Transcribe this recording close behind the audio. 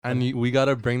And we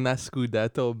gotta bring that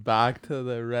Scudetto back to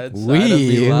the red side.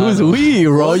 We? Of Who's we,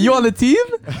 bro? You on the team?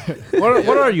 What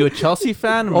are you, a Chelsea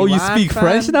fan? Oh, you Milan speak fan?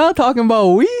 French now? Talking about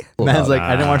we? Man's like,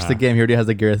 I didn't watch the game. He already has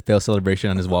the Gareth Bale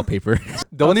celebration on his wallpaper.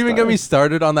 Don't even get me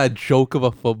started on that joke of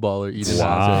a footballer eating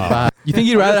Wow. You think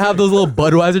you'd rather have those little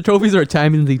Budweiser trophies or a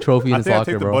Champions League trophy in I his think I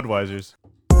locker, take the bro? Budweisers.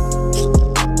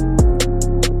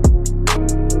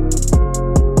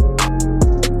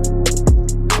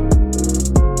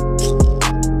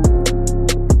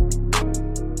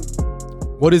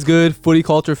 What is good, footy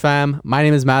culture fam? My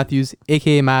name is Matthews,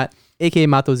 aka Matt, aka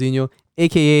Matozinho,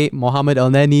 aka Mohamed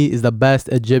El Neni is the best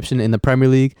Egyptian in the Premier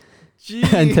League.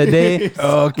 And today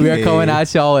we are coming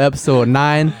at y'all episode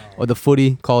 9 of the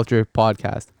Footy Culture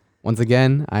Podcast. Once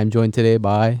again, I'm joined today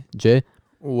by Jay.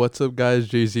 What's up, guys?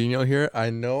 Jayzinho here. I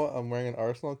know I'm wearing an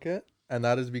Arsenal kit, and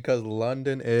that is because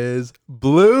London is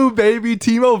blue, baby.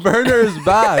 Timo Werner is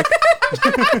back.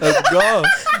 Let's go.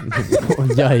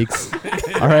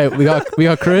 Yikes. All right, we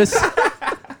got Chris.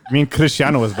 You mean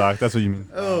Cristiano was back? That's what you mean.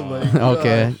 Oh my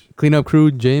Okay. Cleanup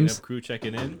crew, James. Crew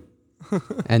checking in.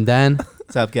 And Dan.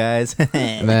 What's up, guys?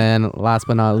 And then last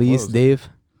but not least, Dave.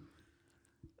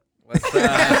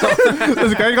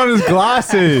 This guy got his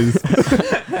glasses.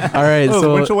 All right,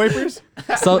 so windshield wipers.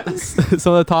 some of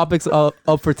the topics up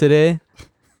for today.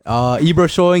 Ibra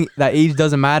showing that age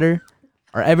doesn't matter.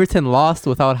 Our Everton lost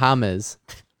without James.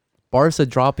 Barca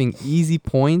dropping easy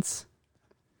points.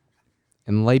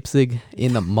 And Leipzig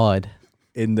in the mud.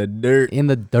 In the dirt. In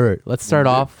the dirt. Let's start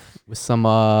off with some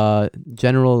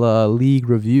general league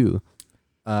review.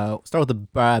 Start with the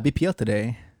BPL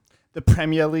today. The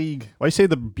Premier League. Why you say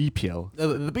the BPL?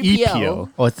 The EPL.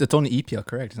 Oh, it's only EPL,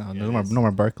 correct? No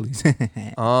more Barclays.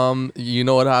 You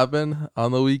know what happened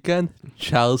on the weekend?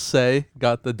 Chelsea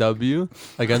got the W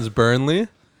against Burnley.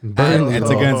 It's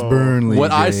against Burnley.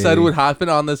 What I Jay. said would happen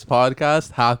on this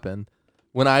podcast happened.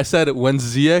 When I said when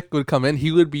Ziyech would come in,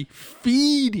 he would be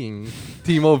feeding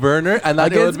Timo Werner, and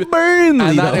that it would be Burnley.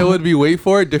 and that it would be wait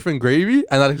for it, different gravy,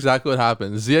 and that's exactly what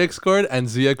happened. Ziyech scored, and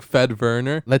Ziyech fed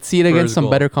Werner. Let's see it for against his some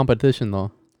goal. better competition,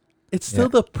 though. It's still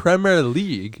the Premier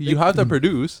League. You have to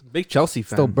produce. Big Chelsea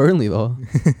fan. Still Burnley, though.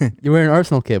 You're wearing an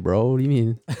Arsenal kit, bro. What do you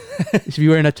mean? You should be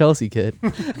wearing a Chelsea kit.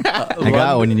 I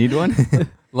got one. You need one?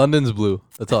 London's blue.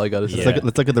 That's all I gotta say. Yeah.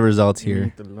 Let's look at the results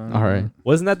here. All right.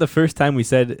 Wasn't that the first time we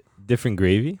said different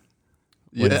gravy?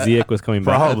 When Yeah. Ziyech was coming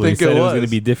back, Probably. I we think said it it was was. going to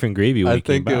be different gravy when I he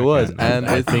came think it back, was, and and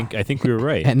I think we were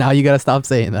right. And now you got to stop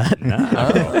saying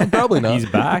that. Probably not. He's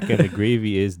back, and the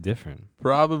gravy is different.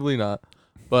 Probably not.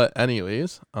 But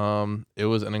anyways, it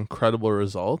was an incredible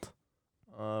result.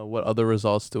 What other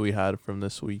results do we had from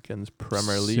this weekend's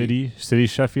Premier League? City,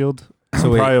 Sheffield. So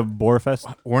wait. Probably a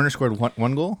Borefest. Warner scored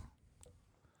one goal.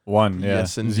 One, yeah.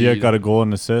 Yes, Ziyech indeed. got a goal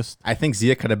and assist. I think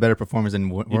Ziyech had a better performance than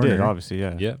He Warner. did, obviously,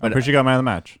 yeah. Yeah. I'm pretty sure he got man of the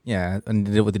match. Yeah, and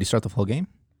did he start the full game?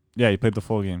 Yeah, he played the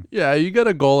full game. Yeah, you get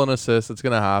a goal and assist. It's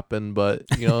gonna happen, but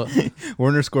you know,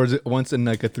 Warner scores it once in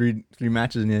like a three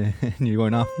matches, and you're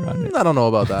going off around it. I don't know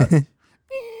about that.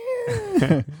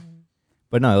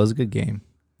 But no, it was a good game.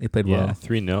 They played Yeah, well.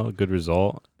 3-0, good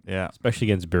result, Yeah. especially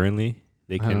against Burnley.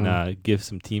 They I don't can give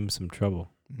some teams some trouble.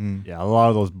 Mm. Yeah, a lot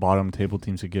of those bottom table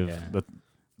teams could give Yeah.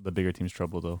 the bigger teams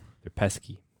trouble, though. They're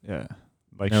pesky. Yeah.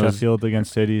 Like That was- Sheffield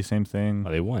against City, same thing.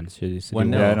 Oh, they won. City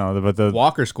 1-0. Yeah, no, but the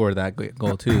Walker scored that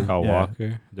goal too. Kyle Yeah.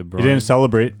 Walker, De Bruyne. he didn't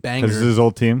celebrate Banger. because this is his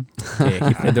old team. Yeah,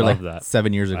 he played there Love like that.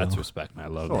 7 years ago. That's respect. I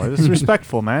love Oh, that. this is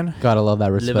respectful, man. Gotta love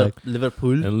that respect.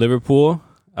 Liverpool. And Liverpool,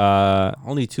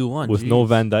 Only 2-1. with no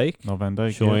Van Dijk, No Van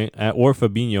Dijk. showing or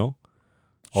Fabinho,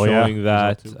 Oh, yeah. showing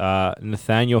that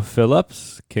Nathaniel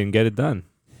Phillips can get it done.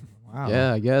 Wow.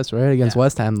 Yeah, I guess, right? Against Yeah.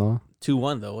 West Ham, though.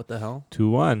 2-1 though. What the hell?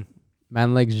 2-1.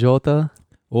 Man like Jota.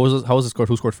 How was the score?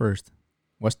 Who scored first?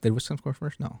 Did West Ham score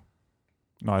first? No.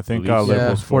 No, I think Police. Liverpool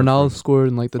Yeah, scored Fornal first. scored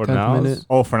in like the 10th Fornals. minute.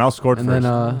 Oh, Fornal scored And first.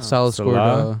 then Salah scored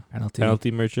Salah. Penalty.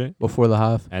 Penalty merchant. before the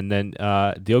half. And then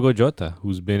Diogo Jota,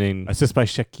 who's been in Assist by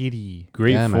Shaqiri.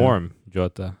 great Yeah, man. form.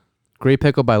 Jota. Great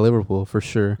pickup by Liverpool, for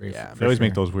sure. Yeah, They always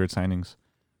make those weird signings.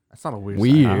 That's not a weird.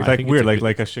 Weird. sign. It's I like think weird, it's a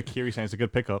like good- a Shaqiri sign. It's a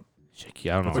good pickup.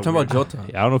 Shaqiri, I don't know. We're talking about Jota.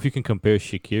 I don't know if you can compare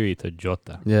Shaqiri to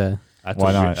Jota. Yeah. That's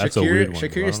Why a weird, not? That's a weird one.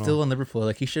 Shaqiri is still in Liverpool.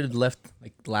 Like he should have left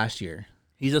like last year.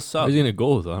 He's a sub. Where's he gonna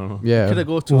go? Though? I don't know. Yeah. Could have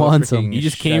go to Want a some. freaking He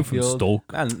just came from Sheffield.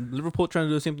 Stoke. Man, Liverpool trying to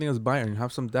do the same thing as Bayern.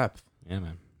 Have some depth. Yeah,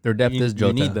 man. Their depth you, is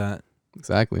Jota. You need that.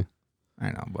 Exactly. I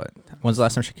know, but when's the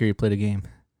last time Shaqiri played a game?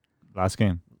 Last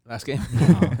game. Last game.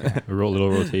 A little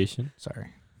rotation. Sorry.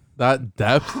 That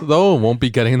depth though won't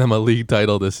be getting them a league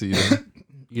title this season.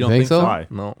 You don't think think so? so? Why?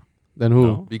 No, Then who?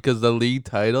 No. because the league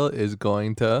title is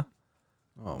going to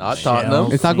Oh, not shit.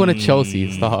 Tottenham, It's not going to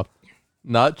Chelsea. Stop.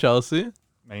 not Chelsea.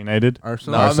 Man United.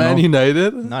 Arsenal. Not Arsenal? Man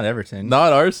United. Not Everton.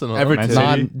 Not Arsenal. Everton. Man City?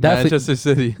 Not definitely. Manchester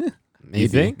City. Maybe. You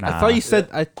think? I thought you said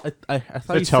I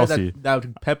thought you Chelsea. said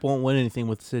that Pep won't win anything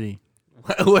with City.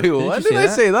 Wait, you when say did I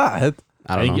that? say that?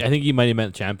 I don't know. I think he might have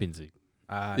meant Champions League.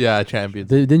 Yeah, champions.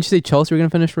 Didn't you say Chelsea were gonna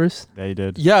finish first? Yeah, he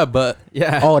did. Yeah, but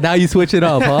Yeah. Oh, now you switch it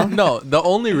up, huh? no, the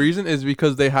only reason is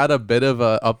because they had a bit of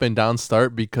a up and down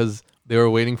start because they were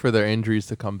waiting for their injuries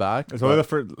to come back. It's only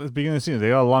the beginning of the season. They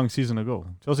got a long season to go.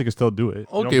 Chelsea can still do it. You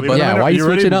don't Okay, believe but- in Yeah, them? why you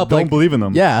really switch it up, Don't like- believe in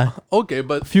them. Yeah, Okay, a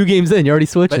but few games in, you're already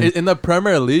switching. in the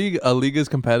Premier League, a league as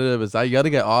competitive as that, you got to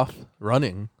get off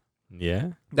running. Yeah.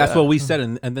 That's Yeah. what we said,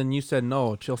 and then you said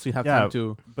no. Chelsea have Yeah. time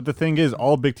to. But the thing is,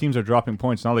 all big teams are dropping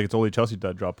points. It's not like it's only Chelsea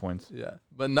that drop points. Yeah,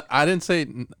 but I didn't say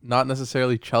not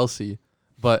necessarily Chelsea,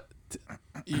 but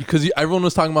because everyone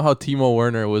was talking about how Timo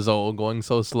Werner was going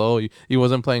so slow, he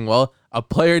wasn't playing well. A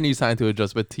player needs time to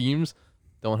adjust, but teams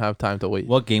don't have time to wait.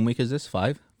 What game week is this?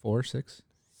 5, 4, 6,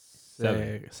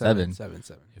 Seven. Seven.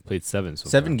 He played seven. So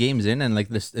 7 far. games in, and like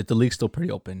this, the league's still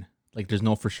pretty open. Like there's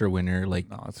no for sure winner. Like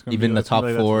No, it's gonna even be, the it's gonna top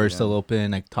be like that 4 till is the still end.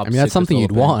 open. Like top. I mean, that's 6 is something still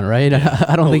you'd open. want, right?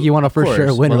 I don't think you want a Of for sure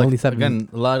course, win but, like, only 7. Again,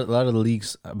 a lot of the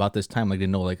leagues about this time, like they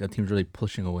know like a team's really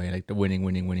pushing away, like they're winning,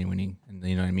 and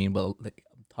you know what I mean. But like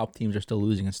top teams are still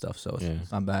losing and stuff, so Yeah.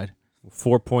 it's not bad.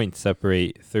 4 points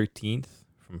separate 13th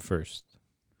from first.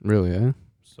 Really? Eh?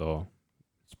 So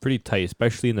it's pretty tight,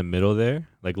 especially in the middle there.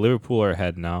 Like Liverpool are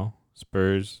ahead now.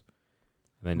 Spurs,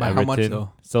 and then By how much, Everton,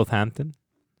 though? Southampton,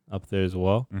 up there as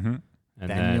well. Mhm. And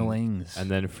Daniel then Ings.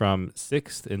 and then from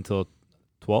 6th until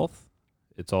 12th,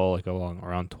 it's all like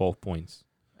around 12 points.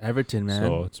 Everton, man.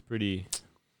 So it's pretty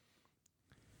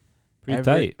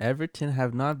tight. Everton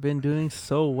have not been doing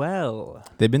so well.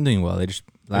 They've been doing well. They just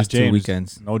last 2 James.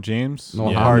 weekends. No James. No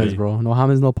Yeah. James, bro. No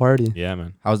James, no party. Yeah,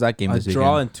 man. How's that game A this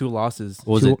draw weekend? and 2 losses.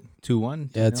 What was Two- it? 2-1.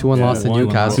 Yeah, 2-1 Yeah, loss to 1-1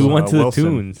 Newcastle. 2-1 to the Wilson.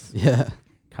 Tunes. Yeah.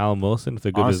 Callum Wilson with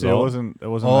a good Honestly, result. it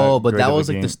wasn't. Oh, that but great that of a was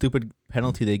like game. the stupid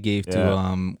penalty they gave to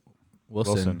Yeah.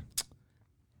 Wilson.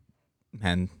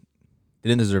 Man, they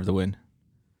didn't deserve the win.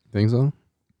 Think so?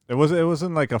 It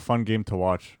wasn't like a fun game to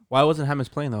watch. Why wasn't James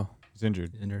playing though? He's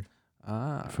injured. Injured.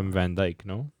 From Van Dijk,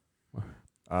 no?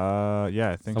 Yeah,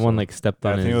 I think Someone so. like stepped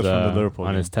Yeah, I on think it his was from the Liverpool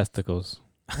on game. his testicles.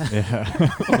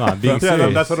 Yeah. No, I'm being Yeah,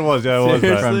 serious. that's what it was. Yeah, it was. Seriously?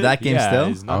 That. From that game Yeah, still?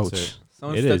 his nuts Ouch. hurt.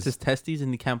 Someone It stepped is. his testes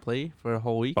and he can't play for a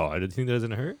whole week. Oh, I didn't think that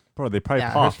doesn't hurt. Bro, they probably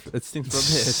Yeah, popped. it stinks for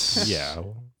a bit. Yeah.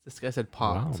 This guy said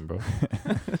Wow, popped. bro.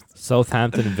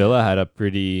 Southampton Villa had a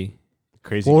pretty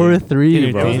Crazy game. 4-3,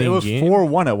 It bro. was- It was game.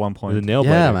 4-1 at one was a point. nail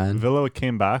Yeah, biter. man. Villa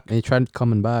came back And he tried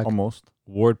coming back. almost.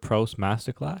 Ward Prowse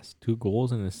masterclass, 2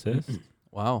 goals and assists.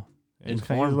 Wow. Yeah, he's a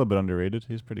form. little bit underrated.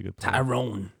 He's a pretty good. player.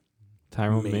 Tyrone.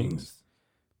 Tyrone Mings.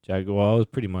 Jaguar was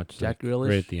pretty much Jack like Grealish.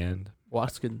 right at the end.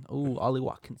 Watkins. Oh, Ollie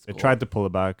Watkins. They goal. tried to pull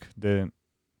it back. Didn't.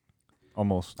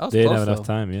 Almost. That was They didn't close, have enough though.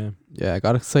 time, yeah. Yeah, it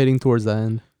got exciting towards the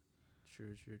end.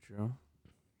 True.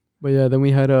 But yeah, then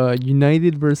we had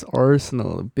United versus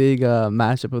Arsenal, a big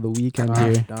matchup of the weekend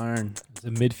Gosh here. darn. It's a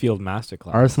midfield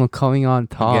masterclass. Arsenal coming on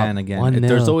top. Again. 1-0.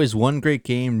 There's always one great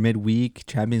game midweek,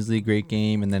 Champions League great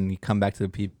game, and then you come back to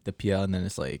the PL, and then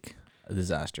it's like a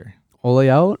disaster. Ole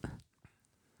out.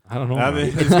 I don't know. I man.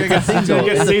 mean, It's gonna get He's gonna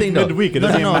get saved midweek. It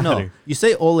doesn't even no. matter. You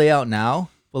say Ole out now.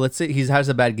 Well, let's say he has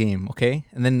a bad game, okay,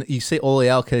 and then you say Ole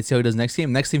out. Okay, let's see how he does next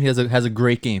game. Next game he has a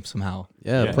great game somehow.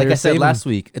 Yeah, Yeah. the Like I players said save him. last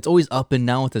week, it's always up and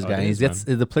down with this Oh, guy. it And he is, gets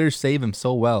the players save him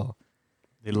so well.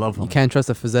 They love him. You can't trust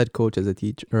a phys ed coach as a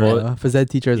teacher, or Well, a phys ed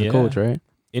teacher as a yeah. coach, right?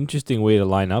 Interesting way to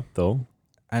line up though.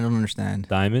 I don't understand.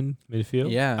 Diamond midfield. I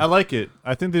Yeah. like it.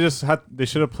 I think they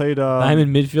should have played.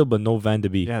 Diamond midfield, but no Van de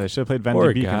Beek. Yeah, they should have played Van Poor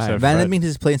de Beek guy. instead of Van de Fred. Beek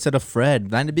is play instead of Fred.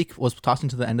 Van de Beek was tossed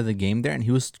into the end of the game there, and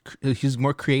he was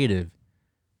more creative.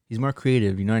 He's more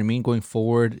creative. You know what I mean? Going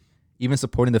forward, even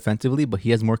supporting defensively, but he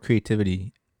has more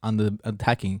creativity on the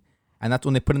attacking, and that's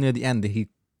when they put him near the end. That he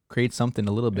creates something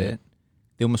a little Yeah. bit.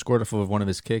 They almost scored off of one of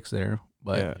his kicks there,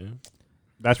 but Yeah. Yeah.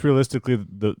 That's realistically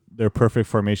their perfect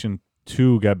formation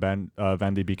to get Van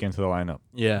de Beek into the lineup.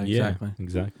 Yeah, exactly.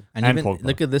 Exactly. and And even Pogba.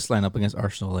 look at this lineup against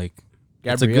Arsenal. Like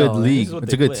it's a Gabriel, good eh? league. This is what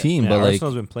It's a they good play. team, Yeah, but like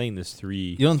Arsenal's been playing this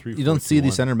three. you don't 3-4-2-1. see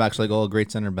these center backs like all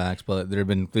great center backs, but they've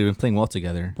been playing well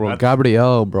together. Bro, That's-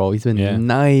 Gabriel, bro, he's been Yeah.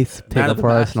 nice pick Man of up the for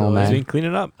match, Arsenal, though. He's man. been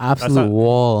cleaning up. Absolute not-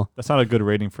 wall. That's not a good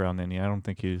rating for El Nini. I don't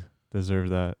think he deserves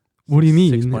that. What do you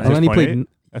mean? 6.8. And then he 6.8? played,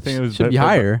 I think it was should be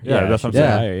higher. Yeah, that's what I'm should be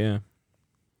saying. higher, yeah.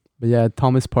 but yeah,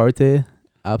 Thomas Partey,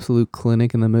 absolute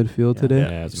clinic in the midfield Yeah. today.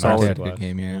 Yeah, it's a Solid masterclass. good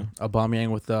game, yeah. Aubameyang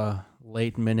with the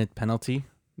late minute penalty.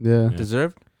 Yeah. Yeah.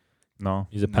 Deserved? No.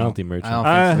 He's a No. penalty merchant.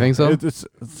 I don't think so. It's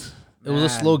It was a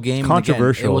slow game. It's and again,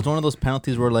 controversial. it was one of those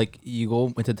penalties where like you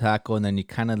go into tackle and then you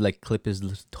kind of like clip his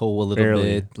toe a little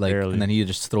Barely, bit, like, barely. and then he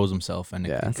just throws himself and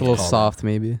Yeah, it it's a gets little called. soft,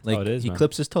 maybe. Like Oh, it is, he man.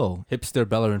 clips his toe. Hipster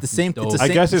Bellerin. The same- it's the I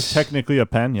same- guess it's technically a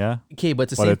pen, yeah. Okay, but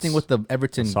it's the But same it's thing with the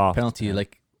Everton soft, penalty. yeah.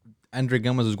 Like Andre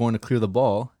Gomez was going to clear the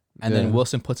ball, and then Yeah.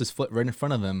 Wilson puts his foot right in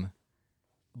front of him,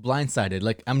 blindsided.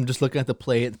 Like I'm just looking at the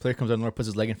play. The player comes out and puts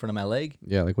his leg in front of my leg.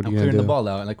 Yeah, like what are I'm you gonna clearing do? the ball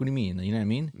out. Like what do you mean? You know what I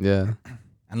mean? Yeah.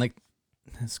 And like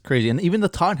it's crazy. And even the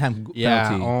Tottenham Yeah.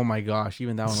 penalty. Oh my gosh.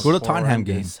 Even that one. Was Go to Tottenham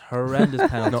horrendous. Horrendous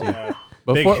penalty.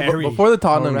 Before, Harry. before the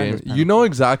Tottenham game, Horrendous you know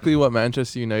exactly what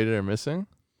Manchester United are missing.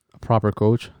 A proper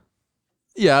coach.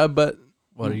 Yeah, but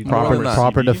What are you More Proper than that.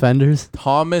 proper CD? defenders.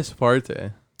 Thomas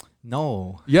Partey.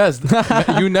 No. Yes,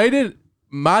 United.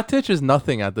 Matic is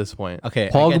nothing at this point. Okay. I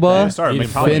get Pogba that. Sorry, Need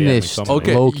McTominay. finished. McTominay.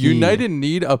 Okay, Low key. United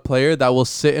need a player that will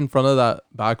sit in front of that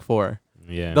back four.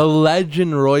 Yeah. The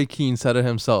legend Roy Keane said it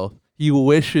himself. He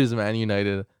wishes Man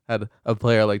United had a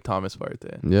player like Thomas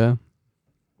Partey. Yeah.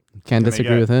 Can't they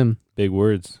disagree get? with him. Big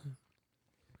words.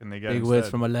 Can they get Big instead? words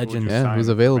from a Who would legend. you Yeah, sign who's for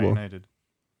Man available. United?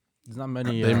 There's not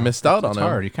many. They missed out on It's him.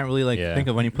 hard. You can't really like Yeah. think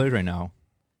of any players right now.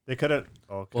 They could have.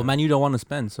 Okay. Well, man, you don't want to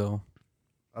spend, so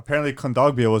Apparently,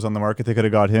 Kondogbia was on the market. They could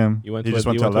have got him. He went He to just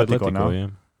went to Atletico now. Yeah.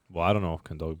 Well, I don't know if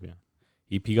Kondogbia.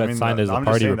 He I got mean, signed as a I'm just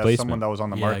party saying that's someone replacement. that was on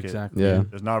the yeah, market. exactly. Yeah.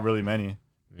 There's not really many.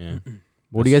 Yeah.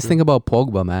 What do you guys That's think about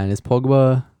Pogba, man? Is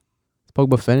Pogba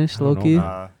finished, I don't low key?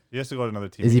 know, He has to go to another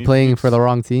team. Is he needs- playing for the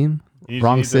wrong team? he needs-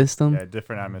 wrong he needs system? Yeah,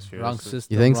 different atmosphere. Wrong It's-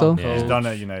 system. think so? wrong Yeah. He's coach. done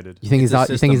at United. You think It's he's a not?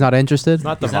 You think he's system. not interested? It's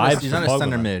not the He's not, vibes. he's not from a Pogba,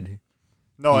 center man. mid.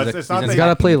 No, He's it's like- it's not. he's He's that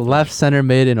got to he- play left center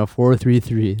mid in a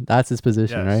 4-3-3. That's his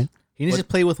position, Yes. right? He needs to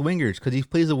play with wingers because he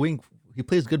plays a wing. He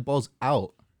plays good balls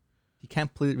out. He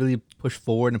can't really push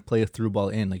forward and play a through ball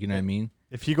in. Like you know what I mean?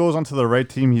 If he goes onto the right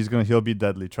team, he'll be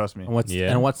deadly. Trust me. And what's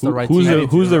Yeah. and what's the Who- right who's team? the-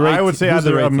 who's the right I would say who's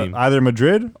the either right team? either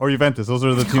Madrid or Juventus. Those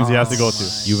are the teams he has to go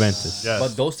to. Juventus. Yes.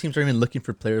 But those teams aren't even looking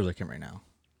for players like him right now.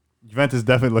 Juventus is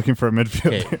definitely looking for a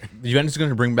midfielder. Okay, Juventus is going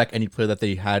to bring back any player that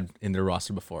they had in their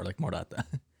roster before, like Morata.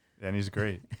 Yeah, and he's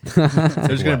great. They're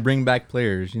just going to bring back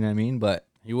players. You know what I mean? But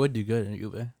He would do good in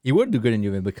Juve. he would do good in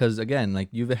Juve because again,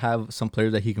 like Juve have some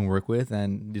players that he can work with,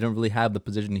 and they don't really have the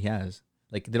position he has.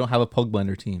 Like they don't have a Pogba in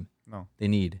their team. No. They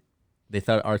need. They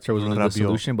thought Arthur was going to be the Rabiot.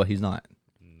 solution, but he's not.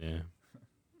 Yeah.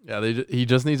 Yeah, he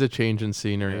just needs a change in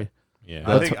scenery. Yeah.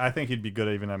 I think he'd be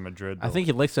good even at Madrid. I though. think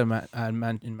he likes him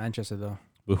in Manchester though.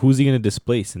 But who's he gonna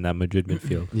displace in that Madrid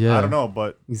midfield? Yeah. I don't know,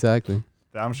 but Exactly.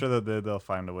 I'm sure that they'll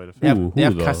find a way to. They have, Who they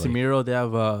have though, like- Casemiro. They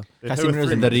have They play with Casemiro's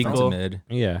three in the mids, Rico. no? mid.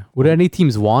 Yeah. Would any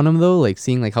teams want him though? Like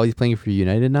seeing like how he's playing for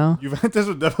United now? Juventus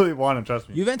would definitely want him. Trust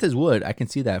me. Juventus would. I can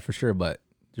see that for sure, but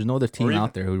there's no other team Or even-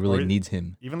 out there who really or- needs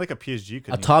him. Even like a PSG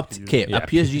could. A top could use okay, him. Yeah, a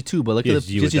PSG too, but look at the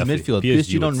PSG would PSG's definitely- midfield. PSG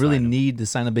PSG don't would really sign him. need to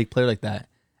sign a big player like that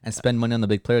and spend money on the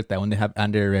big player like that when they have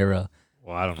Ander Herrera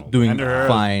Well, I don't know. doing Ander Herrera's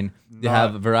fine. They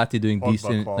have not Verratti doing Pogba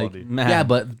decent. quality. Like, Man. yeah,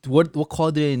 but what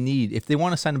quality do they need? If they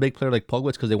want to sign a big player like Pogba,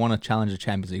 it's because they want to challenge the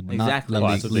Champions League, but Exactly. not Well,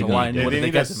 La that's what Liga. they why- need. They, what they did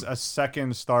they need get a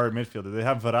second star midfielder. They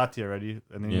have Verratti already,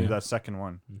 and they Yeah. need that second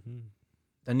one. Mhm.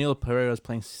 Daniel Pereira is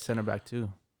playing center back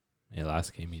too. Yeah,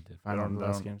 last game he did. I don't know the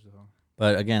last don't- game. So.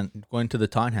 But again, going to the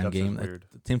Tottenham Depth is game, like, weird.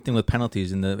 same thing with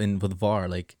penalties in with VAR.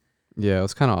 Like Yeah, it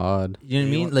was kind of odd. you know what I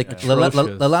You mean? want- Like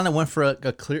Atrocious. Lallana went for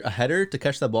a header to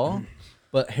catch the ball,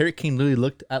 but Harry Kane literally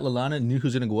looked at Lallana, knew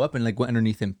who's gonna go up, and like went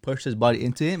underneath him, pushed his body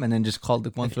into him, and then just called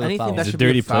the one If for the anything, foul. that He's a should be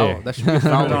dirty a foul. player. That should be a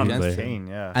foul Put it on against play. him. Kane,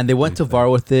 yeah. And they went to VAR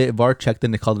with it. VAR checked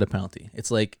and they called it a penalty.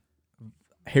 It's like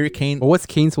Harry Kane. Well, what's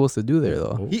Kane supposed to do there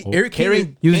though? Harry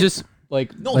Kane. He was just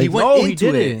like No, like, he went no, he into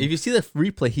it. didn't. If you see the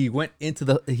replay, he went into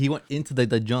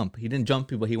the jump. He didn't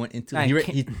jump, but he went into. Nah,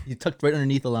 He tucked right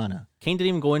underneath Lallana. Kane didn't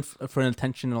even go in for an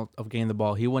intention of getting the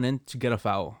ball. He went in to get a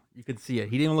foul. You could see it.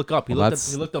 He didn't even look up. He well, looked.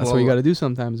 that's He looked up. that's what you got to do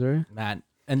sometimes, right? Man,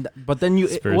 and but then you.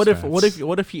 Spurs What if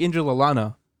fans. he injured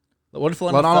Lallana? What if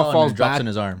Lallana Lallana falls falls, drops back, in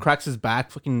his arm? cracks his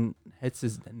back, fucking hits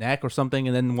his neck or something,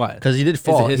 and then what? Because he did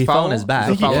fall. his He fell foul? on his back.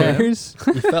 Is it foul? Yeah. cares?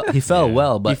 He fell Yeah.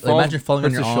 well, but falls, imagine falling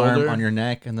on hurts your his arm, shoulder. on your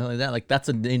neck, and like that. Like that's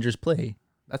a dangerous play.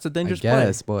 That's a I dangerous play.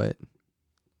 guess, but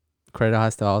credit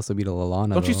has to also be to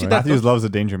Lallana. Don't you though, see right? that- Matthews loves a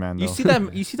danger man, though. You see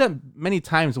that? You see that many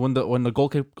times when the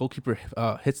goalkeeper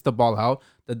hits the ball out,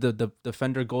 the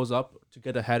defender goes up to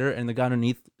get a header, and the guy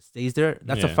underneath stays there.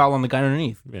 That's a Yeah. foul on the guy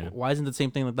underneath. Yeah. Why isn't it the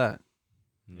same thing like that?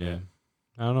 Yeah.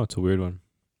 I don't know. It's a weird one.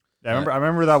 Yeah, I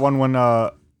remember that one when.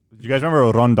 You guys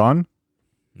remember Rondon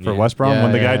for Yeah. West Brom Yeah,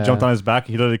 when the guy yeah. jumped on his back?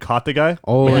 He literally caught the guy.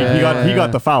 Oh, But yeah, he got yeah.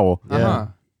 Yeah. Uh-huh.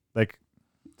 Like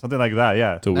something like that.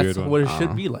 Yeah. It's a weird That's one. what it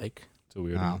should be like. It's a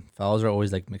weird one. Fouls are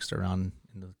always like mixed around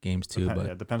in the games too. Yeah, But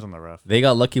it depends on the ref. they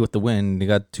got lucky with the win. They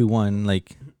got 2-1.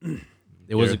 Like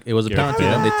It was a Gareth penalty,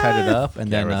 Bale. and they tied it up,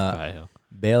 and then Gareth Bale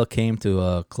Bale came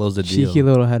to close the deal. Cheeky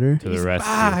little header. to the rescue.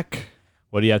 Back.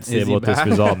 What do you have to say Is he about this back?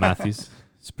 result, Matthews?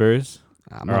 Spurs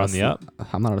I'm are not on a the S- up.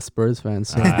 I'm not a Spurs fan,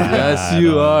 so Yes,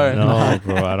 you are. No,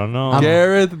 bro. I don't know.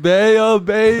 Gareth Bale,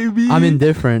 baby. I'm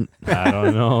indifferent. I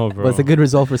don't know, bro. But it's a good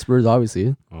result for Spurs,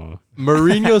 obviously. Oh.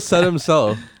 Mourinho said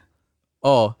himself,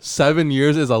 "Oh, 7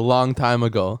 years is a long time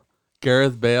ago."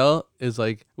 Gareth Bale is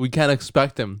like, we can't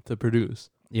expect him to produce.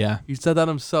 Yeah, He said that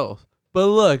himself. But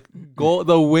look,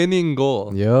 the winning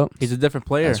goal. Yep. he's a different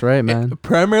player. That's right, man.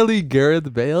 Premier League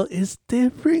Gareth Bale is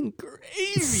different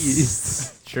gravy.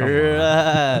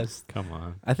 Trust. Come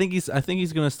on. I think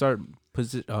he's gonna start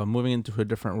moving into a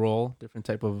different role, different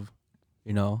type of,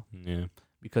 Yeah.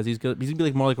 because he's gonna be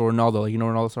like more like a Ronaldo. Like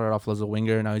Ronaldo started off as a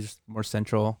winger, now he's just more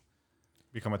central.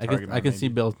 Become a I target. can, I can see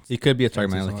Bale. He could be a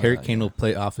target man. Chances Like are Harry that, Kane yeah. will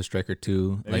play off a striker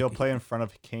too. Maybe Like he'll play in front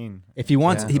of Kane. if he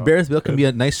wants, Yeah. Barris Bale can be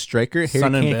a nice striker. Harry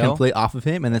Son and Kane Bale. can play off of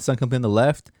him, and then Son can play on the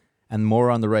left and more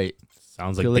on the right.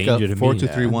 Sounds like Feel like danger a to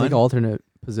 4-2-3-1. me. Like alternate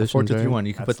positions. 4-2-3-1.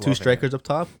 You can That's put two loving strikers up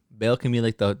top. Bale can be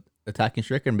like the attacking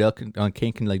striker, and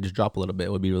Kane can like just drop a little bit.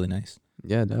 It would be really nice.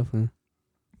 Right? Yeah, definitely.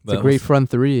 It's But a great front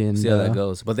three, and see how that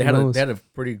goes. But they who had knows? they had a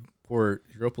pretty poor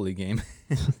Europa League game.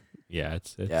 Yeah,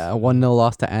 it's yeah, 1-0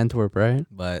 loss to Antwerp, right?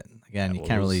 But again, you well,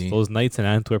 can't those- really. Those nights in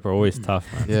Antwerp are always tough,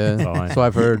 man. That's all I Yeah, so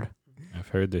I've heard. I've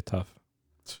heard they're tough.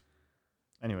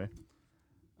 Anyway,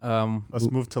 Um, let's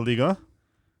move to Liga.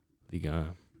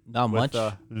 Liga. not much.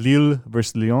 With Lille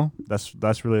versus Lyon.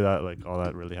 That's really that like all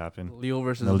that really happened. Leo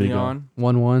versus La Liga. Leon.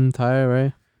 1-1 tie,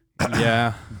 right?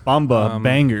 Yeah, Bamba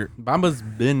banger. Bamba's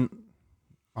been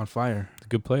on fire. He's a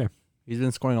good player. He's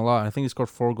been scoring a lot. I think he scored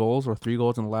 4 goals or 3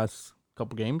 goals in the last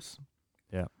couple games.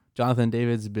 Yeah. Jonathan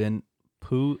David's been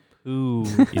poo.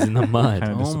 He's in the mud.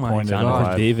 Kind of Oh my disappointed. Jonathan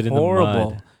God. David in Horrible.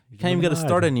 the mud. You can't even get a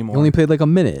start He anymore. only played like a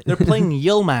minute. They're playing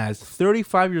Yilmaz,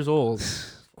 35 years old.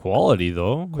 Quality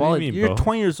though. What Quality. do you mean, You're bro?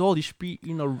 20 years old. You should be,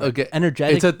 Okay,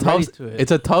 energetic. it's a tough. ready to it.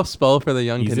 It's a tough spell for the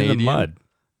young He's Canadian. in the mud.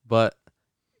 But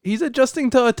he's adjusting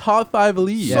to a top 5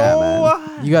 league. Yeah,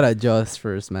 man. You gotta adjust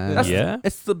first, man. That's- Yeah.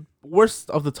 It's the worst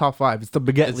of the top 5. It's the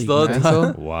Baguette It's League. still man.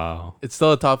 so? Wow. It's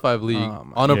still a top 5 league Oh,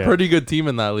 my on a God. pretty good team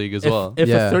in that league as well. If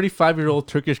Yeah. a 35-year-old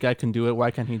Turkish guy can do it, why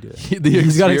can't he do it?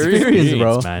 He's got experience,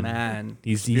 bro. man. Man,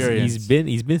 He's experience.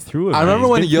 been through it. I man. remember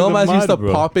He's when been through the Yilmaz used to mud,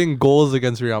 bro. pop in goals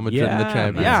against Real Madrid in the Yeah,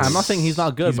 Champions man. Yeah, I'm not saying he's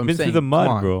not good, He's but I'm been saying, through the mud,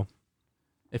 come on. bro.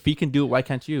 If he can do it, why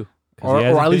can't you? 'Cause Or he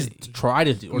at hasn't least been- try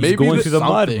to do it. Maybe going the- through the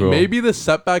mud, something. bro. Maybe the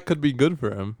setback could be good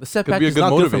for him. The setback be a is good not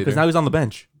good for him motivator. because now he's on the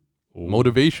bench. Ooh.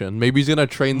 Motivation. Maybe he's gonna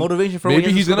train. Motivation for when Maybe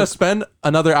he he's hasn't gonna scored spend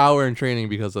another hour in training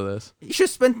because of this. He should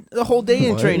spend the whole day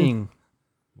in What? training.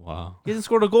 Wow. He hasn't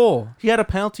scored a goal. He had a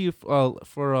penalty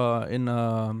in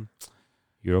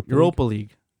Europa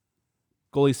League.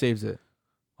 Goalie saves it.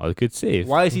 Oh, they could save.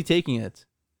 Why is he taking it?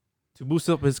 To boost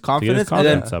up his To get his confidence, and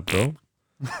then confidence up, bro.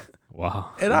 Wow.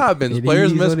 It happens. It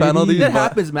Players is miss what it penalties. is. that but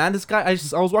happens, man. This guy, I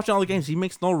was watching all the games. He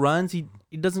makes no runs. He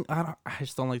doesn't. I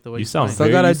just don't like the way You he's sound playing. Still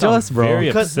very, gotta you sound adjust, bro. very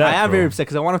Because upset, I am bro. very upset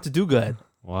because I want him to do good,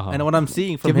 Wow. and what I'm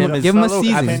seeing from Give him- is give him a absolute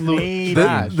season. absolute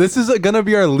trash. This is gonna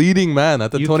be our leading man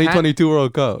at the You 2022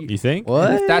 World Cup. You think?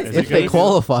 What? If that's If the they case-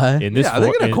 qualify? In this Yeah,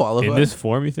 they're gonna in qualify. this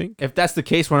form, you think? If that's the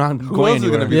case, we're not Who going else is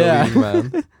anywhere. gonna be Yeah. the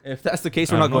leading man? If that's the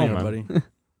case, I we're not don't going know, anywhere, man. buddy.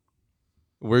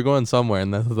 We're going somewhere in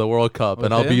the World Cup, With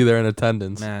and I'll him? be there in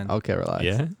attendance. Man, Okay, relax.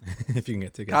 Yeah. if you can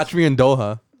get tickets. Catch me in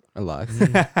Doha. Relax.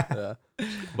 Yeah.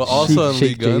 But also in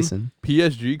Sheikh Ligue 1, Jason.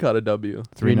 PSG caught a W.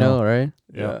 3-0, right?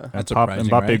 Yeah. And That's top surprising,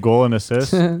 Mbappe right? goal and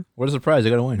assist. What a surprise! I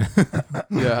gotta win.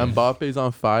 Yeah, Mbappe's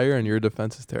on fire, and your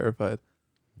defense is terrified.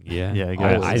 Yeah. Yeah, I I,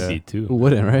 guess, I yeah. see too. Who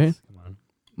wouldn't, right? Come on.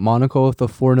 Monaco with a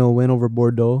 4-0 win over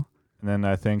Bordeaux. And then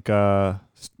I think your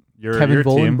Kevin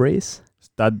Vollen team, Brace,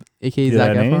 Stade aka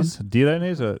Zac Efron. Rennes, Stade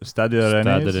Stade Rennes.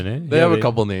 Rennais. They Yeah, have a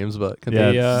couple names, but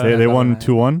Yeah, They, they uh, won man.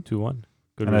 2-1. 2-1.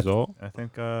 Good And result I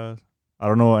think I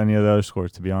don't know any of the other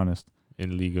scores to be honest.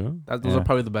 in Liga. those Yeah. are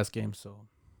probably the best games. So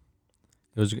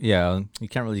It was you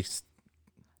can't really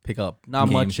pick up. Not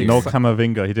games much here. No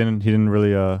Camavinga. He didn't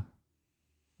really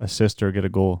assist or get a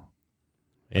goal.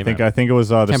 Hey, I think man, it was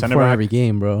the Can't center perform back. every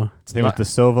game, bro. Same with De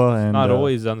Silva and not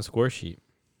always on the score sheet.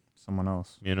 someone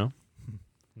else. You know,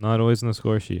 not always on the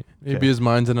score sheet. maybe Okay. his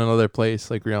mind's in another place,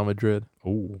 like Real Madrid.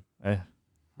 Oh,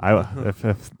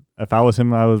 If I was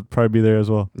him, I would probably be there as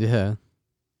well. Yeah.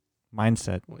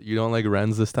 Mindset. What, you don't like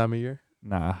Rennes this time of year?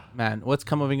 Nah. man, what's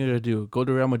Camavinga gonna do? Go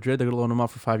to Real Madrid? They're gonna loan him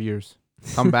out for 5 years.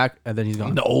 Come back and then he's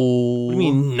gone. No. What do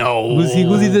you mean no? Who's he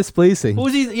displacing?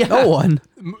 Who's he? Yeah. No one.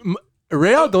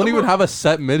 Real don't even have a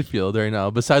set midfield right now,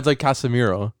 besides like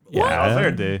Casemiro. yeah.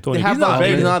 Valverde. Tony They have He's not,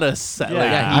 Valverde. he's not a set. Yeah.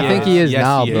 like, Yeah, I think he is Yes,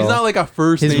 now, he bro. he's not like a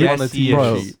first His name re- on the yes, he team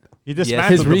bro. sheet. He just Yes.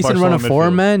 His the recent run Barcelona of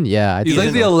form, midfield. man. Yeah, I He's think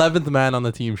like the 11th man on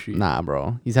the team sheet. nah,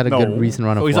 bro. He's had a No. good recent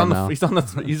run of Oh, he's form on the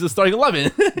now. he's the starting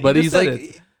 11. But You he's just said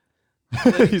like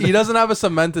it. he doesn't have a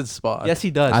cemented spot. Yes,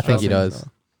 he does. I think trust he me. does.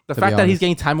 The to fact be that he's honest.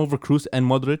 getting time over Cruz and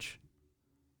Modric,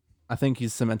 I think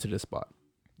he's cemented his spot.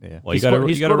 Yeah. Well, He you gotta scored-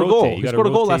 he you gotta scored a goal. rotate. He You gotta scored a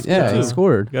goal rotate. last Yeah, he too.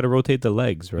 scored. You gotta rotate the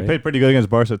legs, He right? played pretty good against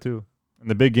Barca too. In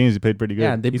the big games, he played pretty good.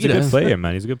 Yeah, they He's beat a good us. player,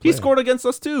 man. He's a good He player. scored against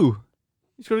us too.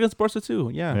 He scored against Barca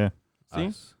too. Yeah. Yeah. See?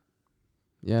 Us.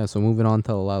 Yeah, so moving on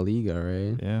to La Liga,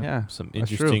 right? Yeah. Yeah. Some That's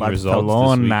interesting true. results this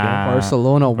Barcelona. weekend.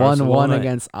 Barcelona 1-1 Barcelona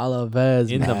against Alaves,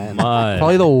 In man. the mud.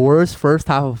 Probably the worst first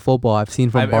half of football I've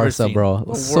seen from I've ever Barca, seen. bro.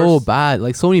 The So worst. bad.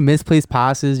 Like so many misplaced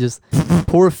passes, just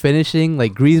poor finishing.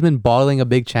 Like Griezmann bottling a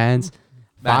big chance.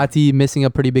 Man. Fati missing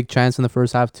a pretty big chance in the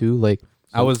first half too. Like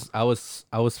I was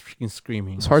freaking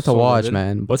screaming. it's hard to So watch, livid.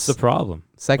 man. What's the problem?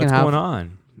 Second What's half? going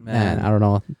on? Man, I don't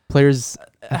know. Players,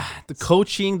 The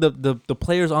coaching, the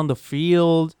players on the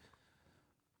field.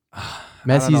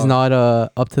 Messi's know.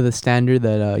 not up to the standard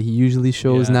that he usually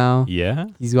shows Yeah. now. Yeah.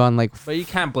 He's gone like But you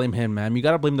can't blame him, man. You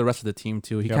gotta blame the rest of the team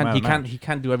too. He Yeah, can't. man, He man. can't. He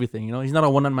can't do everything. You know, he's not a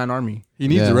one-man army. He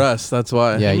needs Yeah. rest. That's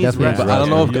why. yeah, he needs definitely. rest. needs But I don't rest,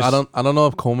 know man. if I don't know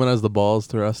if Coleman has the balls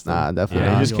to rest him. Nah, definitely. Yeah,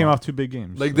 he not. just came off 2 big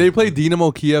games. Like so. they play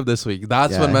Dinamo Kiev this week.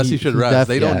 That's when Yeah, Messi he- should he rest.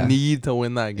 They def- don't yeah. need to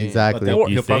win that game. Exactly. He'll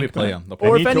You probably think, play man? him. They'll They Or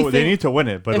probably- if need to, anything- they need to win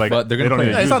it, but like but they're they gonna don't play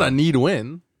need it. to It's use not a it. need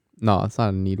win. No, it's not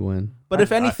a need win. But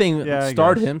if anything, yeah, I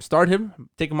start guess. him. Start him.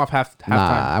 Take him off half Nah,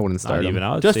 halftime. I wouldn't Not start even. him.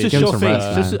 I would Just say to give him show some face.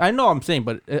 rest, Just man. I know I'm saying,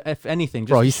 but if anything, just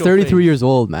Bro, to he's show 33 face. years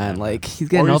old, man. Like he's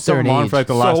getting Or you up there sub in him on age. for like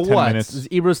the last So 10 what? minutes.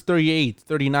 Ibra's 38,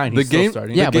 39. The He's still game-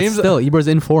 starting. Yeah, the but game's- still, Ibra's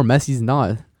in form. Messi's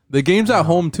not. The game's at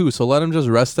home too, so let him just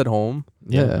rest at home.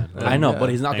 Yeah. man. I know, Yeah. but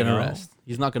he's not Hang gonna around. rest.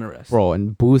 He's not gonna rest. Bro,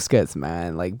 and Busquets,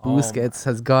 man. Like Oh, Busquets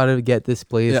has got to get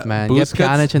displaced, Yeah, man. Busquets- Get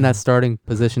Pjanic in that starting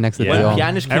position next to Yeah. When De Jong.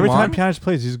 Pjanic came Every time on, Pjanic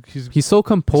plays, he's He's so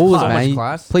composed, so man. much He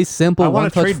class. plays simple, I want a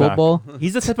one-touch trade back. football.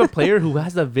 He's the type of player who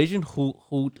has that vision,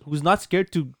 who's not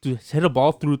scared to hit a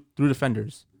ball through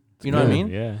defenders. You know what I Yeah. mean?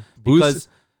 Yeah. Because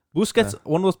Busquets,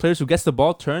 one of those players who gets the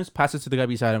ball, turns, passes to the guy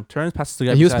beside him, turns, passes to the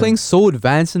guy He was beside playing him. so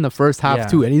advanced in the first half Yeah.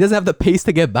 too, and he doesn't have the pace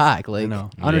to get back. Like, know.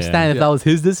 I understand Yeah. if that was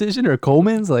his decision or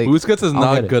Coleman's. Like, Busquets is I'll get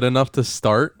not it. good enough to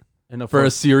start in a for a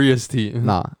fourth, serious team.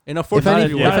 nah. in a If, fourth any,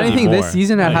 half, Yeah, if anything, anymore. this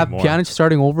season I'd Not have anymore. Pjanic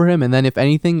starting over him, and then if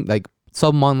anything, like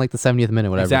sub him on like the 70th minute,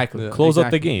 whatever. exactly. Yeah. Close up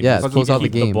the Exactly. game. Yeah, Just close out the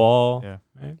keep game. The ball. Yeah.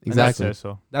 Right? Exactly. That's it,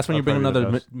 so That's when you That's bring probably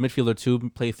another the midfielder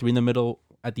too, play 3 in the middle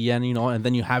at the end, you know, and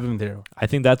then you have him there. I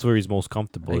think that's where he's most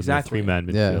comfortable. Exactly. In the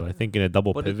 3-man Yeah. midfield. I think in a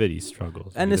double But it- pivot he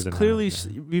struggles. And He it's doesn't clearly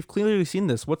have that. we've clearly seen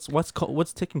this. What's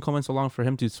taking Coleman so long for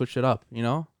him to switch it up, you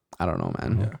know? I don't know,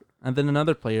 man. Yeah. And then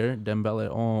another player, Dembele.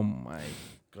 Oh my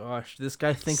gosh, this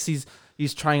guy thinks he's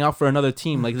trying out for another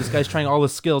team. Like this guy's trying all the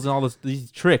skills and all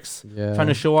these tricks, Yeah. trying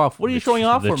to show off. What are you The showing tr-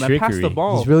 off the for, man? Pass the trickery.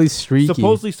 ball. He's really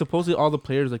streaky. Supposedly, all the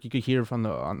players like you could hear from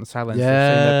on the sidelines. yeah,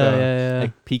 they're saying that yeah, yeah.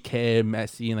 like PK,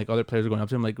 Messi, and like other players are going up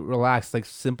to him like, relax, like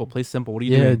simple, play simple. What are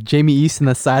you Yeah, doing? Jamie Easton,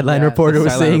 the sideline Yeah, reporter, the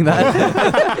was saying sideline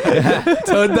that.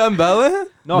 To Dembele?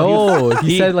 No,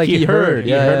 he said, like, he heard.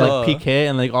 He Yeah, heard yeah. like PK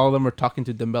and like all of them were talking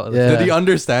to Dembele. Yeah. Did he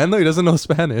understand though? He doesn't know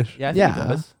Spanish. Yeah, I think Yeah. he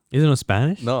does. Isn't it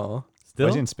Spanish? No. Still? Why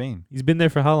is he in Spain? He's been there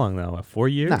for how long now? What, 4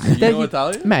 years? Nah, You that- know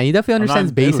Italian? man, he definitely I'm not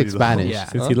understands in Italy, basic though. Spanish. Yeah.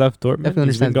 Since Huh? he left Dortmund, Definitely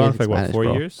he's been understands gone basic for like, what, Spanish, 4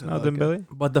 bro. years now, Okay. Dembele?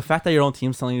 But the fact that your own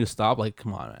team's telling you to stop, like,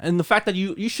 come on, and the fact that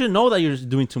you should know that you're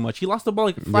doing too much. He lost the ball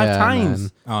like 5 Yeah,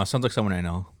 times. man. Sounds like someone I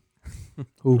know.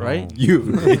 Who? Right? You.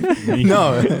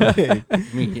 no.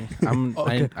 Me,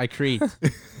 I create.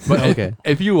 But Okay.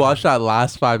 if you watch that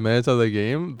last 5 minutes of the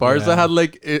game, Barca Yeah. had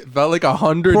like it felt like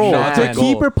 100 Bro, shots. the at goal.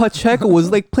 keeper Pacheco was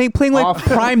like playing like Off.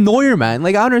 prime Neuer, man.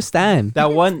 Like I understand.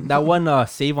 That one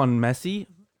save on Messi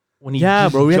when he Yeah,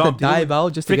 just bro, we had to jumped. He was dive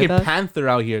out just to get freaking that. panther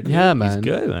out here. Dude. Yeah, He's man.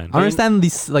 good, man. I understand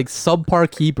these like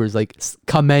subpar keepers like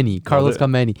Kameni, Carlos they're-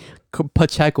 Kameni,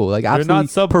 Pacheco, like They're absolutely not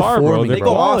subpar, bro. performing. They're They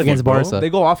go off quality, against bro. Barca. They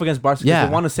go off against Barca because Yeah.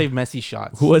 they want to save Messi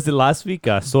shots. Who was it last week?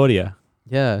 Soria.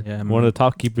 Yeah. Yeah, One of the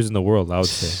top keepers in the world, I would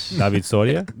say. David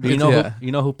Soria. You know, Yeah.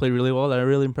 you know who played really well that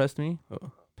really impressed me?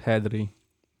 Pedri.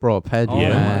 Bro, Pedri, Oh Yeah.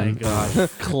 man. my gosh,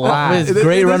 His class. This-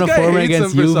 great this run of guy form hates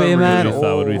against him for some Juve, man. reason.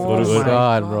 Oh, What do we- my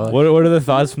God, bro. What are the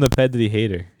thoughts from the Pedri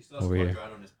hater over here?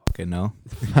 Okay, no.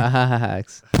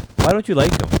 Facts. Why don't you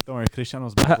like him? Don't worry,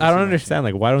 Cristiano's. I don't understand.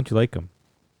 Like, why don't you like him?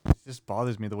 It just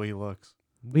bothers me the way he looks.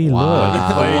 We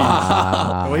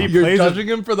Wow. The way he You're plays. judging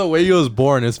him for the way he was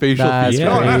born, his facial That's features.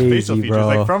 No, not crazy, facial features. bro.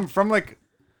 Like from like,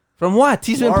 From what?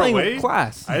 He's been Far playing away?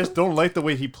 class. I just don't like the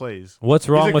way he plays. What's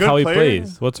wrong a with good how he player.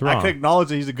 plays? What's I wrong? can acknowledge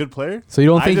that he's a good player. So you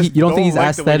don't I think just you don't think don't he's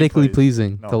like the way he aesthetically plays.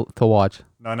 pleasing No. to watch?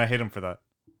 No, and I hate him for that.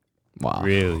 Wow.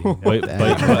 Really? but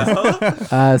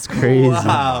That's crazy.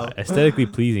 aesthetically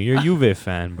pleasing. You're a Juve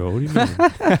fan, bro. What do you mean?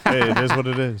 Hey, it is what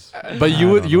it is. But you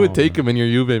would don't you would know, take man. him in your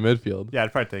Juve midfield. Yeah,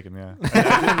 I'd probably take him.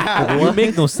 Yeah. You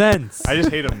make no sense. I just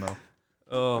hate him though.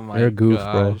 Oh my You're a goof,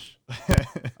 bro. gosh.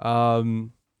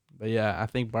 But yeah, I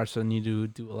think Barca need to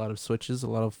do a lot of switches, a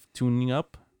lot of tuning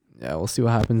up. Yeah, we'll see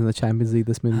what happens in the Champions League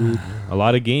this midweek. A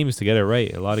lot of games to get it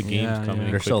right. A lot of games Yeah, coming yeah.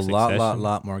 in There's quick still a lot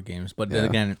succession. more games. But Yeah. then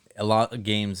again, a lot of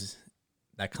games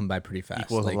that come by pretty fast.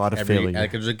 Equals a like lot of every, failure.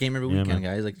 Like there's a game every Yeah, weekend,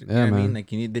 man. guys. Like you Yeah, know what I mean? man.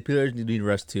 Like you need the players need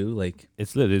rest too. Like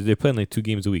It's lit. They're playing like 2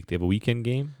 games a week. They have a weekend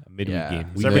game, a midweek Yeah. game.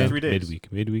 It's every Weekend, 3 days.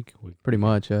 midweek. Pretty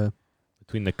much, yeah.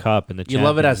 Between the cup and the You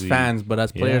love it as Champions League. fans, but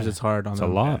as players, Yeah. it's hard on It's a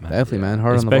them. lot, man. Definitely, man.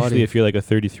 Hard on the Especially body. if you're like a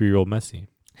 33-year-old Messi.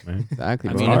 Right? Exactly,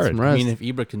 I bro. mean, Need hard. some I rest. mean, if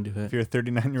Ibra can do If it, you're a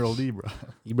 39-year-old Ibra,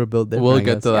 Ibra built different. We'll I get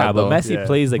guess. to that. Yeah, but though. Messi Yeah.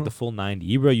 plays like the full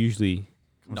 90. Ibra usually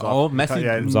no, Messi.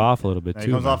 Yeah, comes off a little bit he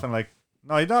too. comes man. off and like,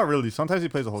 no, he's not really. Sometimes he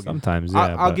plays the whole game. Sometimes,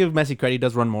 yeah. I'll but give Messi credit. He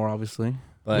does run more, obviously.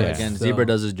 but Yeah. again, So- Zebra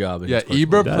does his job. and Yeah, he scores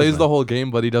Ibra goals. does, plays man. the whole game,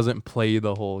 but he doesn't play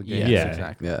the whole game. Yes, Yeah.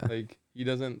 exactly. Yeah. Like he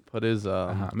doesn't put his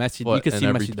Messi, you foot can in see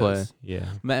every Messi play. does. Yeah.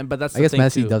 Man, but that's I the guess thing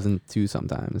Messi too. doesn't too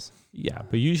sometimes. Yeah,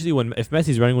 but usually if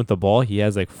Messi's running with the ball, he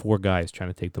has like 4 guys trying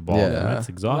to take the ball. Yeah. and that's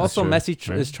exhausting. Also, Sure. Messi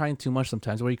Right? is trying too much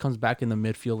sometimes. Where he comes back in the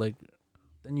midfield, like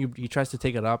then he tries to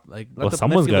take it up. Like let Well, the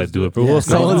someone's got to midfielders do it, bro. Yeah, Who else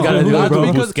someone's gonna gotta do it, That's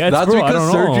bro. because Busquets, that's bro, I because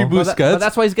don't Sergi know. Busquets But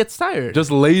that's why he gets tired. just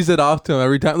lays it off to him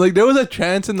every time. Like there was a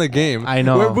chance in the game. I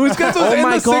know. Where Busquets was Oh in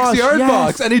my the gosh, 6-yard yes.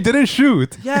 box and he didn't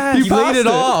shoot. yeah, He laid it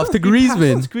off to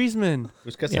Griezmann. Griezmann.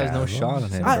 Busquets Yeah, has no bro. shot on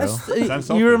him, Ah, bro. that's- Sounds he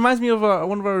selfish. reminds me of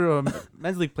one of our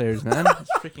men's league players, man.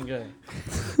 He's freaking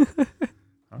good.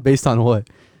 Based on what?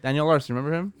 Daniel Larson,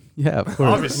 remember him? Yeah, of course. He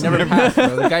Obviously. never passed.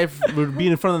 Bro. The guy would be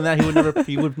in front of the net.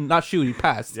 He would not shoot. He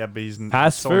passed. Yeah, but he's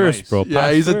Pass so first, nice. bro. Yeah,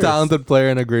 Pass he's a first. talented player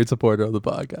and a great supporter of the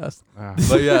podcast.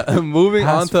 But yeah, moving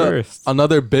on Pass to first.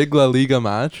 another big La Liga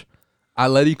match.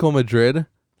 Atletico Madrid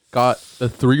got the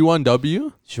 3-1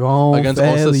 W. João Against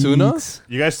Felix. Osasuna?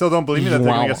 You guys still don't believe me that they're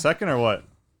gonna Wow. get second or what?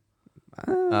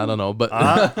 I don't know, but You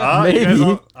guys Maybe.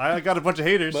 don't- I got a bunch of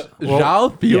haters.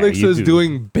 João Felix you is do.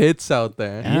 doing bits out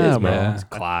there. He Yeah, is, man. man. It's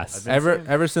class.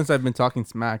 Ever since I've been talking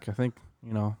smack, I think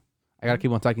I gotta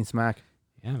keep on talking smack.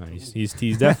 Yeah, man. He's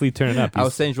definitely turning up. I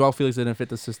was He's, saying Joao Felix didn't fit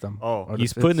the system. Oh. Or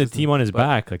he's fit putting the system, team on his but-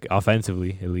 back, like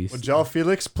offensively at least. With João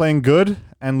Felix playing good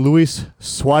and Luis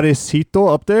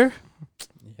Suarezito up there,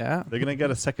 Yeah. they're gonna get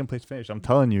a second place finish. I'm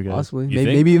telling you guys. Possibly. You Maybe,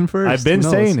 think? maybe even first. I've been Who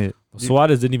knows? saying it.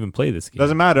 Suarez didn't even play this game.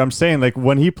 Doesn't matter. I'm saying like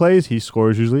when he plays, he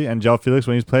scores usually, and João Felix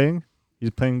when he's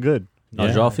playing good. No,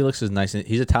 Yeah. Joao Felix is nice.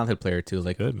 He's a talented player too.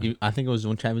 Like Good, man. I think it was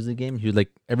one Champions League game. He was like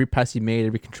every pass he made,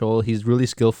 every control. He's really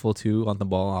skillful too on the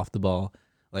ball, off the ball.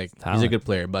 Like he's a Talent. good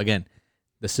player. But again,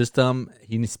 the system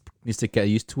he needs to get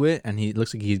used to it, and he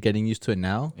looks like he's getting used to it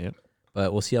now. Yep.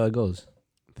 But we'll see how it goes.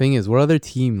 Thing is, what other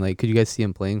team like could you guys see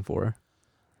him playing for?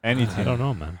 Any I team. don't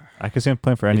know, man. I could see him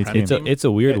playing for any team. It's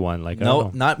a weird Yeah. one. Like I No,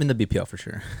 don't know. not in the BPL for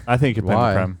sure. I think he could play in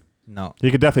Why? the Prem. No.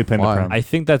 He could definitely play in Why? the Prem. I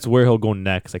think that's where he'll go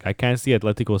next. Like I can't see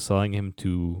Atletico selling him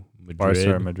to Madrid,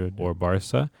 Barca or Madrid. or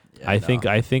Barca. Yeah, I think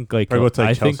like Or go to, like,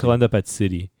 I think Chelsea. he'll end up at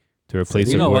City to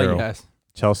replace You know what? Aguero. Yes.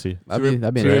 Chelsea. That'd be To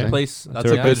interesting. replace That's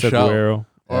To a good replace shout. Aguero.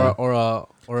 or a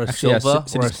Actually, yeah, Silva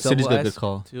or a City's got a Silva good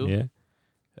call. too. Yeah.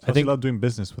 I Chelsea think love doing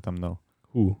business with them though.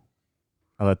 who?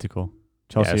 Atletico.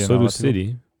 Chelsea. Yeah, and so do Atletico.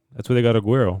 City. That's where they got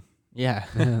Aguero. Yeah.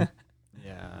 Yeah.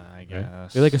 Yeah, I Right?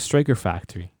 guess. They're like a striker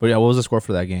factory. But yeah, what was the score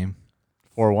for that game?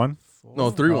 4-1.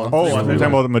 No, 3-1. Oh, Three I'm one.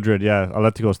 talking about Madrid. Yeah,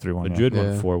 Atletico's 3-1. Madrid Yeah.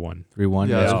 won 4-1. 3-1.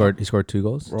 Yeah. He scored 2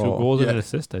 goals. Two goals Yeah. and an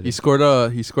assist. I He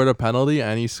think. scored a penalty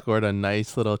and he scored a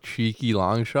nice little cheeky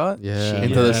long shot Yeah.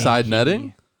 into the Yeah. side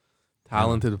netting.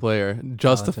 Talented player,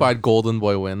 justified Golden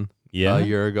Boy win Yeah. a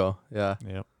year ago. Yeah,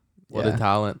 Yeah. Yep. what Yeah. a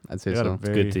talent! I'd say He got a so. It's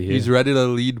good to hear. He's ready to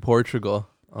lead Portugal.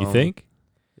 You think?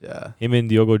 Yeah, Him and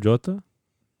Diogo Jota?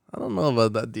 I don't know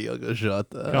about that Diogo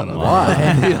Jota. I Come don't on. know.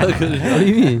 Why? Diogo What do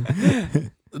you mean?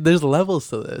 Jota. There's levels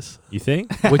to this. You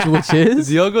think? Which is?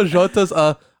 Diogo Jota's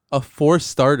a fourth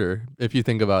starter. If you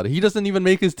think about it, he doesn't even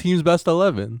make his team's best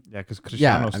 11. Yeah, because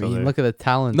Yeah, Cristiano's I still mean, there. look at the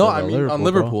talent. No, of I mean Liverpool, on bro.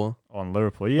 Liverpool. On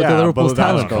Liverpool. at Yeah, Liverpool's but that's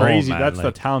talent, though. crazy. Oh, man, That's the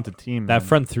like, talented team. That man.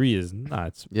 front three is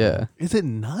nuts. Yeah. Is it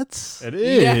nuts? It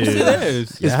is. Yes, it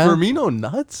is. Is Yeah. Firmino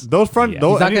nuts? Those front. Yeah.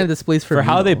 Those, He's not any- going to displace For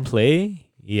how they Firmino. play,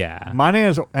 yeah.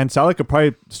 Mane and Salah could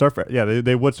probably start for. Yeah,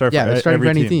 they would start Yeah, for they're starting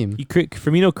every for any team.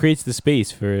 Firmino creates the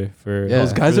space for Yeah.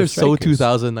 Those guys for are the so strikers.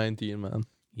 2019, man.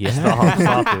 Yeah.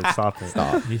 Stop it. Stop it.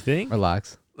 Stop. You think?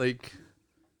 Relax. Like,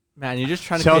 Man, you're just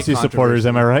trying to Chelsea create supporters,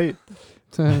 am I right?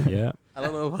 Yeah. I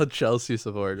don't know about Chelsea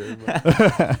supporters. But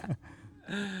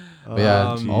But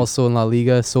yeah, Um, also in La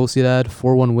Liga, Sociedad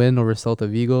 4-1 win over Celta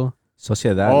Vigo.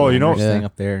 Sociedad. Oh, man, you know- they're staying Yeah.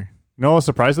 up there. No, I was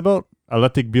surprised about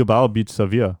Athletic Bilbao beat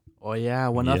Sevilla Oh yeah,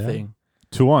 1-0. Yeah.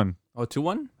 2-1. Oh,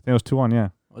 2-1. I think it was 2-1. Yeah.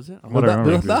 Was it? What I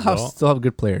remember. Bilbao still have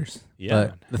good players. Yeah, But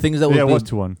man. the thing is that Yeah, it with was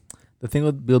 2-1. the thing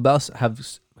with Bilbao have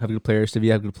good players.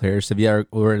 Sevilla have good players. Sevilla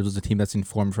or it was a team that's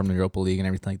informed from the Europa League and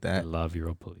everything like I that. love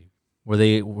Europa League. Were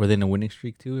they in a winning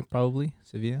streak too? Probably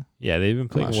Sevilla. Yeah, they've been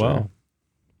playing not well. sure.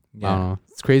 I don't know.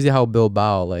 It's crazy how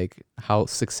Bilbao, like, how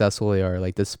successful they are,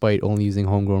 like, despite only using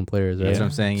homegrown players, right? That's what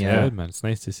I'm saying. It's Yeah, good, man. It's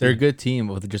nice to see. they're a good team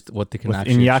with just what they can With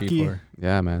actually Iñaki. achieve for.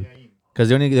 Yeah, man. Because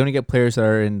they only get players that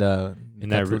are in the in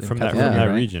that Catalu- from in that Catalonia,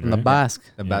 right? region, And the right? Basque.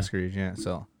 The Yeah. Basque region. Yeah.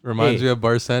 So Reminds Hey. me of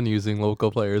Barcen using local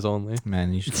players only.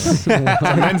 man, you should. It's a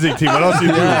men's league team. What else you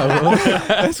do?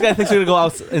 This guy thinks we're gonna go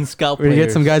out and scalp We're gonna players.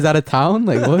 get some guys out of town?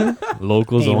 Like, what?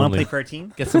 Locals Hey, you want to only. play for our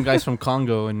team? Get some guys from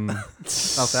Congo and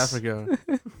South Africa.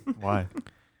 Why?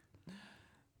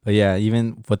 But yeah,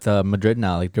 even with Madrid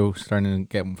now, like they're starting to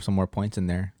get some more points in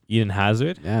there. Eden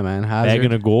Hazard, Yeah, man. bagging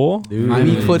Hazard. a goal. Dude.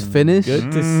 Weak foot finish.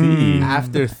 Good to see.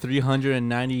 After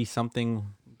 390 something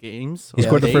games. He or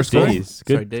scored the days. first goal? Days.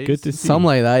 Sorry, Good, days. good to see. Something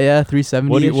like that, yeah.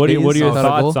 370. What are your without a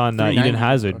thoughts goal. on Eden 390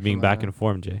 Hazard or being something back like in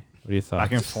form, Jay? What are your thoughts?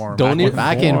 Back in form. Don't Back even-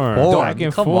 Back in form. Back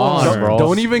in Come form, on, bro.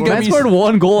 Don't even get Man me scored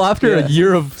one goal after Yeah. a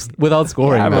year of without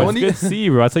scoring. Yeah, man. bro, it's good to see,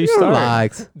 bro. That's how you start.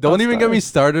 Relax. Don't even get me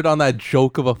started on that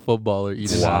joke of a footballer,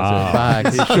 Eden Wow.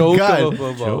 Facts. Hazard. Joke God. of a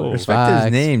footballer. Joke. Respect his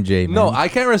Facts. name, Jay. Man. No, I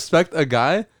can't respect a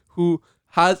guy who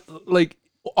has like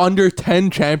under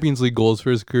 10 Champions League goals for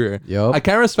his career. Yup. I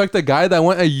can't respect a guy that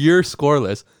went a year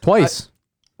scoreless. Twice.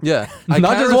 Yeah. I Not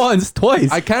can't just res- once,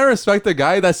 twice. I can't respect a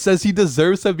guy that says he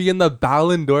deserves to be in the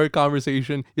Ballon d'Or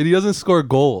conversation, yet he doesn't score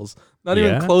goals. Not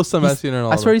even Yeah. close to Messi and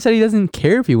Ronaldo. I swear he said he doesn't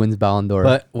care if he wins Ballon d'Or.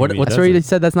 But what? I mean, What's I swear he doesn't.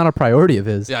 said that's not a priority of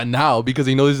his. Yeah, now because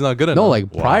he knows he's not good enough. No,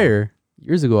 like Wow. prior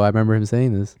years ago, I remember him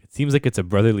saying this. It seems like it's a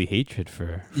brotherly hatred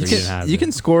for you Eden can Hazard. you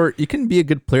can score. You can be a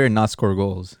good player and not score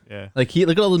goals. Yeah. Like look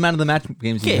at all the man of the match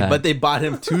games he Okay, had. but they bought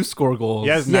him 2 score goals. He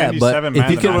has Yeah, 97 but if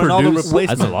man you of the can match. Ronaldo produce-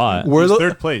 replacement. That's a lot. Were He's the-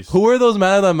 third place. Who were those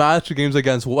man of the match games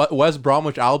against? West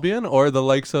Bromwich Albion or the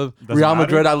likes of Doesn't Real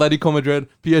matter. Madrid, Atletico Madrid,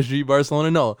 PSG, Barcelona?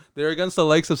 No, they're against the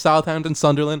likes of Southampton,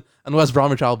 Sunderland, and West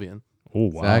Bromwich Albion. Oh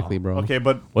wow. Exactly, bro. Okay,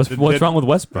 but What's did- what's did- wrong with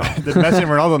West Brom? Did Messi and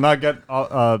Ronaldo not get man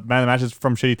of the matches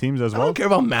from shitty teams as I well? don't care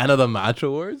about man of the match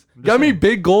awards. Got me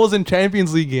big goals in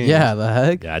Champions League games. Yeah, the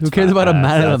heck. Yeah, Who it's cares fat. about a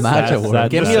man of the match That's- award? that's-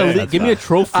 Give me Just a saying, give me a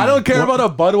trophy. I don't care about a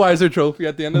Budweiser trophy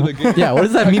at the end of the game. Yeah, what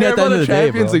does that I mean care at the about end of a the day,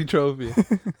 Champions bro? League trophy.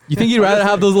 You think you'd rather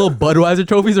have those little Budweiser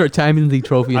trophies or a Champions League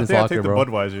trophy I in think I soccer, take the bro?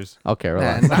 Budweisers. Okay,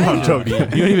 relax. I'm joking.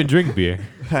 You don't even drink beer.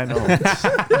 I know.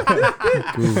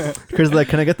 Chris, like,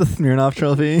 can I get the Smirnoff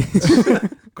trophy?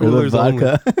 Coolers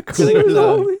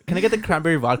only. Can I get the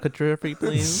cranberry vodka trophy,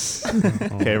 please?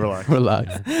 Okay, relax.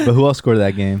 Relax. But who else scored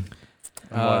that game?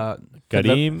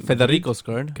 Karim, Federico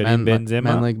scored. Karim Benzema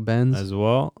Man like Benz. as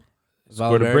well.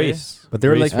 Scored a Valverde. brace. But they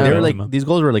were Brace like for they were like Benzema. these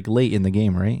goals were like late in the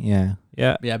game, right? Yeah.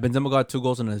 Yeah, Yeah, Benzema got 2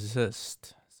 goals and an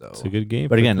assist. So it's a good game.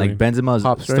 But for again, like Karim. Benzema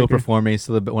Top is still striker. performing. He's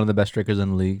still one of the best strikers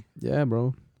in the league. Yeah,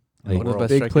 bro. Like, one of the best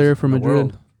big strikers player for in the Madrid.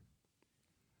 world.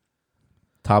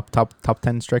 top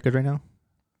 10 strikers right now.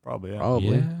 Probably, yeah.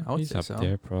 Probably. yeah, I would he's say up so.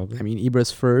 there probably. I mean,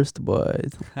 Ibra's first, but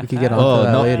we could get on Oh, to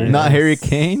that no, later. not Harry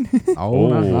Kane. Oh,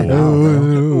 not Oh. now,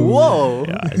 bro. Whoa!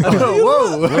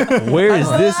 Whoa! Where is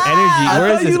this energy?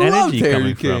 Where is this energy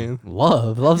coming Kane. from?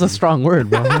 Love. Love's a strong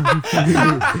word, bro.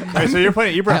 Wait, so you're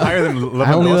putting Ibra higher than Lewandowski?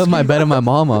 I only love my bet on my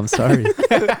mama. I'm sorry.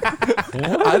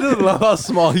 I just love how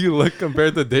small you look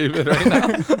compared to David right now.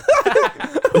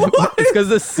 It's because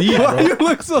the seat, Why bro. you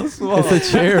look so small? It's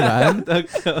a chair, man.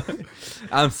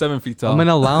 I'm 7 feet tall. I'm in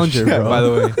a lounger, bro. by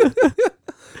the way.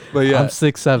 But yeah, I'm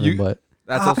 6'7", You- but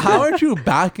That's how aren't you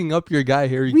backing up your guy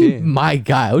Harry what do you mean Kane? my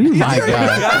guy. What do you mean my guy?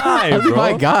 Guy, That's bro.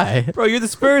 my guy. Bro, you're the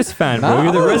Spurs fan, bro. Nah,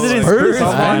 You're the I'm a resident Spurs Spurs,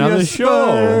 fan. fan on I'm the a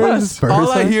show. Spurs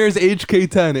All I fan. hear is HK10,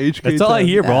 HK10. That's all I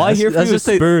hear, bro. Yeah, All I hear that's from you is just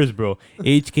a- Spurs, bro.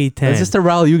 HK10. That's just to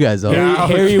rile you guys up. Harry, Yeah,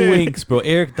 Harry okay. Winks, bro.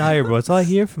 Eric Dyer, bro. That's all I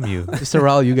hear from you. Just to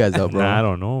rile you guys up, bro. Nah, I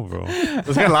don't know, bro.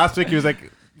 This guy last week, he was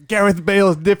like, Gareth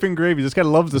Bale's different gravy. This guy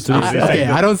loves the Spurs. Okay,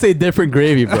 I don't say different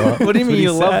gravy, bro. What do you mean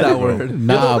you love said, that bro. word?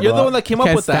 Nah, you're the bro. one that came up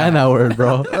Can't with stand that. that word,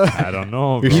 bro. I don't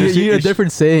know, bro. You need a you different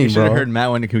You saying, should have bro. heard Matt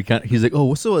when he's like, "Oh,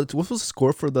 what was the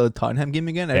score for the Tottenham game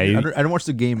again? Yeah, I didn't watch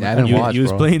the game. Yeah, I didn't He, watch, he was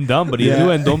bro. playing dumb, but he Yeah. knew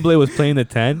when Ndomble was playing the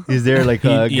 10. He's there like He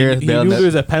Gareth Bale. knew net- there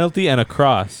was a penalty and a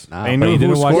cross. Nah, I bro. knew he who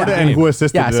didn't watch scored the it and game. who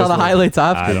assisted. Yeah, I saw the highlights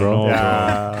I after, don't bro. know,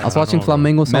 Yeah. I was watching don't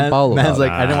know, Flamengo Sao Paulo. Man's like,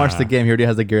 I didn't watch the Nah. game. He already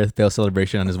has the Gareth Bale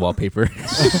celebration on his wallpaper.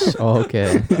 Oh,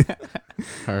 okay.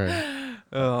 All right.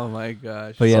 Oh my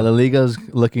gosh. But yeah, La Liga's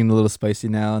looking a little spicy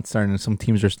now. It's starting. Some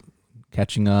teams are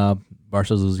catching up.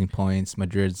 Barca's losing points.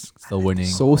 Madrid's still winning.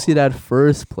 Sociedad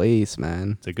first place,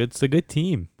 man. It's a good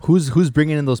team. Who's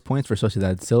bringing in those points for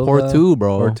Sociedad? Silva. Porto,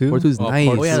 bro. Porto? Porto's Oh, nice.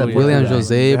 Porto, yeah, William yeah.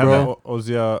 Jose, They have bro. that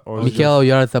Ozia. Mikel I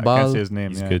can't say Oyarzabal. his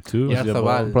name. He's Yeah. good too. Yeah,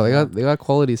 Zabal. Bro, they got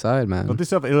quality side, man. Don't they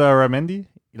still have Ilaramendi?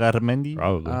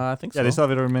 Probably. I think so. Yeah, they still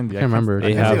have Ilaramendi. I can't remember.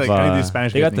 They I can't have. say, like, any of these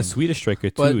Spanish They guys' got the names. Swedish striker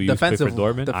too. But He used to play for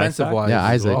defensive Dortmund. wise. Yeah,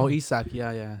 Isaac. Oh, Isak.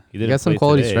 Yeah. He You didn't got some play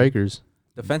quality today. strikers.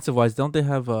 Defensive wise, don't they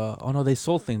have? Oh no, they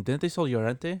sold things. Didn't they sell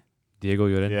Llorente? Diego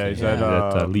Llorente. Yeah, he's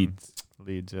Yeah. at Leeds.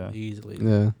 Leeds, yeah. Easily.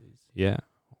 Yeah. Yeah.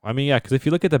 I mean, yeah, because if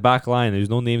you look at the back line, there's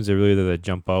no names that really that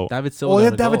jump out. David Silva. Oh, yeah,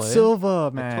 on the David goal, eh? Silva, I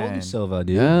told you man. Silva,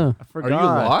 dude. Yeah. I Are forgot. you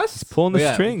lost? Pulling the Oh,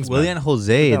 yeah. strings, man. Willian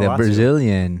Jose, Yeah, the Lazio.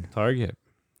 Brazilian. Target.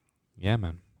 Yeah,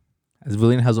 man. Has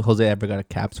Willian Jose ever got a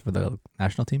caps for the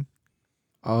national team?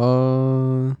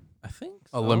 I think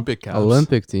so. Olympic caps.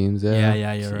 Olympic teams, yeah.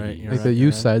 Yeah, you're right. You're Like right, the you're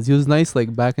youth right. sides. He was nice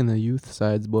like back in the youth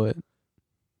sides, but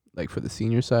like for the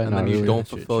senior side, And not then you really. don't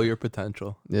True, fulfill true. your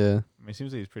potential. Yeah. I mean, it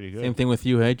seems like he's pretty good. Same thing with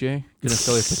you, hey Jay. Gonna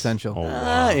fill your potential. Oh,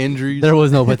 wow. Injuries. There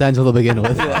was no potential to begin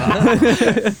with.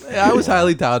 Yeah, I was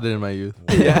highly touted in my youth.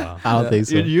 Yeah. I don't think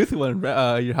so. Your youth one,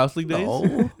 your house league days.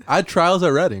 No. I had trials at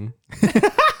Reading.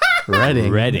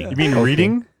 Reading. Reading. You mean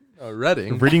reading?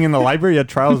 Reading. Reading in the library? You had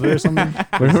trials there or something?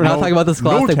 We're not No- talking about the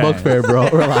Scholastic no Book chance. Fair, bro.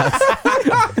 Relax.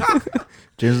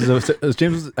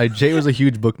 Jay was a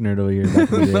huge book nerd over here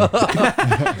back in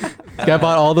the I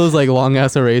bought all those like long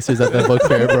ass erasers at the book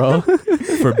fair, bro.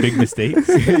 For big mistakes.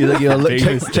 day. He's like, yo, look, Big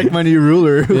check, mistake. check my new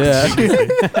ruler. Yeah.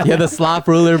 Yeah, the slop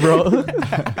ruler, bro.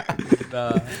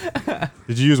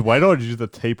 Did you use whiteout or did you use the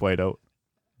tape whiteout?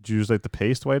 Did you use like the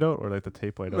paste whiteout or like the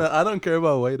tape whiteout? Man, I don't care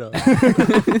about weight up.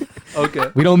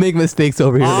 Okay. We don't make mistakes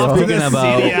over here, bro.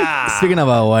 Speaking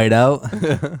about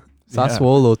whiteout,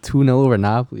 Sassuolo 2-0 over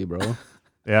Napoli, bro.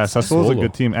 Yeah, Sassuolo's a Sassuolo.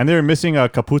 good team. And they were missing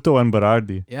Caputo and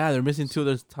Berardi. Yeah, they're missing two of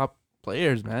their top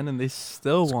players, man, and they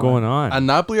still What's won. going on? And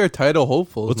Napoli are title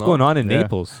hopefuls. What's no? going on in Yeah.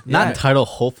 Naples? Yeah. not title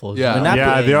hopefuls. Yeah. They're not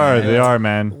Yeah, playing, they are. man. They are,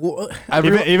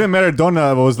 man. Even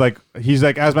Maradona was like, he's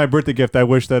like, as my birthday gift, I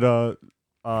wish that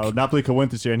Napoli could win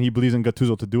this year, and he believes in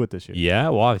Gattuso to do it this year. Yeah,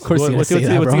 well, of course he's what's gonna say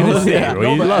that, he bro. gonna say? Yeah. bro?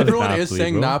 No, He but loves everyone is Napoli,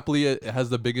 saying bro. Napoli has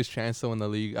the biggest chance to win the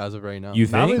league as of right now. You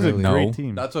think? Napoli's a No. great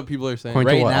team. That's what people are saying. According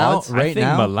to Right what now, odds? I right think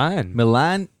now, Milan.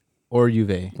 Milan or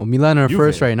Juve. Well, Milan are Juve.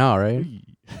 first right now, right?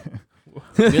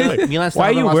 Milan Why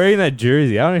are you wearing that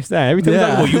jersey? I don't understand. Every time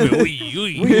Yeah. you talk about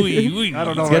you, I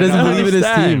don't know. This guy doesn't I don't believe in his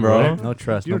understand, team, bro. No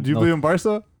trust. Do you no, believe in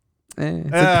Barca? Eh,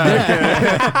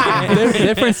 Yeah,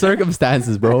 different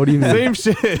circumstances, bro. What do you mean? Same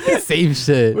shit. Same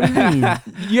shit. What do you mean?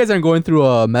 You guys aren't going through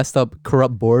a messed up,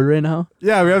 corrupt board right now?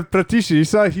 Yeah, we have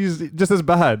Pratici. He's just as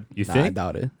bad. You Nah, I think?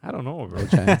 doubt it. I don't know, bro. No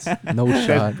chance. No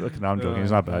shot. Look, no, I'm joking. Oh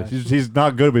He's not my bad. gosh. He's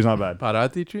not good, but he's not bad.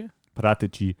 Paratici?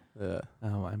 Pratici. Yeah.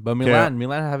 Oh my! But Milan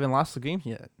haven't lost the game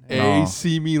yet. No.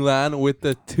 AC Milan with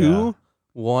the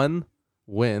 2-1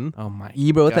 win. Oh my!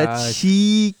 Ibra with that God.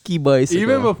 cheeky bicycle.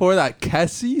 Even before that,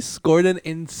 Kessie scored an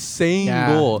insane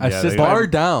Yeah. goal. Yeah, Assist they by, Bar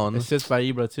down. assist by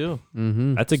Ibra too.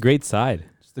 Mm-hmm. That's a great side.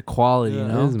 Just the quality, Yeah, you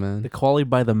it know, is, man. the quality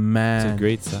by the It's man. a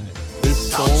great side. There's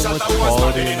so much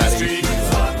quality in that AC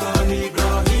Milan. They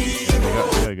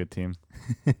got a good team.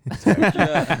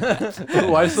 Yeah.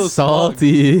 Why so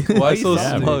salty? smug? Why so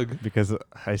Yeah, smug? Because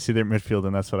I see their midfield,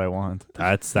 and that's what I want.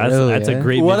 That's Really, that's eh? a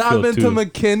great What midfield happened too. to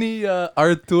McKinney,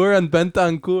 Arthur, and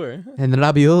Bentancur? And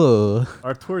Rabiot.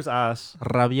 Artur's ass.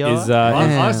 Rabiot. Is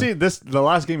Yeah. Honestly, the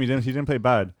last game he didn't play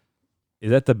bad.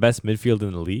 is that the best midfield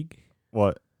in the league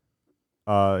What?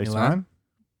 Isman?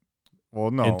 Well,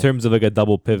 no. in terms of like a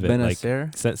double pivot, like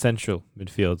Benacer. central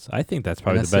midfields? I think that's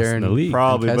probably the best Benacer in the and league.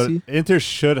 Probably, but Kessie? Inter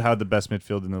should have the best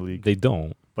midfield in the league, They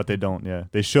don't. but they don't. Yeah,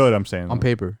 they should. I'm saying On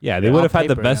paper. Yeah, they Yeah, would on have had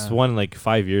the paper, best yeah. one like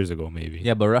 5 years ago, maybe.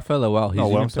 Yeah, but Rafael Leao, he's No,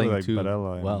 well, even I'm saying playing like too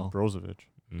Barella and well. Brozovic.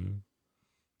 Mm.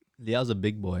 Leao's a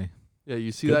big boy. Yeah,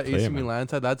 you see Good that AC player, man. Milan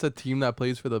side? That's a team that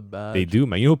plays for the badge. They do,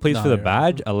 man. You know who plays No, for the you're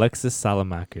right. badge? Alexis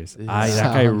Salamakers. Yeah.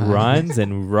 That guy Salamakers. runs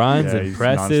and runs Yeah, and he's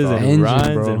presses nonstop. and Engine,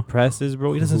 runs bro. and presses,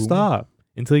 bro. He doesn't Boom. stop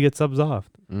until he gets subs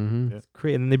off. Mm-hmm. It's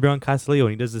great. And then they bring on Castellio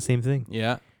and he does the same thing.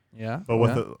 Yeah, yeah. But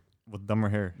with dumber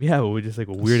hair. Yeah, but with just like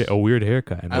a weird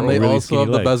haircut. And they're they really also skinny have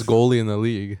the legs. best goalie in the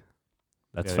league.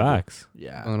 That's Yeah, they do. facts.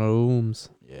 yeah, Rooms.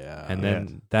 yeah. And Yeah.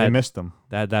 then I that missed them.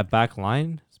 that back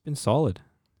line has been solid.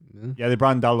 Yeah, they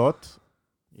brought in Dalot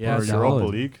yeah, for solid. Europa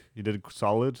League. He did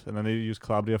solid, and then they used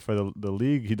Calabria for the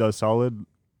league. He does solid.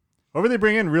 Whoever they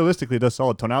bring in, realistically, does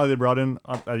solid. Tonali they brought in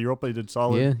at Europa. He did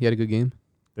solid. Yeah, he had a good game.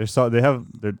 They're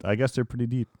I guess they're pretty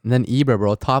deep. And then Ibra,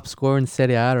 bro, top scorer in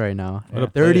Serie A right now. What a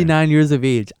player. 39 years of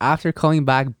age. After coming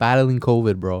back battling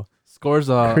COVID, bro. Scores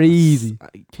Crazy.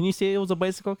 Can you say it was a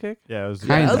bicycle kick? Yeah, it was.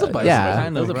 Kinda. Yeah, that was a bicycle. Yeah.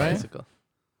 Kind That was of, a right? bicycle.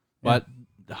 But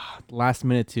last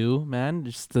minute too, man.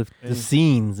 Just the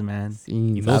scenes, man.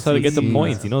 He knows how to get the Scenes.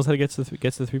 points. He knows how to get to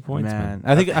the 3 points, man.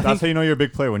 I think That's how you know you're a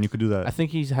big player when you could do that. I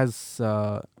think he has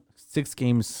 6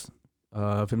 games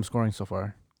of him scoring so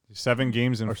far. 7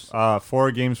 games and Or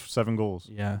 4 games for 7 goals.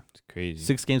 Yeah, It's crazy.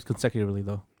 6 games consecutively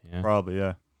though. Yeah. Probably,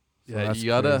 yeah. So Yeah, that's you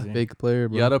gotta crazy. Big player,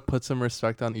 bro. you gotta put some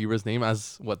respect on Ibra's name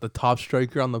as the top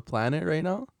striker on the planet right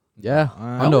now. Yeah,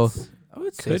 I I know. I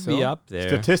would say Could so. be up there.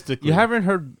 Statistically. You haven't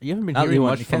been Not hearing Lewan-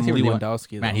 much you from can't say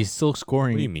Lewandowski. Man, though. he's still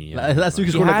scoring. What do you mean? Last week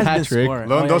he He scored a has hat been trick. scoring.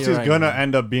 Lewandowski's you're right, gonna man.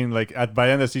 end up being like by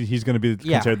the end of the season he's gonna be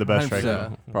Yeah, considered the best 100%.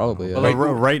 striker. Probably. Yeah. But like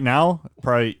right now,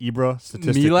 probably Ibra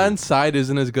statistically. Milan's side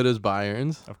isn't as good as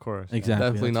Bayern's. of course. Exactly.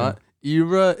 Definitely that's not.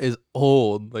 Ibra is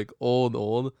old, like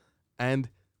old, and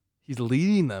he's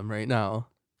leading them right now.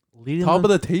 Leading Top them-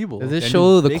 of the table. Does this And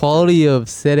show he's the big. quality of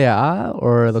Serie A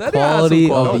or the Serie A has some quality quality. of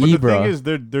No, but the thing Ibra? is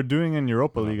they're doing in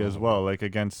Europa League as well, like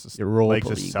against Europa like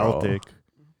the League, bro. Celtic.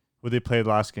 Who they played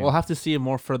last game. We'll have to see it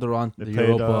more further on They the played,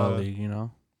 Europa League. You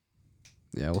know.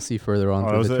 Yeah, we'll see further on Oh,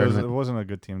 through the it tournament. wasn't a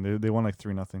good team. They won like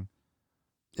 3-0.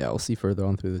 Yeah, we'll see further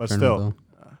on through the But tournament.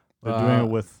 They're doing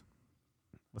it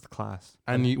with class.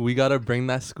 And we gotta bring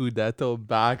that Scudetto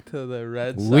back to the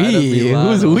red though. side of We? Milan.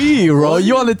 Who's we, bro?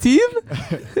 You on the team?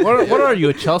 What are you,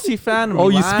 a Chelsea fan? Oh,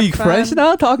 you Milan speak fan? French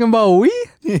now? Talking about we?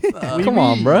 Uh, Come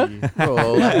on, bro. bro.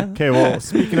 Okay, well,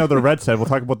 speaking of the red side, we'll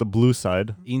talk about the blue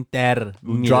side. Inter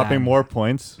Milan. Dropping more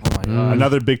points. Oh my Mm. god.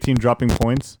 Another big team dropping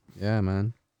points. Yeah,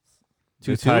 man.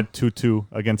 They 2-2? tied 2-2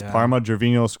 against Yeah. Parma.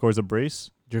 Gervinho scores a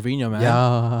brace. Gervinho, man.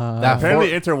 Yeah. That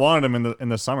Apparently, Inter wanted him in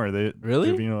the summer. They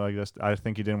Really? Gervinho, I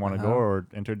think he didn't want to go, Uh-huh. or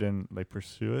Inter didn't like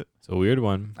pursue it. It's a weird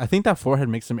one. I think that forehead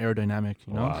makes him aerodynamic.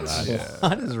 You know. Wow, that's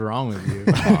What is wrong with you?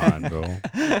 come on, bro.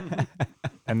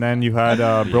 And then you had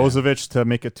Brozovic to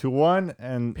make it 2-1,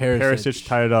 and Perisic. Perisic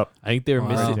tied it up. I think they were Wow.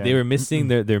 missing. Yeah. They were missing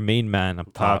their main man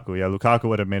up top. Lukaku, yeah, Lukaku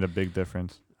would have made a big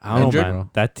difference. I don't Injured? know, man.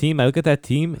 That team. I look at that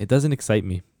team. It doesn't excite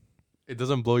me. It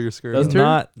doesn't blow your skirt. Does up.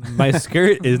 not. My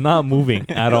skirt is not moving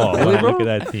at all when I look at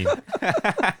that team.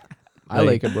 I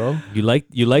like it, bro. You like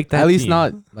that. At least team.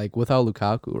 not like without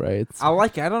Lukaku, right? It's, I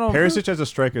like it. I don't know. Perisic as a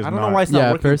striker is I don't not. know why it's not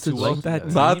Yeah, working Perisic too well. like that.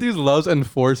 together. Matthews loves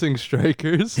enforcing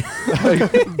strikers.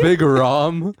 Like Big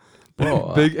Rom,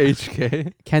 bro, Big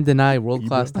HK. can't deny world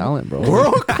class talent, bro.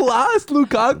 World class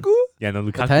Lukaku? Yeah, no,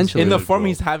 Lukaku's Potentially. In the good, form bro.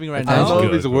 he's having right I don't now. know Good,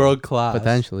 if he's bro. world class.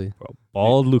 Potentially. Bro,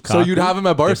 bald Lukaku. So you'd have him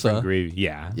at different Barca. gravy.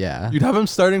 Yeah, Yeah. You'd have him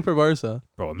starting for Barca.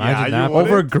 bro. Yeah, Imagine you that. would.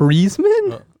 Over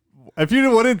Griezmann? If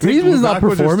you wouldn't take Griezmann's not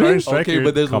Lukaku as your performing? starting Okay, striker,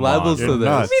 but there's Come on, levels to you're this.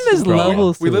 nuts. I mean, there's Bro.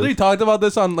 levels. We to literally it. talked about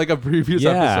this on like a previous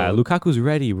Yeah, episode. Lukaku's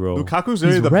ready, bro. Lukaku's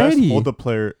really He's the ready. best hold-up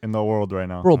player in the world right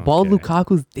now. Bro, bald Okay.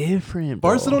 Lukaku's different,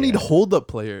 bro. Barca don't need Yeah. hold-up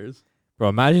players. Bro,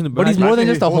 imagine. But he's more than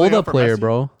Imagine just a he's holding hold-up up for player, Messi.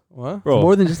 bro. What? bro.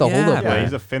 More than just a Yeah, hold-up Yeah, player.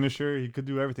 he's a finisher. He could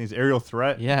do everything. He's aerial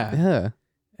threat. Yeah. Yeah.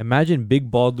 Imagine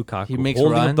big bald Lukaku He makes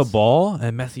holding up the runs. ball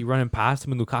and Messi running past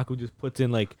him, and Lukaku just puts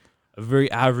in like a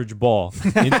very average ball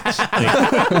like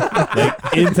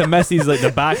into Messi's like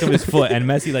the back of his foot, and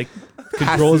Messi like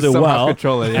controls it well,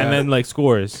 Control it, yeah. and then like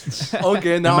scores.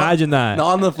 Okay, now Imagine that. Now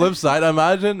on the flip side,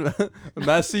 imagine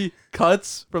Messi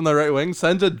cuts from the right wing,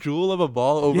 sends a jewel of a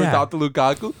ball over Yeah. top to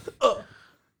Lukaku.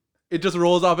 It just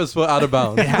rolls off his foot out of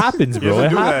bounds. It happens, He bro. doesn't It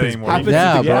do that happens. anymore. Happens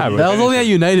Yeah, to bro. the- That was only at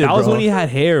United, That was bro. when he had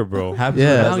hair, bro. Happens Yeah.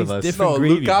 to the Now best he's of us. different No,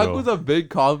 gravy, Lukaku's bro. a big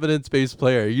confidence-based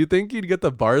player. You think he'd get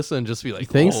the Barca and just be like, You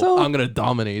think "Oh, so? I'm gonna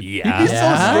dominate." Yeah. He's so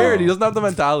Yeah. scared. He doesn't have the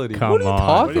mentality. Come What are you on,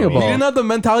 talking bro. He about? didn't have the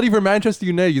mentality for Manchester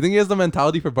United. You think he has the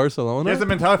mentality for Barcelona? He has the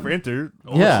mentality for Inter.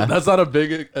 Yeah. That's not a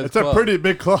big. It's a pretty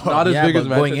big club. Not as Yeah, big but as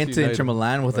going Manchester into United. Inter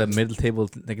Milan with a mid-table,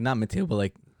 like not mid-table, but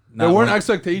like There not weren't one-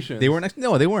 expectations. They weren't.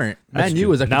 No, they weren't. That's Man U true.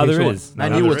 was Now there expectation. is.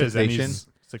 Man Now U there was is, and expectation. he's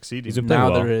succeeding. He's been playing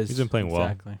Now well. there is. He's been playing well.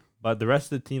 Exactly. But the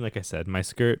rest of the team, like I said, my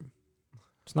skirt,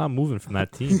 it's not moving from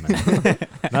that team, man.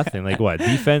 Nothing. Like what?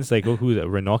 Defense, like who's it?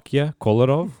 Ranocchia?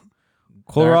 Kolarov?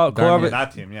 Kolarov? Darmian.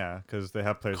 that team, yeah, because they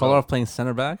have players. Kolarov playing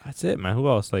center back. That's it, man. Who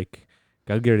else? Like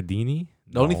Galgardini?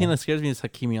 The only thing that scares me is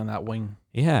Hakimi on that wing.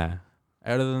 Yeah.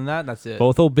 Other than that, that's it.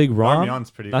 Both old Big Rom. Darmian's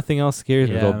pretty. Nothing else scares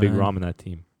me Yeah, about Big man. Rom in that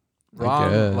team.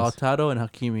 Rom, guess. Lautaro, and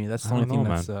Hakimi. That's the I only don't thing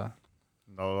know, that's.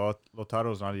 No,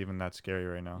 Lautaro's not even that scary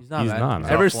right now. He's not. He's man. not,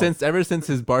 man. Ever since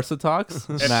his Barca talks,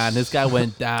 man, this guy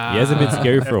went down. He hasn't been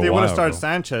scary If for a they would while. have started bro.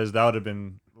 Sanchez, that would have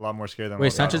been a lot more scary than.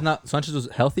 Wait, Lautaro. Sanchez was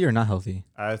healthy or not healthy?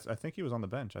 I think he was on the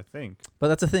bench. I think But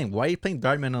that's the thing. Why are you playing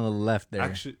Darmian on the left there?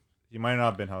 actually he might not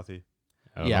have been healthy.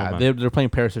 I don't Yeah, know, man. they're playing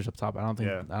Perisic up top. I don't think.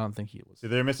 Yeah. I don't think he was. See,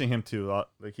 they're missing him too.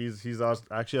 Like he's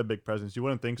actually a big presence. You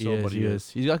wouldn't think He so, is. but He is.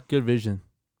 He's got good vision.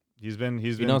 He's been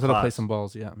He been knows how to play class. some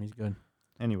balls. Yeah, he's good.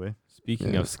 Anyway,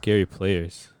 Speaking Yeah. of scary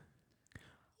players,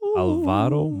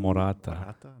 Alvaro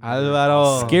Morata.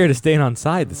 Alvaro. Scared of staying on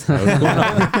side this time. What's going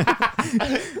on?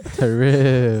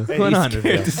 Terrible. What's going on?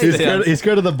 He's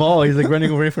scared of the ball. He's like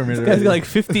running away from it. This guy's got like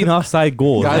 15 offside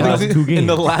goals Guy in the thinks last two games. In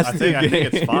the last I two think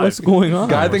games. it's 5. What's going on?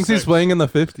 Guy or thinks he's 6. playing in the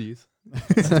 50s.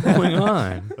 What's going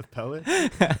on? With Pele.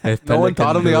 If No one Pele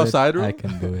taught can him the do it, outside rule? I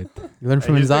can do it. You learn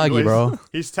from He's like- Inzaghi, bro.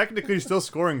 He's technically still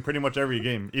scoring pretty much every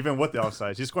game, even with the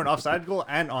offsides. He's scoring offside goal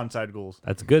and onside goals.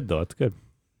 That's good though. That's good.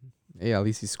 Hey, at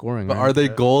least he's scoring. But right? are they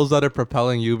Yeah. goals that are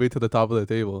propelling Juve to the top of the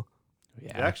table? They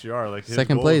actually are. Like his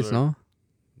second goals place? are- No.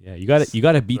 Yeah, you got to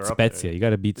beat They're up there. Spezia. You got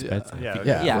to beat Yeah. Spezia.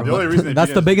 Yeah, Yeah, The only reason they That's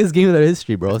beat the us- biggest game of their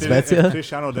history, bro. if Spezia.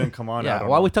 Cristiano didn't come on. I Yeah, don't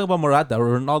while know. we talk about Morata,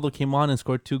 Ronaldo came on and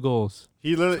scored 2 goals.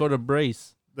 He literally Scored a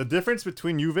brace. the difference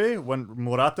between Juve when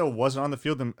Morata wasn't on the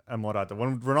field and Morata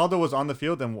when Ronaldo was on the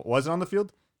field and wasn't on the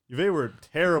field, Juve were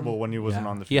terrible when he wasn't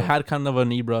on the He field. had kind of an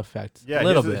Ibra effect. Yeah, a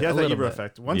little bit. He has a that little Ibra bit.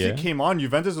 effect. Once Yeah. he came on,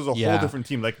 Juventus was a Yeah. whole different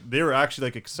team. Like they were actually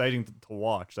like exciting to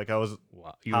watch. Like I was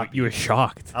Wow, Happy. you were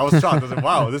shocked. shocked. I was like,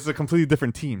 wow, this is a completely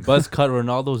different team. Buzz cut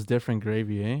Ronaldo's different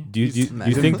gravy, eh? Do you He's- do you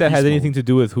he's in think that has beast anything mode. to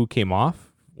do with who came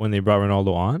off when they brought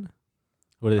Ronaldo on?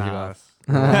 What did he Nah, got?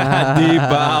 Do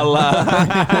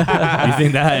you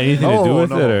think that had anything to do No, with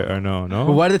no. it or no? But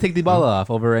No. why did they take Dybala off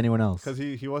over anyone else? because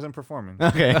he wasn't performing.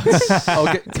 Okay.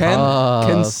 Okay, can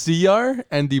Uh, CR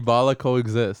and Dybala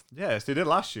coexist? Yes, they did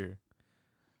last year.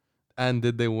 And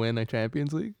did they win a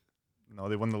Champions League? No,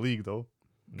 they won the league though.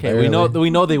 Okay, we know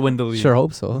they win the league. Sure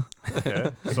hope so. Okay.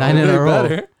 So, 9 in a row.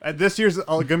 better. and this year's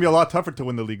gonna be a lot tougher to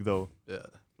win the league though. Yeah.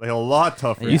 Like a lot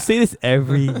tougher. You say this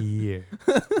every year.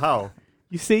 How?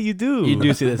 You say you do. You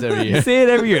do see this every You year. say it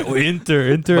every year. Oh,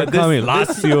 Inter But this- coming,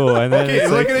 Lazio, and then Okay, it's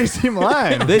look like, at AC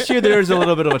Milan. This year there's a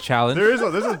little bit of a challenge. There's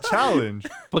a challenge.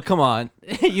 But come on,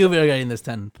 you are getting this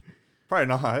 10. Probably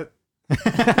not.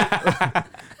 I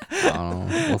don't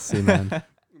know. We'll see, man.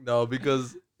 No,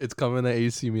 because it's coming to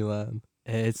AC Milan.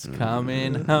 It's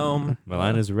coming home.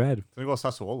 Milan is red. It's gonna go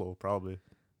Sassuolo probably.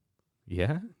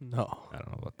 Yeah, No. I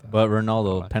don't know about that. But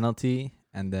Ronaldo penalty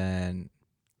and then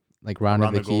Like rounded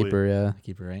Around the the goalie. keeper, yeah.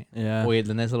 keeper, right? Yeah. Wait,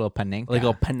 the nice little Panenka. Like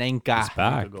a Panenka. He's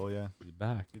back. Good goal, yeah. He's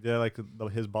back. He did like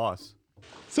his boss.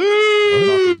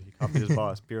 He copied his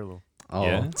boss, Pirlo. Oh,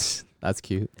 Yeah. that's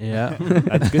cute. Yeah.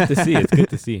 That's good to see. It's good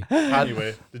to see.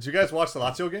 Anyway, did you guys watch the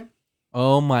Lazio game?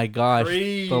 Oh my gosh.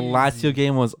 Crazy. The Lazio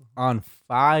game was on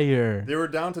fire. They were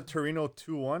down to Torino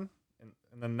 2-1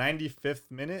 in the 95th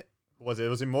minute. Was it? It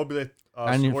was Immobile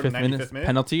scored in 95th minute.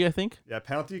 Penalty, I think. Yeah,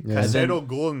 penalty. Yeah. Caicedo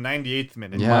goal in 98th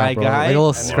minute. Yeah, My bro. guy- Like a little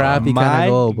And scrappy My kind of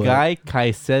goal, but guy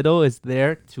Caicedo is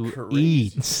there to Crazy.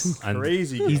 eat. And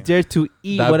Crazy. He's game. there to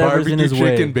eat That whatever's in barbecue his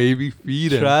chicken, way. baby,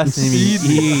 feed him. Trust me, Feed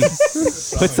him. eat.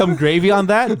 Put some gravy on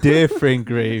that. Different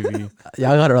gravy.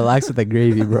 y'all gotta relax with the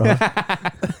gravy, bro. But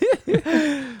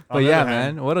On the yeah, other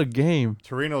hand, man, what a game.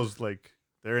 Torino's like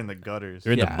they're in the gutters.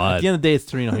 They're in Yeah, the At mud. the end of the day, it's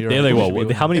Torino. You're They're right. like, They what? should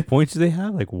be How many winning. points do they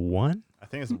have? Like one? I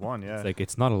think it's one. Yeah, It's like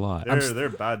it's not a lot. they're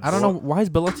bad. I don't know why is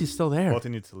Bellotti still there. Both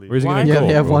needs to leave. Where's he Why? gonna Yeah, go?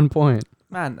 they have bro? 1 point.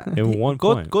 Man, They have 1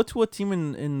 go point. go to a team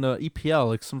in the EPL,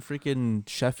 like some freaking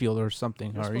Sheffield or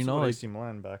something, or you know, like AC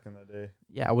Milan back in the day.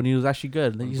 yeah, when he was actually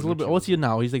good. Like, he's a little bit. Bonucci What's he was-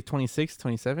 now? He's like 26,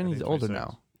 27. I He's think older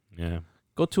 26. now. Yeah.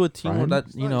 Go to a team where Prime?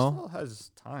 that you know. Still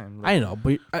has time. I know,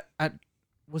 but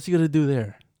what's he gonna do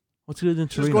there? What's he gonna do in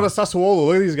Just Torino? go to Sassuolo.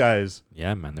 Look at these guys.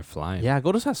 Yeah, man, they're flying. Yeah,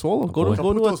 go to Sassuolo. The Go to boy.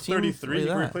 go to a Caputo's team 33. He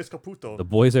like can that. replace Caputo. The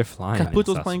boys are flying.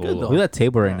 Caputo's in playing good, Sassuolo. though. Look at that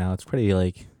table right Yeah. now. It's pretty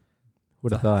like.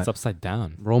 Would have It's thought? upside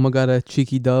down. Roma got a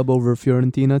cheeky dub over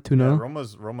Fiorentina 2-0.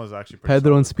 Yeah, Roma's actually pretty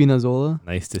Pedro and solid. Spinazzola.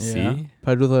 Nice to Yeah. see.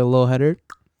 Pedro with a low header.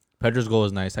 Pedro's goal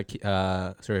was nice. Sorry,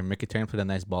 Mkhitaryan put a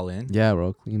nice ball in. Yeah,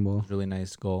 bro. Clean ball. Really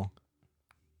nice goal.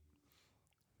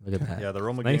 Look at that. Yeah, the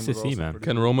Roma Nice game to was see, also man. pretty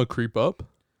Can good. Roma creep up?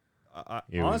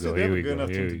 Here Honestly, we they go. have Here a we good go. enough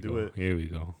Here team we to do go. it. Here we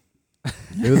go.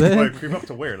 Do they? Like, creep up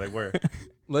to where? Like where?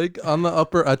 Like on the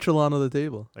upper echelon of the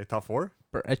table. Like top 4?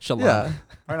 For echelon. Yeah.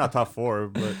 Probably not top 4,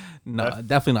 but No, Def-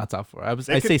 definitely not top 4. They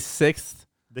I'd could- say sixth.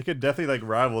 they could definitely like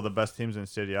rival the best teams in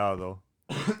Serie A though.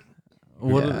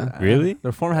 What- Yeah. Really?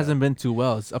 Their form hasn't been too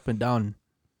well. It's up and down.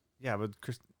 Yeah, but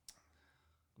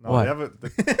no, What? they have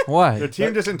their Why?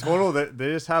 team just in total.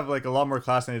 They just have like a lot more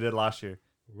class than they did last year.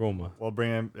 Roma. While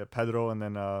bringing in Pedro and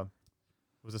then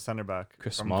who's the center back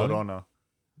Chris from Smalling? Verona,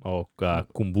 Oh,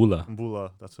 Kumbula.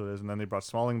 Mbula. That's what it is. And then they brought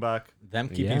Smalling back. Them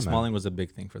keeping Yeah, man. Smalling was a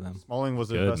big thing for them. Smalling was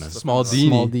the Good, best. man.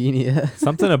 defender. Smaldini. Maldini, yeah.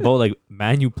 Something about like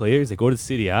Man U players, they go to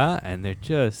Serie A and they're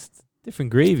just different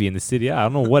gravy in the Serie A. I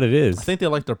don't know what it is. I think they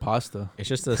like their pasta. It's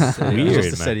just a Weird, it's just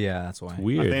a man. Serie A, that's why. I think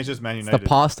Weird. it's just Man It's the United.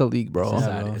 pasta league, bro. Yeah,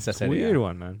 Sad. bro. It's a It's a Serie weird A.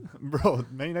 one, man. Bro,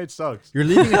 Man United sucks. You're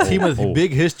leaving a team with Oh.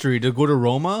 big history to go to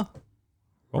Roma.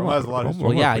 Roma has a lot of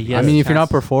Well, yeah, he I has mean, a if you're not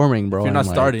chance. performing, bro, If you're not I'm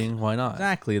like- starting, why not?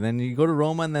 Exactly. Then you go to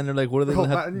Roma, and then they're like, what do they Bro,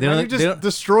 have? Man U just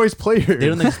destroys players. They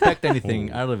don't expect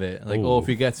anything out of it. Like, if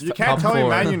you get You top can't tell me four,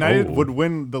 Man United Oh. would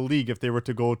win the league if they were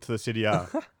to go to the Serie A.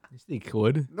 Yes, they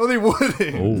could. No, they wouldn't.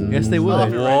 Oh. Yes, they Stop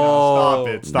would. it right now. Stop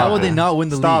it. Stop How would it. they not win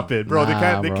the Stop league? it, bro. They Nah,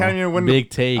 can't. They bro. can't even win. Big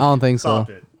take. I don't think so. Stop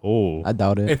it. Oh. I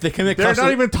doubt it. If they can make They're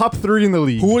not even top 3 in the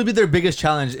league. who would be their biggest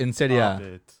challenge in Serie Stop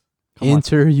A? it.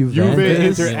 Inter, Juve,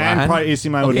 Juventus. Inter, and probably AC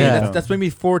Milan would Okay, beat Yeah. them. that's maybe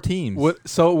 4 teams.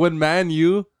 So would Man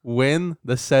U win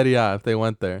the Serie A if they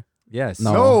went there? Yes.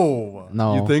 No. No.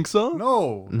 No, You think so?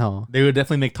 No. no, They would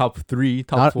definitely make top 3,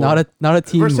 top not 4. not a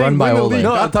team We're saying run by win the Ole. league. No,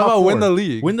 Not I'm talking top about win 4. the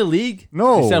league. win the league.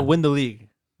 No. He said win the league.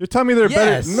 You're telling me they're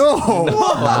Yes. better? No.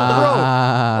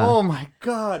 Nah. Bro. Oh my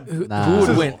god. Nah. Who This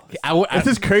would is- win? I would, This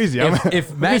is crazy.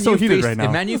 if Man so U heated faced, right now.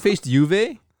 if Man U faced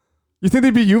Juve, You think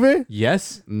they'd beat Juve?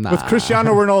 yes. Nah. With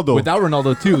Cristiano Ronaldo. Without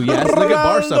Ronaldo too, yes. Look at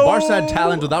Barca. Ronaldo! Barca had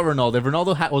talent without Ronaldo. If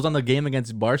Ronaldo was on the game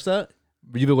against Barca,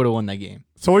 Juve would have won that game.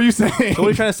 So what are you saying? So what are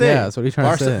you trying to say? Yeah, that's what are you trying to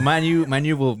Barca, say? Man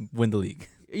U will win the league.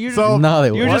 You're So- No,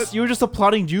 they you're won't. you're just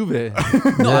applauding Juve. No,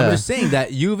 Yeah. I'm just saying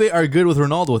that Juve are good with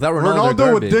Ronaldo. Without Ronaldo, Ronaldo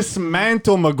they're would garbage.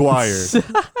 dismantle Maguire.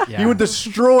 He would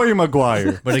destroy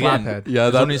Maguire. But again, Slaphead. Yeah,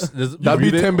 that'd be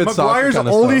Juve- Timbit soccer Maguire's kind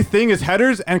of only stuff. thing is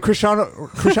headers, and Cristiano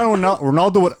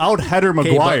Ronaldo would out header Okay, but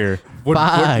Maguire. Would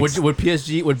Facts.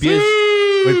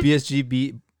 PSG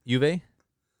beat Juve?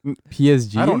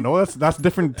 PSG. I don't know. That's a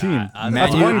different team. That's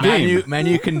Man one U, game. Man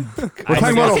U can. We're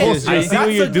talking about a whole I season. see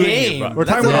what you're doing here, bro. We're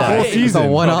talking about a whole It's a season.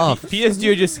 one-off.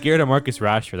 PSG are just scared of Marcus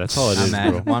Rashford. That's all it is,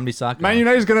 man, bro. Wan-Bissaka. Man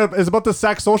United is about to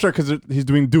sack Solskjaer because he's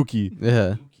doing Dookie.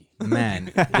 Yeah.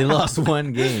 Man, they lost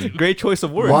one game. Great choice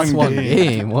of words. One One game.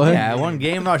 game. What? Yeah, one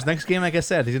game. No, next game, like I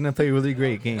said, he's gonna play a really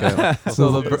great game.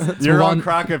 So the You're move on on.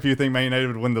 crack if you think Man United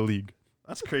would win the league.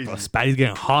 That's crazy. Bro, Spatty's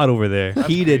getting hot over there.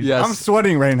 Heated. yes. I'm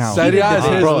sweating right now. Serie A is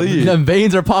his Bro, league. the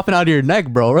veins are popping out of your neck,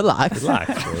 bro. Relax.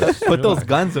 Relax, bro. Put those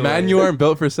guns away. Man, you aren't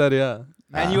built for Serie A.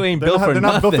 Man, you ain't They're built not, for they're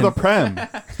not built for nothing. the Prem.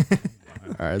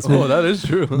 All right, let's Oh, that is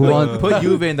true. move on. Put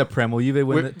Juve in the Prem. Will Juve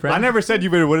win the Prem? I never said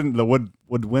Juve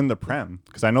would win the Prem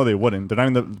because I know they wouldn't. They're not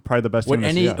even probably the best Would team.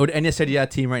 in the Serie A. would any Serie A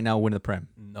team right now win the Prem?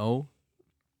 No.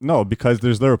 No, because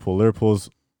there's Liverpool. Liverpool's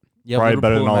Yeah, Probably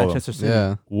better Liverpool than all and of them. Manchester City.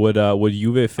 Yeah. Would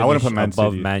Juve I finish wouldn't put Man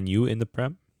above City. Man U in the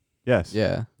Prem? yes.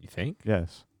 Yeah. You think?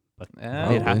 Yes. But Yeah.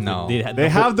 they'd have to- No. They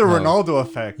have the No. Ronaldo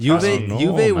effect. Juve, Trust me. know,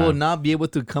 Juve will man. not be able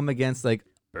to come against like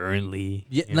Burnley.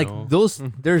 yeah, you like know? those.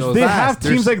 There's They have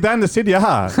teams like that in the City.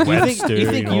 Yeah. You think Webster, you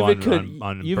think you know, Juve on- could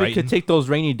on Juve Brighton. could take those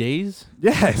rainy days,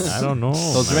 Yes. I don't know.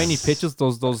 those man. rainy pitches,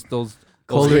 those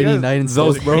Cold rainy night in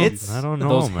those Stoke, bro. hits, I don't know,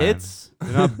 those man. hits.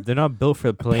 They're not built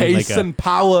for playing Pace like a and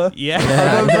power. yeah.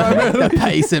 Yeah, the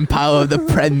pace and power of the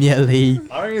Premier League.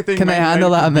 I don't even think Can I Man handle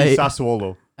United that, can beat mate?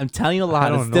 Sassuolo. I'm telling you a I lot.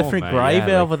 don't It's know, different man. gripe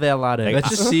Yeah, over there, a lot. like- Let's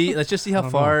just see. Let's just see how I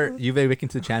don't far Juve make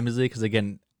into the Champions League because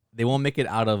again, they won't make it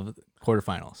out of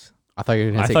quarterfinals. I thought you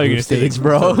were I gonna say thought you were group gonna say stage,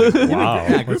 bro. Wow.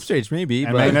 Yeah, group stage maybe,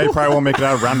 And Man but United probably won't make it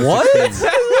out of round of What? 16.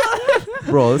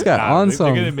 Bro, this guy on They're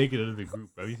some. gonna make it out of the group,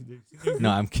 bro. no,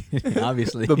 I'm kidding.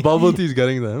 Obviously, The bubble tea's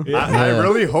getting them. I Yeah.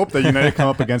 really hope that United come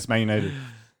up against Man United.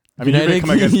 I mean, United, Juve come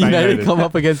against Man United United. come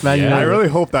up against Man Yeah. United. I really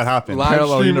hope that happens. Live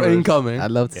Parallel stream universe. incoming.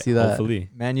 I'd love to see that. Hopefully.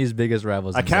 Man U's biggest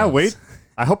rivals. I can't themselves. wait.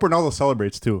 I hope Ronaldo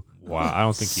celebrates too. Wow, I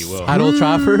don't think he will. At Old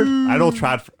Trafford.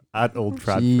 At Old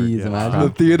Trafford. Jeez, yeah. imagine. The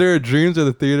theater of dreams or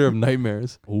the theater of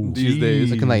nightmares Ooh. these days.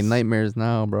 Looking like nightmares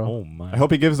now, bro. Oh my. I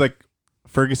hope he gives like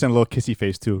Ferguson a little kissy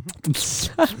face too.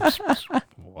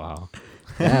 Wow.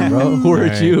 Damn, bro. Who hurt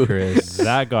Alright, you? Chris?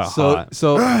 That got So hot.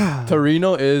 so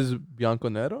Torino is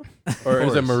Bianconero or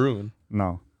is it course. maroon?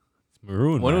 No.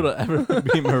 Maroon. When man. would it ever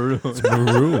be maroon? It's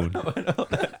maroon.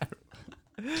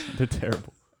 They're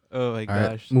terrible. Oh my All right,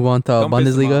 gosh. move on to Don't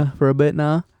piss him Bundesliga for a bit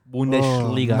now.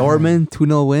 Bundesliga. Dortmund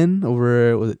 2-0 win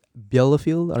over was it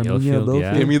Bielefeld, Arminia Bielefeld, Bielefeld.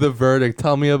 yeah. Give me the verdict.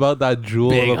 Tell me about that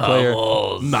jewel of a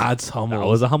player. Mats That Hummels.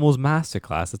 was a Hummels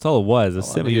masterclass. That's all it was. I A want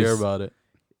to simple. hear about it.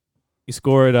 He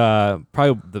scored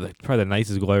probably the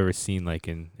nicest goal I've ever seen like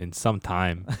in some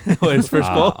time. His first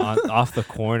goal. Off the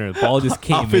corner. The ball just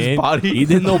came Off his in. body. He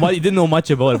didn't know much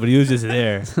about it, but he was just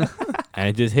there. And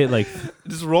it just hit like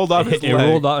Just rolled off his it leg.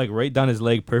 rolled out like right down his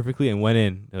leg perfectly and went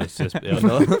in. It was just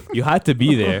you had to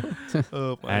be there.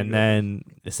 Oh my And God. then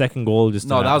the second goal just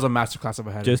No, that was a masterclass of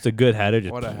a header. just a good header.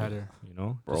 Just What a header. You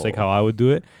know, Bro. just like how I would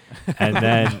do it. And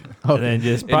then and then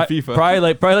just In FIFA.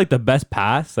 probably like the best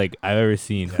pass like I've ever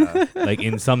seen. Like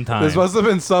in some time. This must have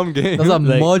been some game. That was a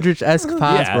Like- Modric-esque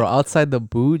pass, Yeah. bro. Outside the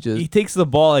boot, just He takes the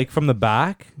ball like from the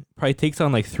back, probably takes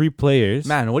on like 3 players.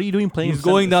 Man, what are you doing playing? He's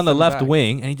going down the left back?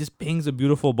 wing and he just pings a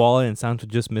beautiful ball in and Sancho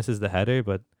just misses the header.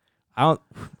 But I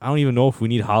don't even know if we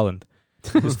need Haaland.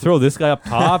 Just throw this guy up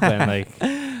top and like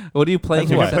What are you playing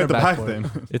That's him why. at Play center the back back for?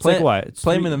 then. it's Play- like what? It's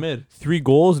Play him three- in the mid. 3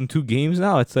 goals in 2 games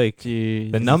now. It's like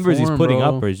Jeez. the numbers he's form, putting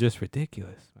bro. up are just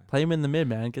ridiculous. Man. Play him in the mid,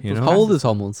 man. Get You those know? How old passes. is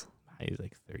Hummels? He's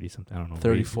like 30 something. I don't know.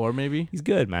 34 maybe. He's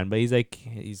good, man, but he's like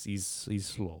he's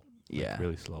slow. Like, Yeah.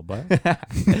 really slow, but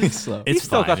Slow. it's He's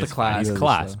still fine, got the it's fine. class. He's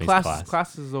class. man, he's Class.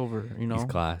 Class is over. You know. He's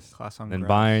class. Class on And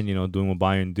grass. Bayern, doing what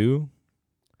Bayern do.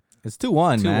 It's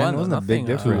 2-1, man. 2-1, It wasn't a big nothing,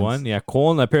 difference. 2-1. Yeah,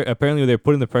 Cologne, apparently they're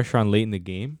putting the pressure on late in the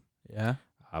game. Yeah.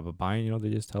 But Bayern, they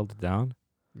just held it down.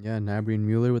 Yeah, Gnabry and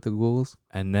Mueller with the goals.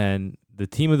 And then the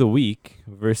team of the week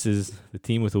versus the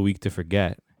team with a week to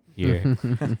forget here.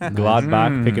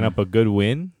 Gladbach picking up a good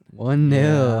win. 1-0.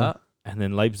 Yeah. And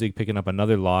then Leipzig picking up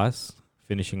another loss,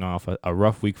 finishing off a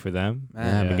rough week for them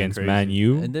Man, Yeah, against crazy. Man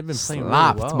U. And they've been playing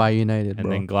Slapped really well. by United, And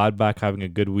bro. then Gladbach having a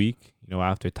good week,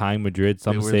 after tying Madrid.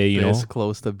 Some They were say, this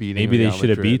close to beating. maybe they Real should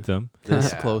have Madrid. beat them.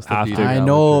 This Yeah. close to After- beating. I Real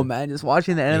know, Madrid. man. Just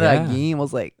watching the end of Yeah. that game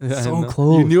was like Yeah, I so know.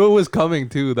 close. You knew it was coming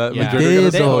too. That Yeah. Madrid You are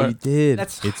gonna did, though. score. You did.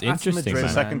 That's interesting, For the man.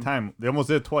 second time. They almost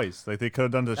did it twice. Like they could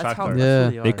have done to That's how Shakhtar. Yeah.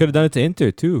 yeah. They could have done it to Inter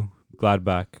too.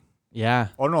 Gladbach. Yeah.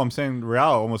 Oh no, I'm saying Real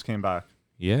almost came back.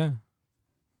 Yeah.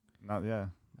 Not yeah.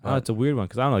 Oh, it's a weird one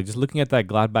because I don't know. Like, just looking at that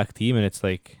Gladbach team, and it's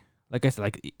like I said,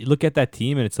 like you look at that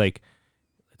team, and it's like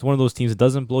it's one of those teams that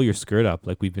doesn't blow your skirt up,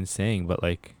 like we've been saying, but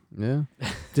like Yeah.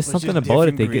 just It's something just about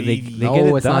it. They different get they gravy. get No,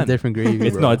 it it's done. not different gravy.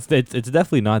 It's bro. no, it's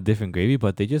definitely not different gravy,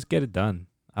 but they just get it done.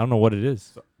 I don't know what it is.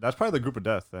 So that's probably the group of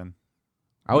death then.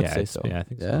 I would Yeah, say it's- so. Yeah, I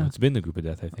think so. Yeah. It's been the group of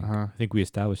death. I think. Uh-huh. I think we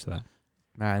established that.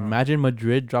 Man, imagine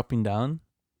Madrid dropping down.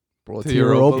 Bro, To to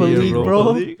Europa League,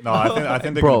 bro. No, I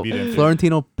think they're Bro, gonna beat Inter.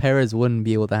 Florentino Perez wouldn't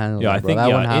be able to handle Yeah, that, I bro. think That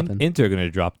wouldn't yeah, happen. Inter are gonna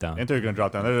drop down. Inter are gonna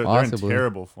drop down. They're in Possibly.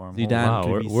 terrible form. Zidane. Wow,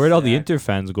 could be where'd all the sacked. Inter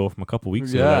fans go from a couple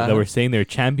weeks ago Yeah. that were saying they're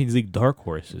Champions League dark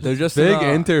horses? They're just Big in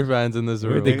a- Inter fans in this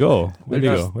room. Where'd they go? Where'd they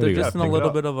They're go? just, Where'd they're they go? just in a Pick it little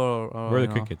up. bit of a. Where are the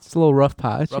crickets? It's a little rough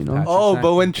patch, Rough you know. patch. Oh, Exactly.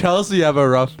 but when Chelsea have a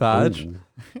rough patch.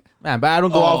 Man, but I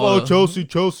don't go Oh. off. Oh,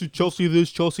 Chelsea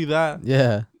this, Chelsea that.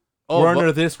 Yeah. Oh, Werner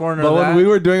but, this, Werner but that. when we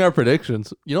were doing our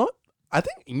predictions, you know what? I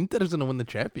think Inter is gonna win the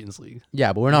Champions League.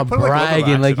 Yeah, but we're not put, like, a little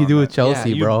bragging like action you do on with that. Chelsea,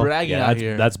 yeah, you bro. bragging Yeah, out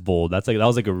here. that's bold. That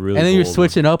was like a really. And then you're bold one.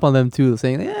 switching up on them too,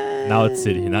 saying, eh. Now it's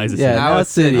City. Now he's a Yeah, City. now it's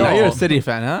City. Now you're No. a City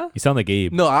fan, huh? You sound like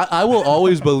Abe. No, I will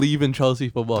always believe in Chelsea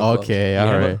football. Club. Okay,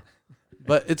 Yeah. all right.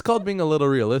 But it's called being a little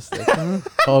realistic.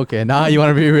 Okay, now you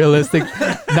want to be realistic.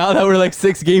 Now that we're like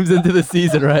 6 games into the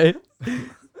season, right?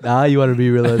 Now you want to be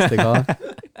realistic, huh?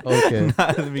 Okay.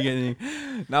 Not at the beginning.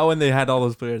 Not when they had all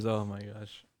those players. Oh my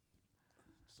gosh.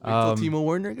 Wait till Timo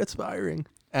Werner gets firing,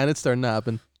 and it's starting to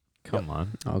happen. Come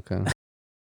on. Okay.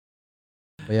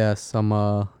 But yeah,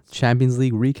 some Champions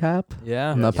League recap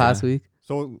Yeah. from the past week.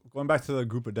 So going back to the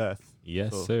group of death,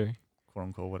 Yes, So- sir. quote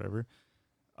unquote, whatever.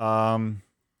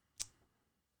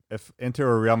 If Inter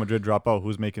or Real Madrid drop out,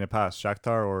 who's making it past?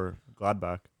 Shakhtar or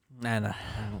Gladbach? Man,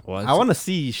 Well, I want to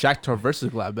see Shakhtar versus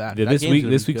Gladbach. Yeah, That this game's week.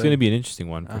 gonna This be week's good. gonna be an interesting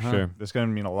one for Uh-huh. sure. This is gonna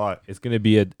mean a lot. It's gonna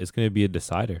be a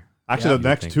decider. Actually, Yeah. the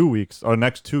next think. 2 weeks or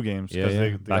next 2 games. Yeah, 'cause yeah.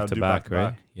 they back gotta to do back, right?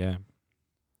 back-to-back. Yeah.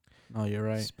 Oh, you're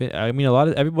right. I mean, a lot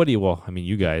of everybody. Well, I mean,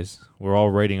 you guys were all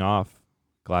writing off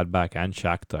Gladbach and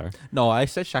Shakhtar. No, I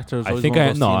said Shakhtar was I always think one I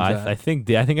of those no. teams I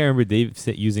think I remember Dave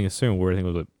using a certain word. I think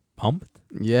it was pumped.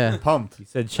 Yeah. Pumped. He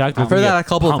said Shakhtar. I've heard that a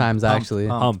couple times, actually.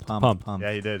 Pumped.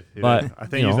 Yeah, he did. He But, did. I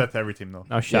think you he's know, that to every team though.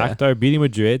 Now Shakhtar beating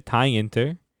Madrid, tying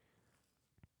Inter.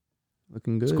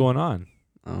 Looking good. What's going on?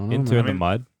 I don't know, Inter man. in the mean,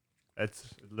 mud.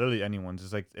 It's literally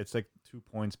anyone's. It's like 2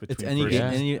 points between. It's any first game,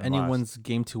 and last. anyone's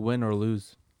game to win or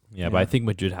lose. Yeah, but I think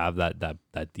Madrid have that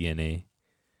DNA.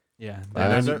 Yeah,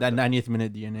 there's that a- 90th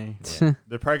minute DNA.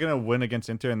 They're probably gonna win against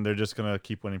Inter, and they're just gonna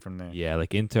keep winning from there. Yeah,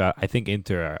 like Inter. I think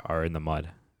Inter are in the mud.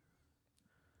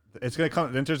 It's gonna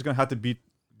come. Inter's gonna have to beat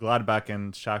Gladbach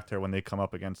and Shakhtar when they come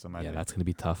up against them. I Yeah, think. that's gonna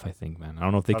be tough. I think, man. I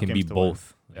don't know if they Tough can games beat to win.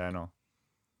 both. Yeah, I know.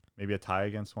 Maybe a tie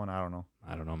against one. I don't know.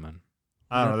 I don't know, man.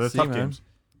 I don't know. They're See, tough man. games.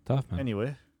 Tough, man.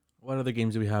 Anyway, What other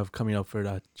games do we have coming up for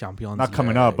the Champions? not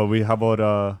coming up, but how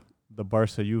about the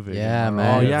Barca Juve? game? Yeah, I don't know.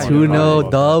 man. yeah, 2-0 yeah.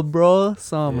 dub, bro.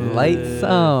 Some Yeah. light,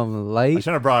 I light.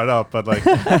 shouldn't have brought it up, but like,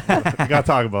 we gotta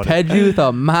talk about it. Pedri with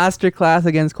a masterclass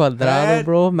against Cuadrado,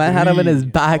 bro. Man had him in his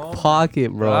back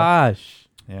pocket, bro. Gosh,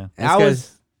 Yeah, This that guy's-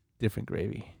 was different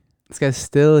gravy. This guy's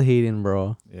still hating,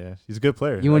 bro. yeah, he's a good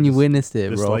player. You I when you just witnessed it,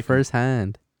 bro, dislike him.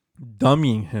 firsthand.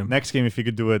 Dummying him. Next game, if you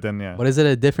could do it, then yeah, But is it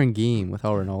a different game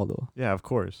without Ronaldo? yeah, of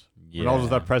course. Yeah. Ronaldo's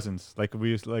that presence, like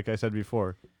I said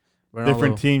before. Ronaldo.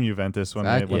 Different team, Juventus, when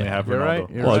Exactly. they Yeah. have You're Ronaldo. right,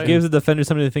 you're Well, right. it gives the defender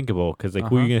something to think about because, like,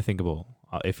 who are you Uh-huh. gonna think about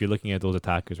if you're looking at those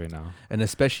attackers right now? And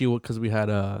especially because we had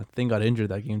a thing got injured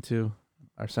that game too.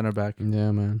 our center back.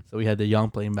 Yeah, man. So we had De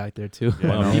Jong playing back there too. Yeah,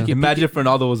 Well, no. he Imagine if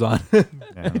Ronaldo was on,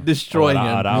 Yeah. destroying him.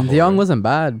 I mean, De Jong wasn't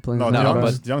bad playing. No, center De Jong back.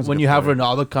 was- De Jong's a When good you have player.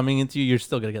 Ronaldo coming into you, you're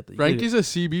still gonna get the. Frankie's a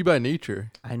CB by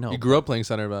nature. I know, He grew up playing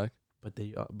center back. but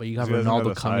you have He doesn't have Ronaldo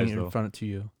the coming size, in though. front to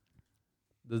you.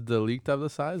 Does the league have the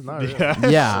size? Not really. Yeah,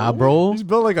 Yeah, bro. He's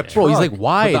built like a Bro, he's truck. like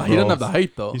wide. But he doesn't bro. have the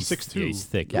height though. He's 6'2". He's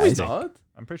thick. Yeah, No, he's he's thick. not.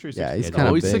 I'm pretty sure he's Yeah, 6'2". he's Yeah, kind Oh,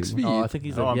 of he's big. 6 feet. Oh, I think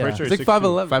he's No, like, I'm yeah. pretty sure He's like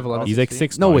 5'11". 5'11". He's like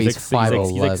 6. No way, he's he's like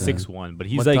 5'11". 6'1", but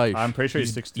he's What like type? I'm pretty sure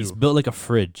he's 6'2". he's built like a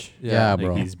fridge. Yeah, Like,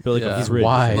 bro. he's built like Yeah. a He's fridge.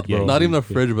 wide, Like, bro. Not even a he's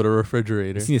big. fridge, but a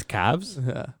refrigerator. You seen his calves?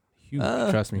 Yeah. Huge.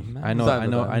 Trust me, Man, I know, Side I with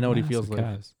know, that. I know what he Massive feels like.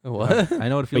 calves. What? I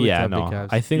know what it But feels yeah, like to have no. big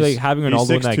calves. I think He's- like having he's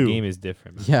Ronaldo in that 6'2". game is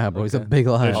different. man. Yeah, bro. He's a Okay. big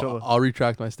lad. Yeah, I'll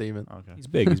retract my statement. Okay. He's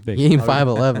big. He's big. He ain't I'll-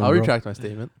 5'11". I'll bro. retract my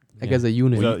statement. That guy's a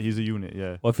unit. He's a unit,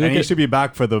 yeah. Well, if you And look he at- should be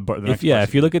back for the next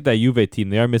If you look at that Juve team,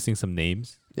 they are missing some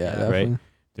names. Yeah, Yeah, right. definitely.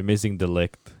 They're missing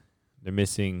Delict. They're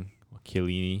missing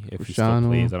Chiellini. If he still Cristiano.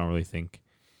 plays, I don't really think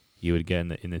he would get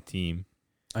in the team.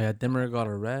 Oh yeah, Dimmer got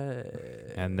a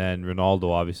red. And then Ronaldo,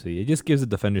 obviously, it just gives the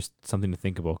defenders something to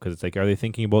think about because it's like, are they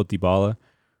thinking about Dybala?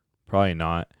 Probably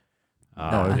not.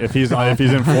 No, if he's in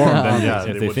form, then yeah. if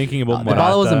they they're would thinking be. about Dybala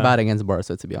Morata, wasn't bad against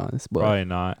Barca, to be honest. But probably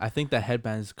not. I think that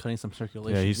headband is cutting some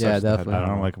circulation. Yeah, he's Yeah, such the definitely.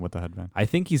 headband. I don't like him with the headband. I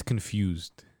think he's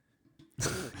confused. He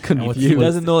confused.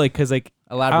 doesn't know, like, because like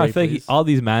Elaborate, I feel like please. all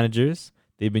these managers,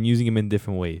 they've been using him in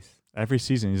different ways. Every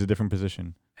season, he's a different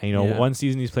position. And, you know, Yeah. one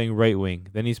season he's playing right wing,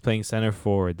 then he's playing center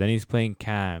forward, then he's playing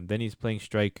cam, then he's playing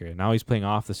striker. Now he's playing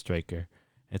off the striker.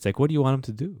 It's like, what do you want him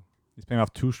to do? He's playing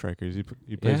off two strikers. He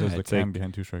plays Yeah, as the it's cam like-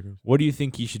 behind two strikers. What do you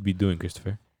think he should be doing,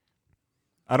 Christopher?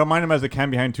 I don't mind him as the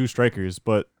cam behind two strikers,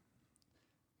 but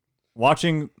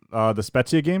watching the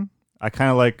Spezia game, I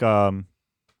kind of like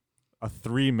a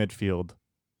 3 midfield.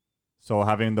 So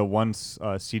having the one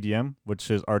CDM, which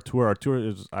is Artur. Artur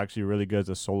is actually really good as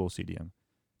a solo CDM.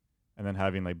 And then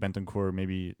having like Bentancur,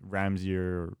 maybe Ramsey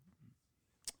or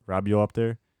Rabiot up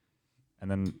there. And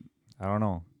then, I don't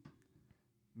know,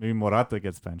 maybe Morata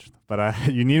gets benched. But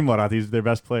you need Morata. He's their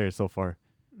best player so far.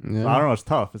 Yeah. So I don't know. It's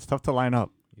tough. It's tough to line up.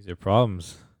 These are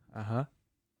problems. Uh huh.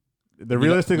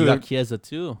 Realistically, you got Chiesa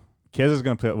too. Chiesa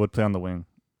would play on the wing.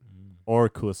 Or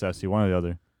Kulusevski, one or the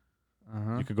other.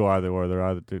 Uh You could go either or.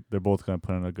 They're both going to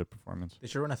put in a good performance. They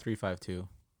should run a 3-5-2.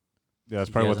 Yeah, that's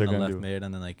probably what they're going to do. left mid,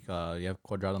 and then you have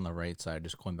Cuadrado on the right side,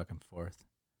 just going back and forth.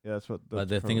 Yeah, that's what. But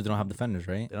the thing is, they don't have defenders,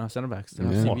 right? They don't have center backs. They Yeah.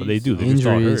 don't have Well, CBs, they do. so- They just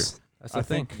all hurt. Injuries. That's the I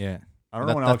thing. think- Yeah. I don't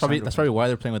That- know when that's probably Alexandro- why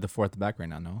they're playing with the 4 at the back right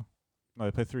now. No, No,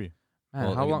 they played 3. Man,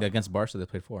 well, how long? against Barca they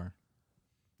played 4.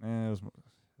 It was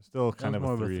still kind of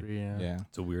more a 3. yeah. Yeah.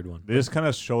 It's a weird one. They just kind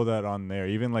of show that on there.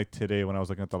 Even like today when I was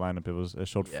looking at the lineup, it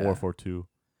showed Yeah. 4-4-2.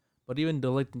 But even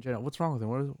Delict in general, what's wrong with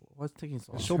him? What's taking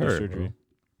so long? It's shoulder hurt, surgery. bro.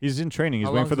 He's in training. He's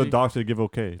How waiting long for is the he- doctor to give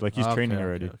okay. Like he's Okay, training okay,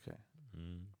 already. Okay.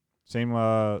 Same.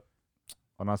 Well,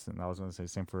 not. I was gonna say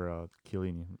same for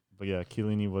Chiellini, but yeah,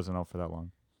 Chiellini wasn't out for that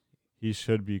long. He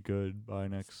should be good by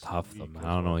next. Tough though, week man. as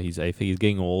I don't know. well. I think he's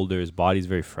getting older. His body's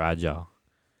very fragile.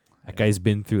 That guy's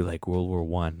been through like World War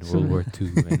One, World War Two,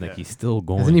 and like Yeah. he's still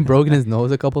going. Hasn't he broken his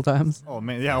nose a couple times? Oh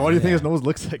man, yeah. Why do you think his Yeah. nose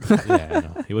looks like that? Yeah,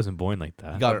 no, he wasn't born like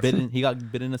that. He got bitten. He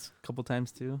got bitten a couple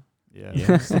times too. Yeah.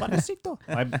 Yeah.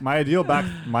 my ideal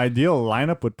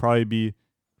lineup would probably be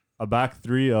a back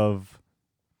 3 of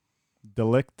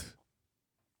Delict,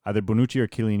 either Bonucci or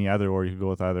Chiellini, either or. You could go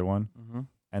with either one, Mm-hmm.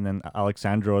 and then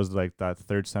Alexandro is like that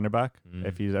third center back Mm.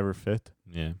 if he's ever fit,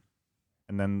 Yeah.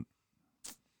 and then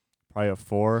probably a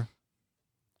 4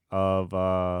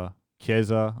 of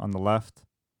Chiesa on the left,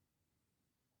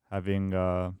 having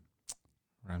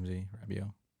Ramsey,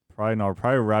 Rabiot. probably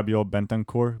Rabiot,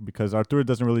 Bentancur, because Artur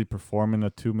doesn't really perform in a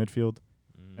 2 midfield,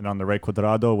 Mm. and on the right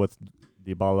Cuadrado with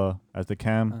Dybala as the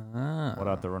cam. Ah. What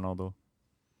about the Ronaldo?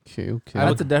 Okay.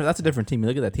 That's a different team. You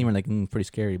look at that team, and like pretty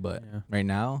scary. But Yeah. right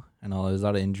now, and all there's a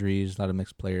lot of injuries, a lot of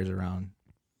mixed players around.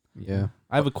 Yeah.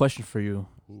 I have a question for you,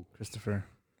 Christopher.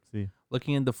 See.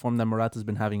 Looking at the form that Morata's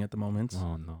been having at the moment,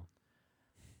 Oh no.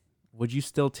 would you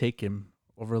still take him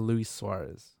over Luis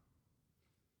Suarez?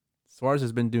 Suarez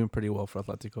has been doing pretty well for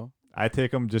Atletico. I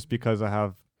take him just because I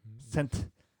have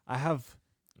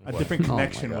a different Oh my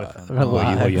connection with God. him.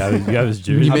 Relax. You have his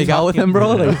You jersey. make out with him,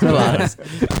 bro? Like, relax.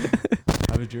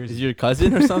 I have a jersey. Is your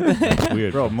cousin or something?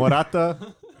 Weird. Bro,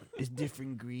 Morata is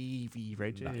different gravy,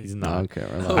 right? Nah, Jay? he's not. Okay,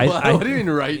 what, relax. what do you mean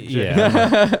right? Jay?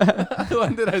 Yeah.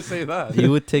 When did I say that? You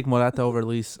would take Morata over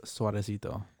Luis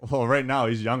Suarezito. Well, right now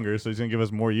he's younger, so he's gonna give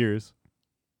us more years.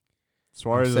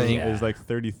 Suarez is, saying- is like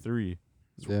 33.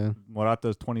 Yeah. Morata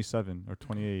is 27 or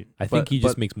 28. I think But- he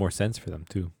just but- makes more sense for them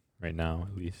too, right now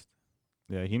at least.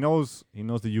 Yeah, he knows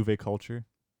the Juve culture.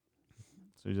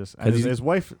 So he just and 'Cause his,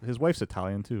 he's- his wife's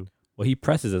Italian too. Well, he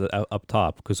presses it up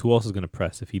top because who else is gonna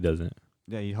press if he doesn't?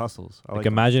 Yeah, he hustles. I Like like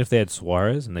him. imagine if they had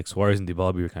Suarez and like Suarez and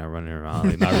Dybala were kind of running around,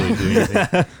 like not really doing anything,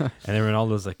 and then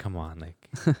Ronaldo's like, "Come on, like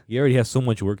he already has so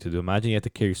much work to do. Imagine you have to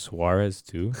carry Suarez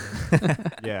too.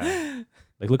 Yeah.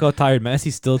 Like look how tired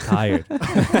Messi's still tired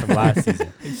from last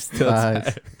season. He's still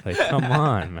Facts. Like come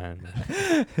on, man.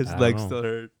 His I don't legs know. still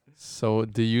hurt. So,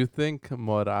 do you think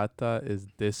Morata is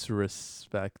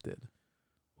disrespected?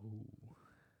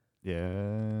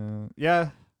 Yeah. Yeah.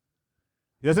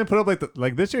 He doesn't put up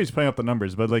like this year he's putting up the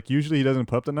numbers, but like usually he doesn't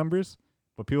put up the numbers.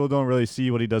 But people don't really see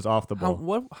what he does off the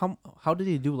ball. How did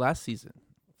he do last season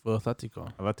for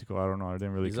Atletico? Atletico, I don't know. I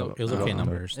didn't really. It keep up- was keep okay up with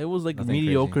numbers. It was like Nothing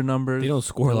mediocre crazy. numbers. They don't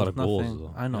score a There lot was of goals, nothing.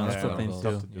 though. I know Yeah, that's the yeah, thing goals.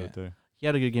 Stuff too. to do Yeah. there. He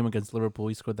had a good game against Liverpool.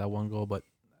 He scored that one goal, but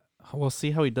we'll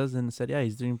see how he does. And said, yeah,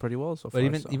 he's doing pretty well so far. But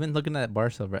even so. even looking at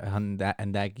Barca on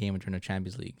that game during the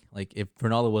Champions League, like if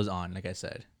Ronaldo was on, like I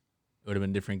said, it would have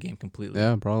been a different game completely.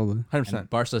 Yeah, probably. 100%. And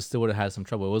Barca still would have had some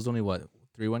trouble. It was only what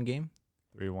 3-1 game,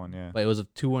 3-1, yeah. but it was a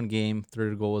 2-1 game.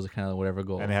 Third goal was a kind of whatever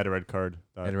goal. And they had a red card.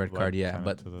 They had a red card, yeah.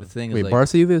 But the thing is, Wait, like,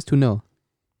 Barca Juve is 2-0.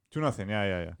 2-0.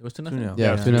 Yeah. it was 2-0. 2-0.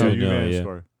 Yeah, so 2-0. Juve had to Yeah.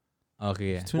 score.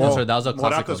 Okay, yeah. It's 2-0. No, sorry, that was a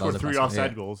Morata classic. scored 3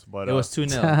 offside goals, but It was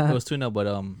 2-0. It was 2-0, but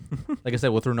like I said,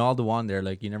 with Ronaldo on there,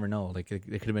 like you never know. Like it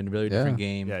could have been a really different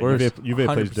game. yeah, Worse. Juve plays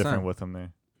 100%. different with him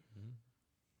there.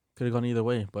 Could have gone either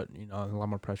way, but a lot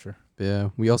more pressure. But yeah,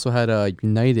 we also had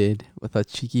United with a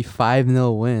cheeky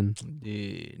 5-0 win.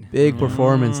 Dude. Big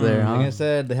performance there, Mm. Like I huh?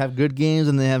 said, they have good games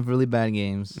and they have really bad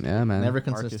games. Yeah, man. Never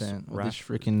Marcus consistent with these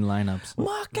Rashford. freaking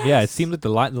lineups. Yeah, it seems like the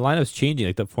lineup's changing.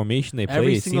 Like the formation they play,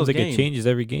 Every it single seems like game. it changes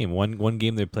every game. One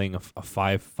game they're playing a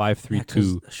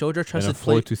 5-5-3-2, Shoulder tries and a to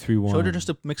play. 4-2-3-1. Shoulder just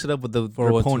to mix it up with the For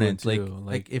their what, 2 and opponents. 2, Like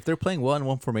like- if they're playing well in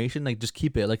one formation, like just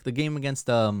keep it. Like the game against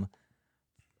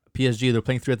PSG, they're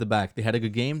playing 3 at the back. They had a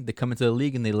good game. They come into the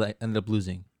league and they ended up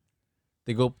losing.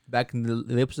 They go back in the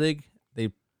Leipzig.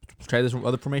 They try this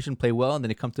other formation, play well, and then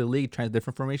they come to the league, try a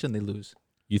different formation, they lose.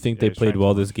 You think Yeah, they he's played trying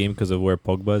well too this much. game because of where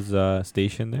Pogba's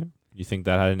stationed there? You think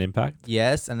that had an impact?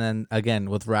 Yes, and then again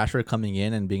with Rashford coming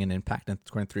in and being an impact and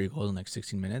scoring 3 goals in like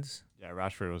 16 minutes, Yeah,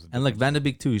 Rashford was. and like Van de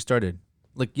Beek too, he started.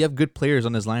 Like you have good players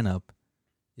on this lineup.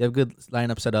 You have good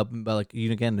lineup set up, but like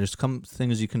again, there's some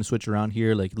things you can switch around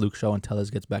here. Like Luke Shaw and Telles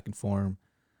gets back in form,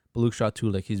 but Luke Shaw too,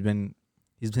 like he's been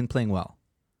playing well.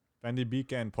 Van de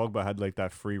Beek and Pogba had like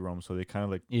that free roam, so they kind of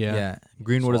like Yeah,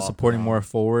 Greenwood is Swap supporting around. more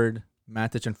forward.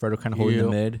 Matic and Fredo kind of holding the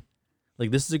Yep. mid.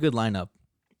 Like this is a good lineup.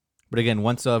 But again,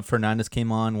 once Fernandez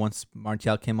came on, once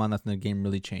Martial came on, that's when the game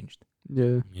really changed.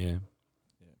 Yeah. Yeah.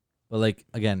 But like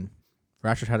again,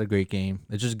 Rashford had a great game.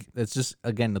 It's just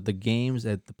again the games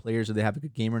that the players, if they have a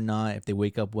good game or not, if they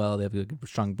wake up well, they have a good,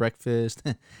 strong breakfast,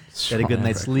 get a good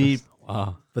night's sleep.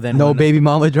 Wow. But then No when- baby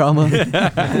mama drama.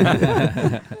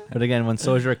 But again, when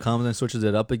Solskjaer comes and switches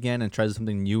it up again and tries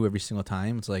something new every single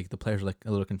time, it's like the players are like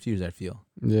a little confused. I feel.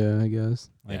 Yeah, I guess.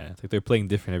 Yeah, it's like they're playing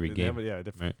different every they have game. a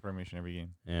different Right. formation every game.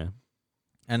 Yeah.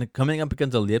 And coming up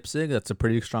against the Leipzig, that's a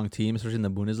pretty strong team, especially in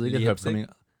the Bundesliga. They're Leipzig?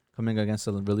 coming against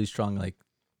a really strong, like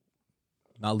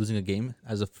not losing a game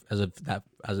as of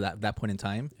that point in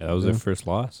time. Yeah, that was Yeah. their first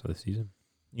loss of the season.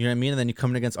 You know what I mean? And then you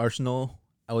coming against Arsenal,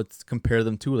 I would compare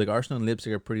them too. Like Arsenal and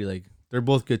Leipzig are pretty like they're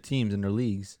both good teams in their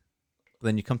leagues. But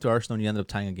then you come to Arsenal and you end up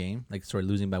tying a game, like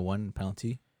losing by 1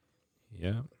 penalty.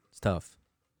 Yeah. It's tough.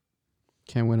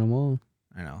 Can't win them all.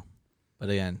 I know, but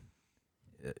again,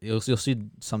 you'll see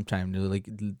sometime. Like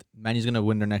Man U's gonna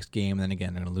win their next game, and then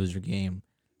again they're gonna lose their game,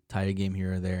 tie a game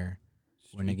here or there,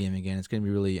 win a game again. It's gonna be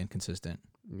really inconsistent.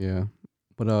 Yeah.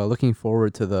 But looking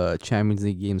forward to the Champions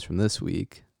League games from this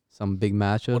week. Some big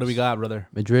matchups. What do we got, brother?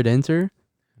 Madrid Inter.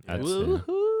 That's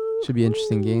Should be an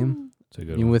interesting game. it's a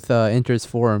good Even one. with Inter's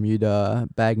form, you'd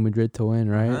bag Madrid to win,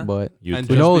 right? Uh-huh. But You And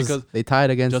who just knows? because- They tied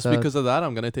against Just because of that,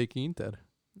 I'm gonna take Inter.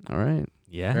 all right.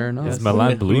 yeah. fair enough. Is Yes.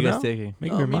 Milan Who blue you guys now? taking?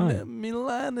 Make No, your mind.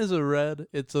 Milan is a red.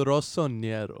 It's a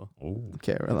rossonero. Oh.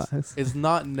 Okay, relax. It's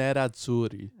not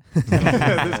nerazzurri.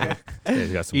 Yeah,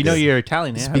 he's got some You know good- you're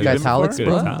Italian, yeah? Speak Have you been italics,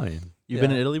 before? good bro? Italian. You've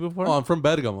been in Yeah. Italy before? Oh, I'm from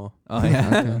Bergamo. Oh, yeah.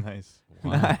 Okay. Nice.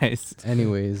 Wow. Nice.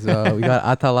 Anyways, we got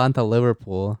Atalanta,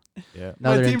 Liverpool. Yeah.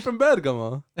 My Another team from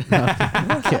Bergamo.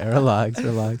 Okay,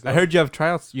 relax. I heard you have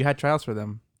trials. You had trials for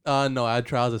them. No, I had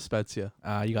trials at Spezia.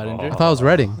 You got Oh. injured? I thought it was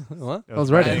Reading. What? It I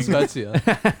was ready. And Spezia. And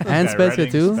Yeah, Spezia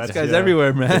Reading, too. Spezia. This guy's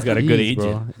everywhere, man. He's got a good Jeez, bro.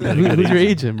 agent. Got a good Who's your agent.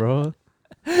 agent, bro?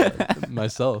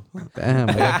 Myself. Damn.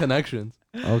 I bro. got connections.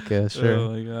 Okay, sure.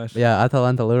 Oh my gosh. But yeah,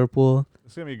 Atalanta, Liverpool.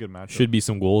 It's gonna be a good match. Should be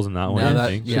some goals in that one, Now I that-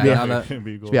 think. yeah, Should be a- now that- Should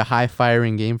be, Should be a high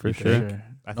firing game for You sure. think?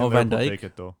 I think No Van Liverpool Dijk? take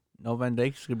it though. No Van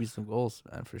Dijk. Should be some goals,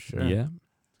 man, for sure. Yeah.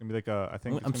 It's gonna be like a. I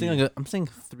think it's I'm gonna saying be- I'm saying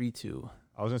 3-2.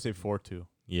 I was gonna say 4-2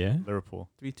 Yeah. Liverpool.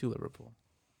 3-2 Liverpool.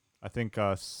 I think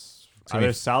gonna either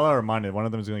be- Salah or Mane, one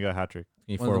of them is gonna get a hat trick.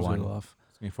 It's One gonna of be them's gonna 4-1. go off.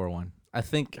 It's gonna be 4-1.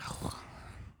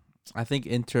 I think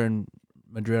Inter and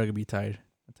Madrid are gonna be tied.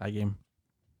 A tie game.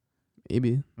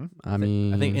 Maybe. Hmm? I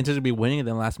mean, I think Inter's gonna be winning, and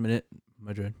then last minute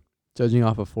Madrid. judging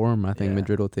off of form, I think Yeah.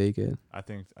 Madrid will take it. I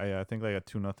think like a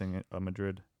 2-0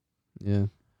 Madrid. Yeah.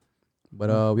 But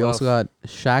Hmm. we What also got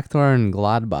Shakhtar and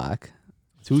Gladbach.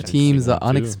 Two Shakhtar teams won too.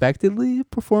 unexpectedly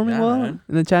performing Yeah, well man.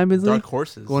 in the Champions League, Dark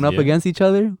horses. going up Yeah. against each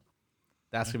other.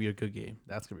 That's gonna be a good game.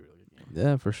 That's gonna be a really good game.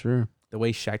 Yeah, for sure. The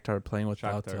way Shakhtar are playing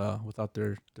without Shakhtar. without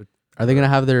their Are they gonna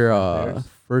have their players.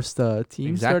 first team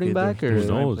Exactly, starting back, their- or their Who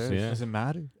starting knows? players. Yeah. Does it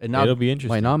matter? and now It'll be interesting.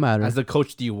 might not matter? as the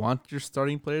coach, do you want your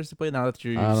starting players to play now that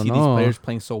you I don't see these know. players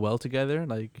playing so well together?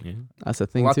 Like Yeah. That's the a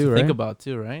thing lot too, to right? think about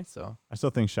too, right? So I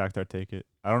still think Shakhtar take it.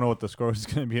 I don't know what the score is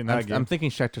gonna be in that game. I'm thinking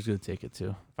Shakhtar's gonna take it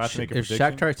too. if I have to make a If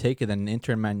prediction, Shakhtar take it, then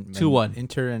Inter and 2-1.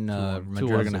 Inter and 2-1.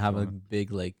 Madrid are 2-1, gonna have a 2-1.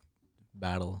 big like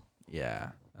battle.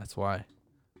 Yeah, that's why.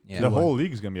 Yeah. the whole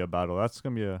league is gonna be a battle. That's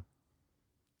gonna be a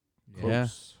Yeah.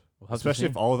 close. We'll have to Especially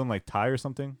see. if all of them like tie or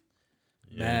something.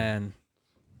 Man,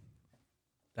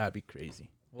 that'd be crazy.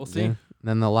 We'll see. Yeah.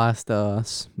 Then the last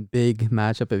big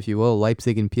matchup, if you will,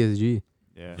 Leipzig and PSG.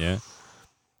 Yeah. Yeah.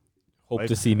 Hope to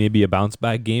Leipzig. see maybe a bounce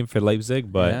back game for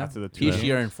Leipzig, but Yeah. After the 2-0.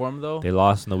 PSG are in form though. they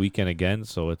lost on the weekend again,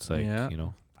 so it's like Yeah.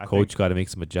 I coach think, got to make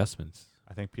some adjustments.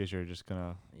 I think PSG are just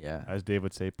gonna, Yeah. as Dave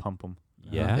would say, pump them.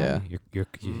 Yeah, Yeah. You're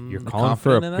You're calling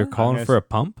for confident in you're that? calling I'm for a gonna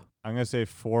pump. I'm gonna say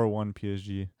 4-1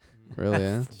 PSG. Really?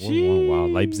 Yeah. Wow,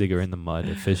 Leipzig are in the mud,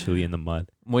 officially in the mud.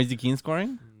 Moise Keane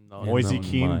scoring. No, Moise no,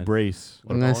 Keane mud. brace.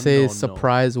 I'm gonna Oh, say no,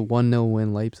 surprise 1-0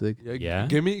 win Leipzig. Yeah?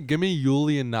 Give me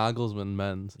Julian Nagelsmann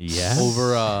men's Yeah,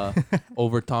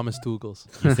 over Thomas Tuchel's.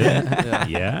 You think? Yeah.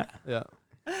 Yeah, Yeah.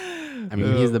 I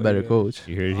mean, he's the better coach.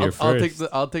 you heard it here I'll first.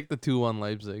 I'll take the 2-1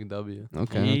 Leipzig W.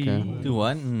 Okay. Okay.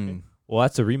 2-1. Well,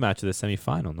 that's a rematch of the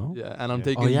semifinal, no? Yeah, and I'm Yeah.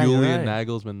 taking yeah, you're Julian right.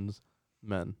 Nagelsmann's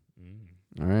men.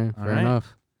 Mm. All right. All Fair right.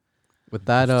 enough. With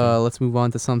that, Interesting. let's move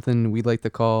on to something we like to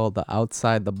call the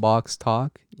outside the box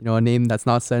talk. You know, a name that's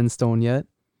not set in stone yet,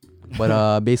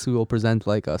 but basically we'll present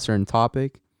like a certain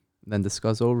topic, then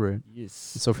discuss over it. Yes.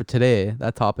 So for today,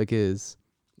 that topic is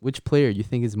which player you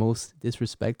think is most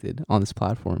disrespected on this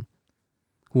platform.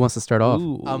 Who wants to start off?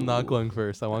 I'm not going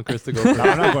first. I want Chris to go No, first.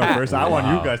 I'm not going first. I want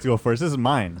you Wow. guys to go first. This is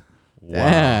mine.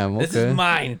 Damn. Okay. This is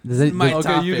mine. Does This it- is my does-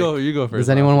 Okay, topic. you go first. Does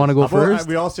anyone want to go How about first?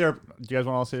 we all say our. Do you guys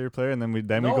want to all say your player and then we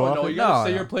No, go off? no, it? you gotta No,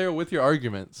 say no. your player with your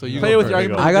argument. So you Play go with first. your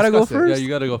argument. I gotta go Discuss it. first? Yeah, you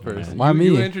gotta go first. Why you, me?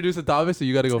 You introduce the topic, so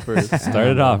you gotta go first. Start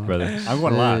it off, brother. I'm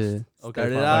going last. Yeah. Okay,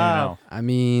 Start it fine. off. I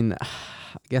mean, I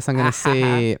guess I'm gonna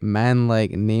say man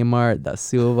like Neymar da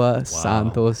Silva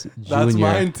Santos Jr. That's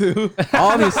mine too.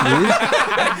 Obviously.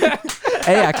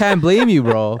 Hey, I can't blame you,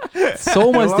 bro.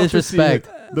 So much love to see disrespect,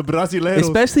 The Brasileiros.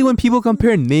 especially when people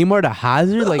compare Neymar to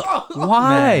Hazard. Like,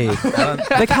 why?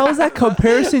 Like, how is that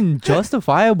comparison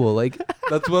justifiable? Like,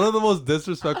 That's one of the most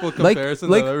disrespectful like,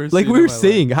 comparisons like, I've ever like seen. we were in my life.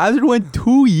 saying, Hazard went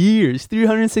 2 years,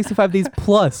 365 days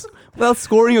plus without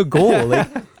scoring a goal. Like,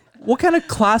 what kind of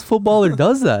class footballer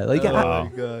does that? Like, Wow.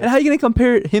 and how are you gonna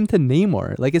compare him to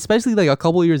Neymar? Like, especially like a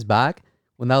couple years back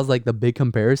when that was like the big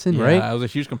comparison, Yeah, right? it was a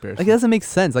huge comparison. Like, it doesn't make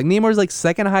sense. Like, Neymar's like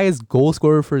second highest goal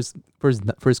scorer for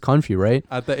his country, right?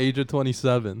 At the age of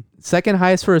 27. Second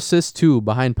highest for assists too,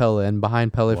 behind Pele and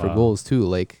behind Pele for Wow. goals too.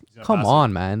 Like, gonna come pass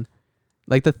on, man.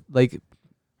 Like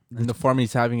and the form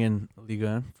he's having in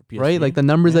Liga for PSG. right, like the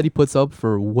numbers that he puts up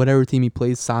for whatever team he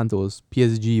plays, Santos,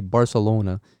 PSG,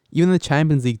 Barcelona, even the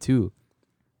Champions League too.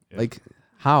 Yeah. Like,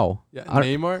 how? Yeah, I don't-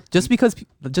 Neymar. Just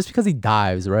because he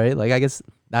dives, right? Like, I guess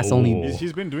that's only Oh.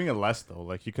 He's been doing it less though.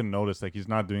 Like you can notice, like he's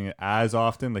not doing it as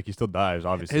often. Like he still dives,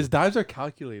 obviously. His dives are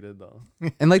calculated though.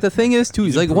 and like the thing is too,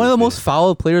 he's like one of the most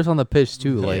fouled players on the pitch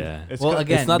too. Like, yeah. It's Well, ca-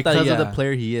 again, it's not that- because of the yeah.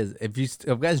 player he is. If if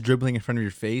a guy's dribbling in front of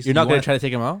your face, you're not you gonna want- try to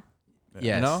take him out.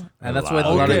 Yes. You know? And that's Wow. why a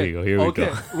lot Here of we go. Here we Okay,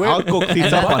 go. wait. I'll go clean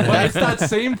up on But it's him. that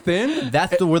same thing.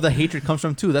 that's where the hatred comes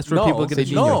from too. That's where No, people get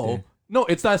the no,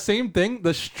 it's that same thing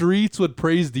the streets would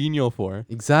praise Dino for.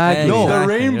 exactly. No, The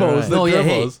Exactly, you're rainbows, right. the No, yeah,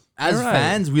 hey, dribbles. as You're right.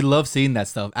 fans, we love seeing that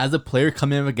stuff. As a player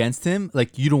coming up against him,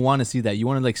 like you don't want to see that. You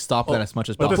want to like stop that as much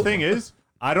as But possible. the thing is,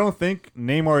 I don't think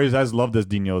Neymar is as loved as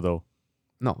Dino though.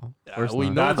 No, of course we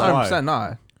not. know That's that. why. 100%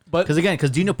 not. But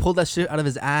Because Dino pulled that shit out of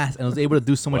his ass and was able to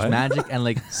do so much What? magic and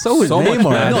like So is much Neymar.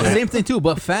 magic. No, man. same thing too.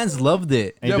 But fans loved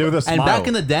it. And Yeah, he did it with a And smile. back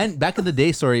in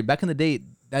the day,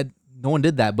 that no one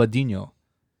did that but Dino.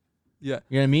 yeah,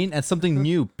 You know what I mean? And something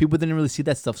new. People didn't really see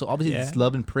that stuff. So obviously Yeah. it's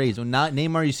love and praise. When not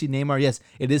Neymar, you see Neymar. Yes,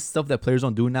 it is stuff that players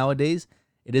don't do nowadays.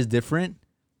 It is different.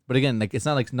 But again, like it's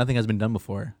not like nothing has been done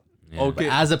before. Yeah. okay.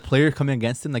 But as a player coming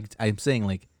against him, like I'm saying,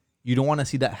 like you don't want to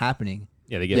see that happening.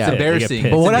 Yeah, they get Yeah. pissed. They get Embarrassing.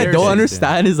 pissed. But what I embarrassing. don't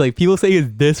understand is like people say it's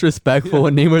disrespectful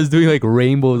when Neymar's doing like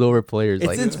rainbows over players.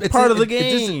 Like it's part of the it's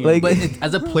just- game. Like- but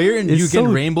as a player and It's you get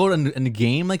so- rainbowed in a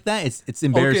game like that, it's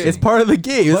embarrassing. it's part of the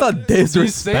game. It's not These same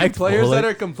disrespectful. players like- that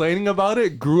are complaining about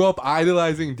it grew up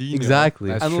idolizing Dino. Exactly.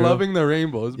 That's and true. loving the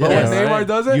rainbows. But Yeah, when Neymar right.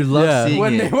 does it, You love Yeah. seeing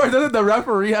when it. Neymar does it, the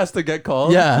referee has to get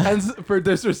called. Yeah. And for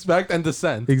disrespect and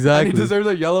dissent. Exactly. And he deserves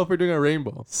a yellow for doing a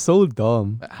rainbow. So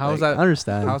dumb. How's Like, that? I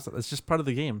understand. It's just part of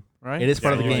the game, right? It is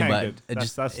part Yeah, of the you game, can't but get- it that's-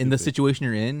 just that's in the stupid. situation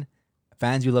you're in,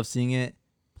 fans you love seeing it,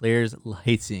 players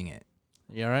hate seeing it.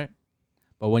 Yeah, right.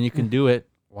 But when you can do it,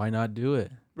 why not do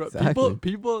it? Bro, Exactly.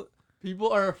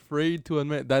 people are afraid to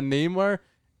admit that Neymar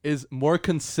is more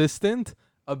consistent,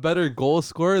 a better goal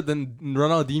scorer than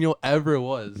Ronaldinho ever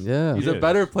was. Yeah. He's He a is.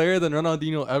 better player than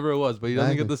Ronaldinho ever was, but he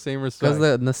doesn't get Exactly. the same respect.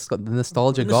 Because the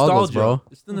nostalgia goggles, bro.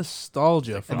 It's the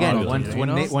nostalgia. From Again, Ronaldo, when you when,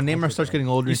 know? when Neymar starts getting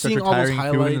older, You're he starts seeing all those retiring. People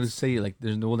are going to highlights. say like,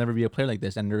 there will never be a player like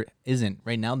this, and there isn't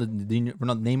right now.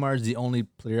 Neymar is the only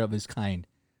player of his kind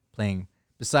playing.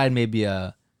 Beside maybe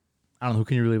I don't know who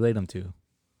can you really relate him to.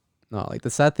 No, like the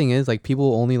sad thing is like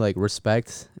people only like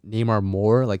respect Neymar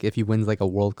more like if he wins like a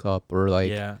World Cup or like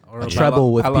yeah, or a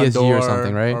treble with Ballon PSG or d'Or,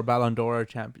 something, right? Or Ballon d'Or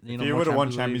champion. You If know, he more would have won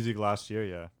Champions Champions League. League last year,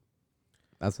 yeah.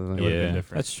 that's the thing. It would've been Yeah,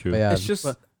 different. that's true. But yeah, It's just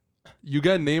But- You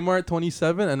get Neymar at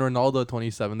 27 and Ronaldo at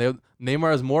 27.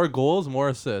 Neymar has more goals, more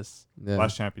assists. yeah.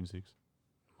 Last Champions League.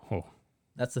 Oh,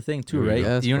 That's the thing too, There we right? go.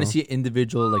 Yes, you want bro. to see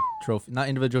individual like trophy, not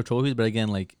individual trophies, but again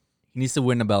like he needs to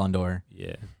win a Ballon d'Or.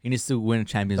 yeah. He needs to win a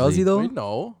Champions Does League. he though? Wait,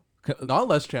 no. Not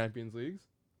less Champions Leagues.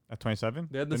 At 27?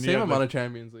 They had the Then you same have, amount like, of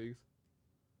Champions Leagues.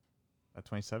 At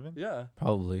 27? Yeah.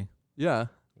 Probably. Yeah.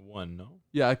 One, no?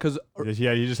 Yeah, because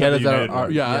Yeah, you just He had had the that- United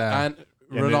one. yeah, Yeah. and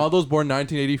Yeah, Ronaldo's born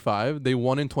 1985. They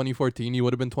won in 2014. He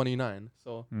would have been 29.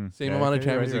 So same Yeah, amount of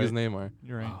okay, you're Champions right, League as Neymar.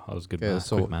 You're right. Oh, that was good Okay, math.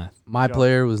 so- Quick math. My Yeah.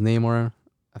 player was Neymar.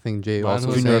 I think Jay Mine also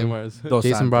was said. Neymar's. Dos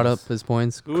Jason brought up Santos. his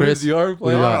points. Who Chris, is your we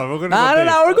player? got- we're gonna Nah, go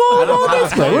no, no, we're going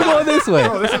this way. We're going this way.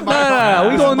 No, this is No, my no, topic. no, we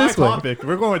This going is this my way. topic.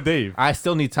 We're going with Dave. I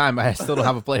still need time. I still don't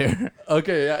have a player.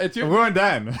 Okay, yeah, it's your We're going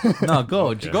Dan. No, go,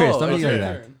 Okay. go. Chris. Don't it's be your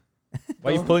that. turn.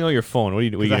 Why are you pulling out your phone? What are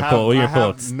you, what are you 'Cause gonna I pull? What are you have-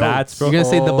 gonna pull I out? have notes. Stats, bro? You're gonna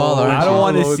say the ball, aren't I don't you?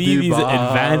 want to Oh, see these Dybala.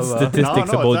 advanced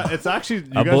statistics no, about it's actually, you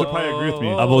guys about- will probably agree with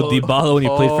me. about Dybala when he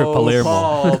played for Palermo.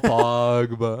 Paul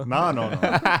Pogba.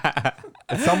 No.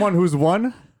 It's someone who's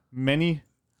won many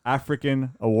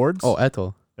African awards. Oh,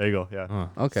 Eto. There you go. Yeah. Huh.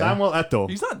 Okay. Samuel Eto'o.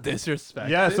 He's not disrespected.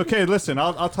 Yes. Okay. Listen,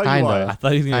 I'll tell you Kinda. I why.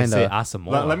 thought he was gonna say Kinda.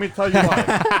 Asamoah. Let me tell you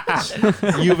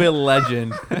why. Juve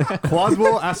legend.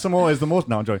 Quasbo Asamoah is the most.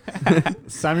 No, I'm joking.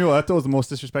 Samuel Eto'o is the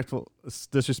most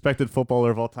disrespected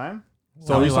footballer of all time. So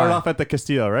Tell he me started why. off at the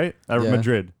Castilla, right? At Yeah.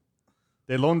 Madrid.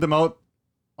 They loaned him out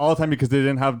all the time because they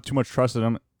didn't have too much trust in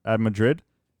him at Madrid.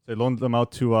 They loaned them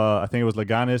out to I think it was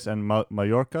Leganes and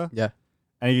Mallorca. Yeah.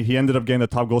 And he ended up getting the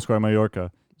top goal scorer at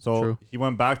Mallorca. So True. he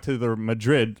went back to the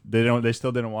Madrid. They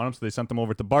still didn't want him, so they sent him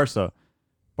over to Barca.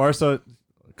 Barca,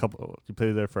 he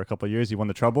played there for a couple of years. He won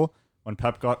the treble. When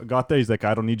Pep got there, he's like,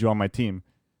 I don't need you on my team.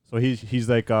 So he's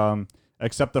like,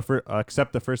 accept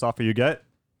the first offer you get.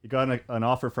 He got an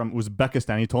offer from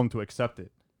Uzbekistan. He told him to accept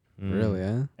it, Mm. Really?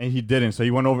 Yeah. and he didn't. So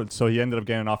he went over. So he ended up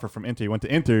getting an offer from Inter. He went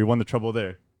to Inter. He won the treble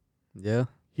there. Yeah.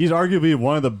 He's arguably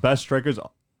one of the best strikers,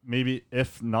 maybe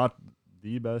if not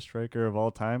the best striker of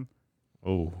all time.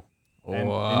 Oh.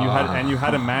 And you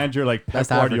had a manager like Pep Best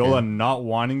Guardiola African. not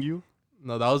wanting you.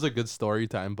 No, that was a good story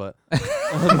time, but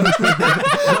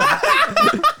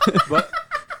but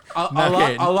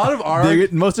a lot of our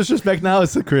most disrespect now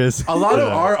is to Chris. a lot of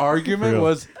Yeah. our For argument real.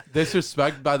 was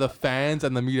disrespect by the fans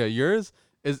and the media. Yours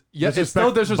is it's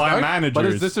still Disrespect by disrespect but it's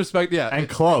managers disrespect. Yeah, And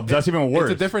clubs. That's even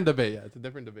worse. It's a different debate. Yeah, it's a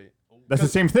different debate. That's the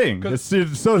same thing. 'cause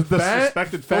It's so Fan-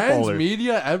 disrespected fans, footballer.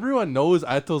 media, everyone knows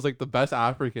Eto's like the best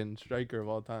African striker of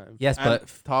all time. Yes, And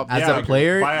but top As Yeah, a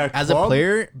player, by a as a club?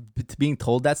 player, being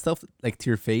told that stuff like to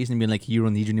your face and being like, "You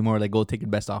don't need you anymore." Like, go take your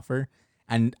best offer,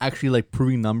 and actually like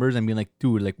proving numbers and being like,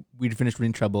 "Dude, like we finished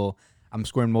winning treble. I'm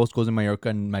scoring most goals in Mallorca,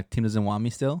 and my team doesn't want me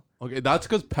still." Okay, that's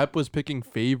because Pep was picking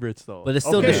favorites though. But it's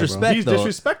still Okay, disrespect, He's though.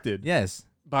 disrespected. Yes,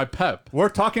 by Pep, We're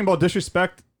talking about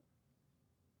disrespect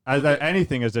as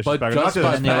anything is but disrespect. not just just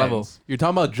by any fans. level. You're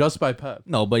talking about just by Pep.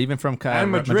 no, but even from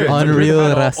And Madrid. Unreal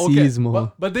Okay,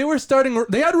 racismo. but they were starting.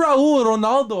 They had Raul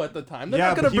Ronaldo at the time. They're Yeah,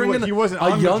 not but gonna he bring wa- in he wasn't a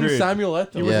on young Madrid. Samuel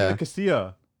Eto'o. He was Yeah. in the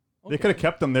Castilla. They Okay. could have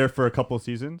kept him there for a couple of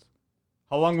seasons.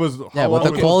 How long was? Yeah, how but long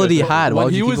the was quality this? had. Why When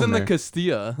would he you keep was him in the there?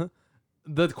 Castilla,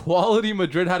 the quality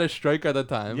Madrid had a striker at the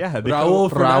time. Yeah, they Raul,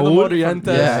 could've- Fernando Raul-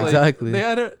 Morientes. Yeah, like, exactly. They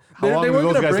had a. How long They did weren't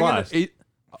those gonna guys bring last? in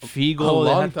Figo, A they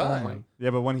long had- oh time. my- Yeah,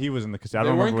 but when he was in the casino, I They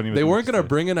don't remember when he was. they in the weren't gonna Castilla.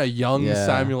 bring in a young Yeah.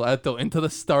 Samuel Eto'o into the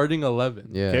starting 11.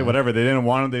 Yeah. Okay, whatever. They didn't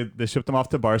want him. They shipped him off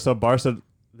to Barca. Barca,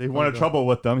 they won a Okay. trouble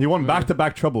with them. He won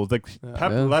back-to-back troubles. Like Yeah.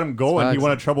 Pep Yeah. let him go, It's and he facts.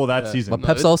 won a trouble that Yeah. season. But No,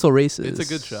 Pep's it's- also racist. It's a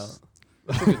good shout.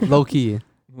 Low key.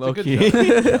 Low key. key.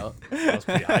 Shout. That was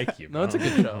pretty high key, No, it's a bro.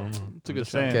 good shout. It's a good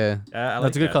just shout. saying. Okay. Yeah, I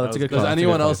That's a good call, That that's a was good Does call.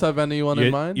 anyone That's a else have anyone you're,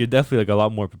 in mind? You're definitely like a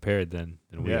lot more prepared than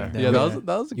we Yeah. are. Yeah, that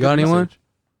was a You got good anyone? research.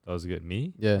 That was good.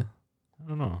 Me? Yeah. I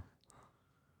don't know.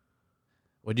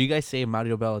 Would you guys say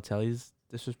Mario Balotelli's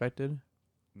disrespected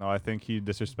No, I think he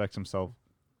disrespects himself.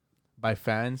 by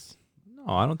fans?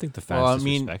 No, I don't think the fans Well, I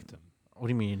mean- disrespect him. What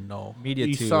do you mean? No. Media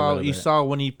You too, a saw little you bit. saw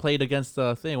when he played against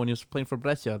the thing when he was playing for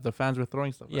Brescia, the fans were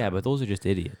throwing stuff. at Yeah, him. but those are just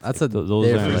idiots. That's Like, a those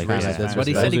different are like kind of yeah, disrespect. But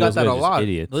he those said he are- got those that are a just lot.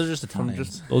 Idiots. Those are just From Italians.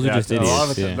 just Those are just a lot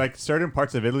idiots. of it, Yeah. like certain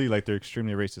parts of Italy, like they're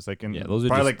extremely racist. Like in Yeah, those are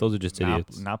probably just those are just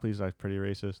idiots. Napoli's like pretty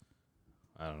racist.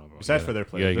 I don't know, bro. Besides You for their gotta-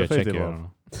 players. you Their gotta players check they it. I love.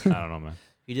 don't know. I don't know, man.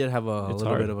 he did have a It's little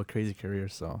hard. bit of a crazy career.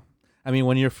 So, I mean,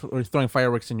 when you're throwing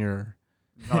fireworks in your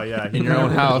Oh yeah, In your own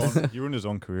house. He ruined his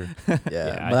own career. Yeah.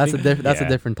 Yeah, but I that's think- that's a yeah.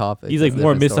 different topic. He's That's like a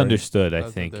more different story. misunderstood, I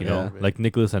That's a think. You different- know, like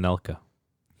Nicholas Anelka.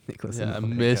 Nicholas Yeah,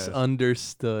 Anelka.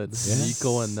 misunderstood. Yeah.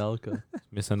 Nico Anelka.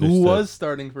 Misunderstood. Who was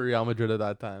starting for Real Madrid at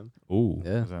that time? Ooh,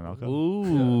 Yeah. Is that Anelka?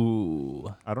 ooh.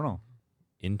 I don't know.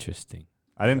 interesting.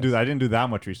 I didn't do that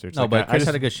much research. No, Like, but I Chris just,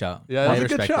 had a good shot. Yeah, I that's a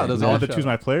good respect shot. it. That's I a want good to choose shot.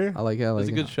 my player. I like it. I like That's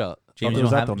a it. good shot. James, What you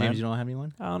was don't that have though, James, man? you don't have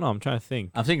anyone? I don't know. I'm trying to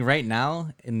think. I'm thinking right now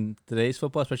in today's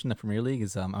football, especially in the Premier League,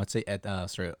 is I would say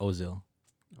Ozil.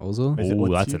 Ozil. Is it Ooh,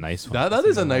 what that's a team? nice one. That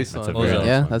is a nice That's one. a very Yeah, nice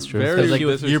Yeah, one. that's true. Very Because like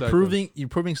disrespectful. you're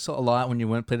proving so a lot when you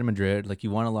went played in Madrid. Like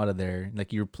you won a lot of there.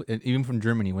 Like you were even from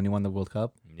Germany when you won the World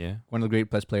Cup. Yeah. One of the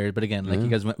great best players. But again, like Yeah. you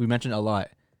guys we mentioned a lot.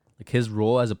 Like his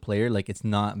role as a player, like it's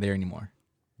not there anymore.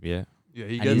 Yeah. Yeah,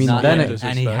 he And, gets he's not- not, then and, it-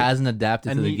 and he hasn't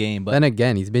adapted And to the he- game. But Then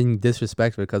again, he's being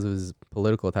disrespected because of his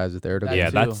political ties with Erdogan. Yeah,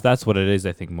 too. that's what it is.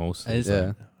 I think most. It's-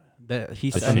 Yeah. That he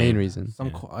That's a the said main shame. reason. some.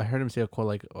 Yeah. I heard him say a quote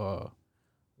like,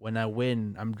 "When I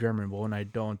win, I'm German, but when I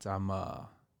don't, I'm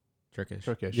Turkish.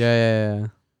 Turkish." Yeah.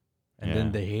 And Yeah.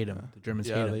 then they hate him. The Germans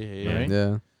Yeah, hate they him. hate Yeah. Yeah. Right?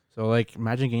 Yeah. So like,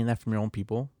 imagine getting that from your own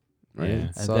people, Right. Yeah. It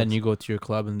and sucks. then you go to your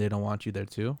club and they don't want you there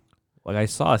too. Like I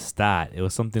saw a stat. It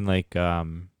was something like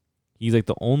he's like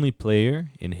the only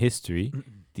player in history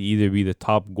to either be the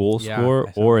top goal Yeah, scorer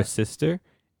I saw or that. assister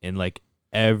in like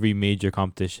every major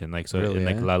competition. Like so Really, in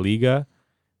like eh? La Liga,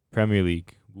 Premier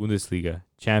League, Bundesliga,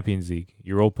 Champions League,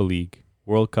 Europa League,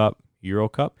 World Cup, Euro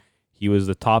Cup. He was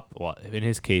the top. Well, in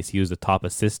his case, he was the top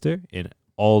assister in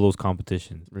all those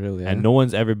competitions. Really. And no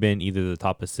one's ever been either the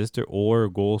top assister or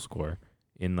goal scorer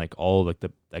in like all like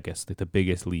the I guess like the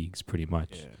biggest leagues pretty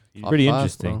much. He's Pretty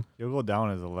interesting. He'll go down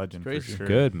as a legend for Crazy. sure.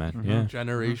 Good man. Mhm. Yeah.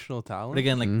 generational talent. But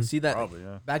again, like Mhm. see that Probably,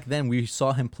 yeah. back then we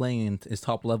saw him playing in his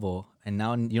top level, and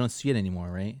now you don't see it anymore,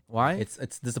 right? Why?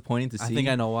 It's disappointing to see. I think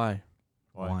I know why.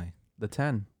 why. The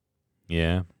 10.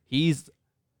 Yeah. He's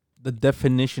the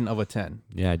definition of a 10.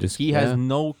 Yeah. Just He Yeah. has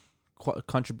no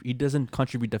He doesn't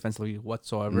contribute defensively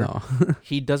whatsoever. No.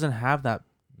 He doesn't have that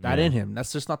yeah. in him.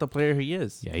 That's just not the player he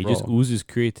is. Yeah, he just Bro. oozes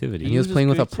creativity. And he was uses playing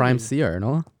with a prime creativity. CR,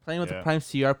 no? Playing with Yeah. the prime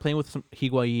CR, playing with some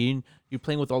Higuain, you're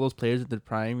playing with all those players at the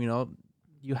prime. You know,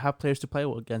 you have players to play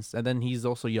against, and then he's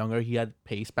also younger. He had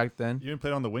pace back then. You even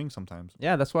played on the wing sometimes.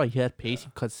 Yeah, that's why he had pace.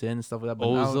 He cuts in and stuff like that.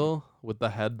 But now, Ozil with the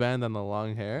headband and the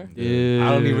long hair. Dude.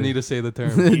 I don't even need to say the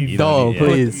term. You No, don't need-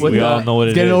 please. With we the- all know what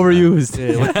It's it getting is, man.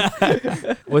 overused.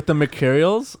 Yeah, with the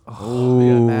Mercurials.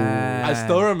 Ooh. I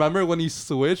still remember when he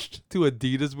switched to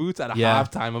Adidas boots at Yeah.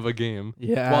 halftime of a game.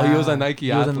 Yeah. While he was a Nike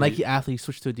He was a athlete. Nike athlete. He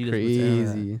switched to Adidas. boots,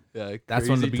 yeah. Crazy. Yeah, That's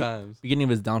when the crazy times. Beginning of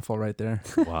his downfall right there.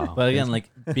 Wow. But again, like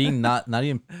being not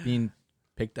even being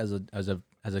picked as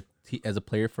a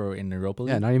player for in the Europa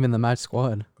League. Yeah, not even the match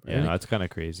squad. yeah, right? no, that's kind of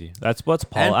crazy. That's that's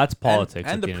And- politics. And at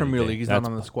the end of Premier day. League. He's That's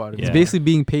not on the squad. He's yeah. basically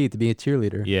being paid to be a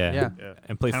cheerleader. Yeah. Yeah. Yeah.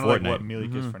 And play Kinda like Fortnite. what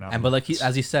Milik is Mhm. for now. And but like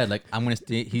as he said, like I'm gonna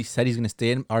stay. He said he's gonna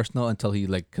stay in Arsenal until he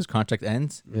like his contract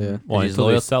ends. Yeah. well, he's until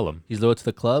they loyal- sell him. He's loyal to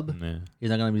the club. Yeah. He's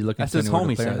not gonna be looking. That's to his anywhere to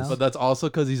homie play right says. now. But that's also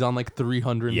because he's on like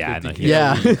 350. Yeah, no,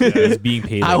 Yeah. he's being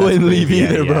paid. I like, wouldn't that's leave crazy.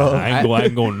 either, bro. I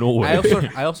ain't going nowhere.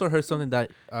 I also heard something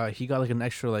that he got like an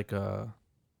extra like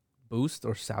boost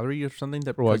or salary or something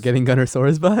that For what, because- getting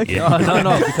Gunnersaurus back? Yeah.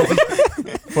 no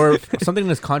because for something in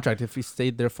his contract if he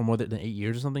stayed there for more than 8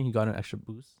 years or something he got an extra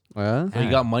boost. Yeah. So he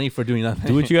got money for doing nothing.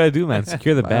 Do what you gotta do, man.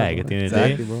 Secure the Wow, bag at the end of the day.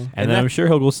 exactly, bro. And And then I'm that- sure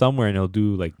he'll go somewhere and he'll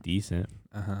do like decent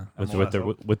Uh-huh.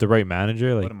 with the right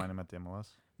manager. Like Wouldn't mind him at the MLS.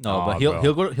 No, Aw, but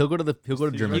bro. he'll go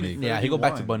to Germany. He- Yeah, he go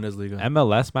back to 31. Bundesliga.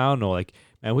 MLS, man, I don't know. Like,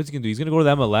 man, what's he gonna do? He's gonna go to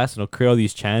the MLS and he'll create all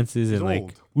these chances He's and like,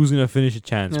 old. who's gonna finish a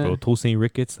chance, Yeah. bro? Tosin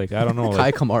Ricketts? Like, I don't know. Kai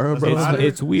Like, Kamara, Doesn't bro. matter.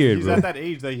 it's weird, He's bro. at that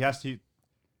age that he has to.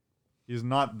 He's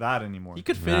not that anymore. He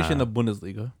could finish in Nah. the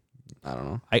Bundesliga. I don't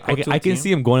know. I Go to a can team.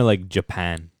 see him going to like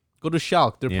Japan. Go to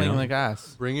Schalke. They're You playing know? like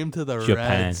ass. Bring him to the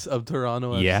Japan. Reds of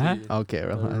Toronto Yeah? FC. Okay, The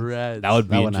relax. Reds. That would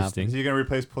be That wouldn't interesting. Is he gonna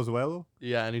replace Pozuelo?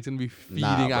 Yeah, and he's gonna be feeding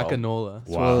Nah, bro. Akinola.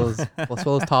 Wow.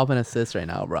 Swell's top in assists right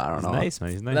now, bro. I don't He's know. nice, man.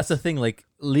 He's nice. That's the thing. Like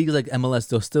leagues like MLS,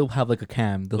 they'll still have like a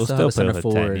cam. They'll, They'll still have a play center with a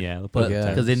 10, forward. yeah, they'll play But with Yeah.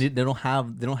 because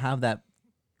they don't have that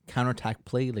counterattack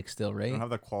play like still They right. don't have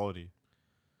that quality.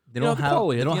 They They don't don't have have. the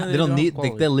quality. They At don't. the end They of don't the day, need. they don't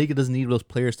Like have that league doesn't need those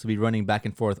players to be running back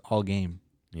and forth all game,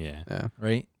 Yeah. Yeah.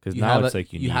 right? 'Cause You now have it's a,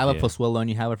 like you you need- have a yeah. Pozuelo and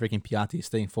you have a freaking Piatti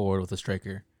staying forward with a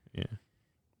striker, Yeah.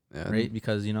 Yeah. right?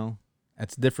 Because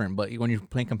that's different. But when you're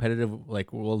playing competitive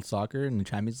like world soccer in the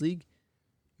Champions League,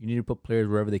 you need to put players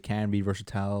wherever they can, be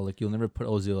versatile. Like you'll never put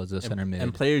Ozil as a center mid.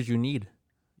 And players you need.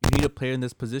 You need a player in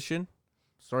this position.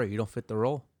 Sorry, you don't fit the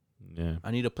role. Yeah.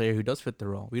 I need a player who does fit the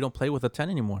role. We don't play with a 10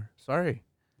 anymore. Sorry.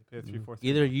 They play a 3-4-3.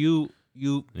 Either you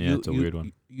Yeah, it's a weird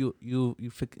one. You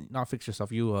not fix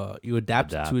yourself. You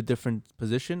adapt Adapt. to a different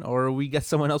position, or we get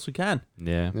someone else who can.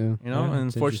 Yeah. Yeah. You know, Yeah, and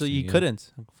it's unfortunately, you interesting, yeah.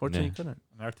 couldn't. Unfortunately, Yeah. you couldn't.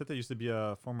 And Arteta used to be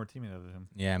a former teammate of him.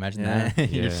 Yeah, imagine Yeah.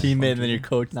 that. Your Yeah. teammate and then your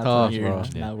coach not Tough, telling you bro. you're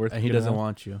Yeah. not worth And he good doesn't enough.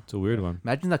 want you. It's a weird one.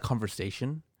 Imagine that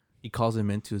conversation. He calls him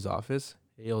into his office.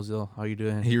 Hey, Ozil, how you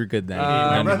doing? You're good then.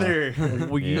 My Um, brother.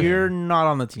 Well, Yeah. you're not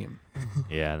on the team.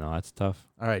 Yeah, no, that's tough.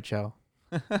 All right, ciao.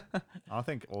 I don't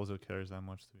think Ozil cares that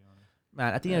much, to be honest.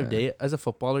 Man, at the end of the day, as a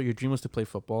footballer, your dream was to play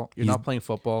football. You're He's- not playing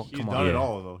football. He's Come done on. it Yeah.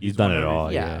 all, though. He's done won it all,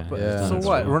 everything. Yeah, yeah. but Yeah. so That's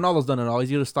what? true. Ronaldo's done it all. He's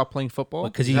going to stop playing football.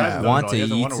 Because he He has done wants it all. He it, he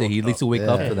hasn't won eats a it, he World likes to Cup. wake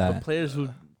up Yeah. for But that. players who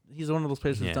he's one of those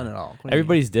players who's Yeah. done it all. What do you mean?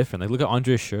 Everybody's different. Like look at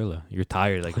Andre Schürrle. He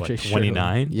retired like Andre what, Schürrle.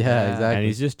 29? Yeah, Yeah. exactly. And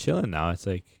he's just chilling now. It's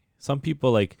like some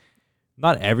people like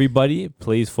not everybody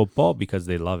plays football because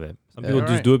they love it. Some Yeah. people You're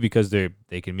just right. do it because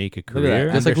they can make a Look at career.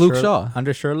 that. Just like Under Luke Shaw.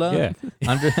 Under Schürrle. Yeah.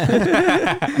 Under he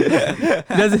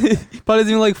probably doesn't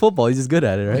even like football. He's just good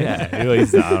at it, right? Yeah.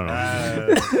 He's, I don't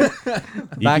know.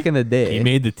 He- Back in the day. He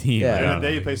made the team. Yeah. I During don't the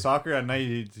day, know. you play soccer. At night,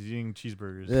 he's eating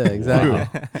cheeseburgers. Yeah,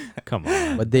 exactly. Come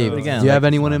on. But Dave, Again, do you like have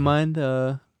anyone it's in not- mind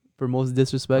for most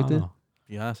disrespected? Oh. To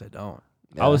be honest, I don't.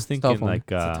 I was it's a tough thinking one. like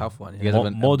It's a tough one. you guys have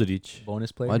an- Modric.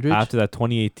 bonus player. Modric? After that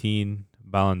 2018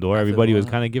 Ballon d'Or, After everybody was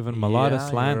the- kind of giving him a lot of Yeah, you're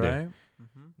slander. right.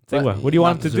 Say But what do you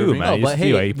want him not to do, deserving. man? No, He but just-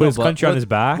 hey, he put no, his but country on with- his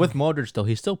back. With Modric though,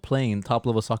 he's still playing top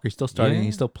level soccer. He's still starting. Yeah.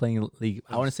 He's still playing league.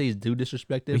 I want to say he's too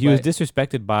disrespected. He was but-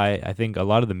 disrespected by I think a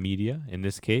lot of the media in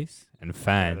this case and Yeah,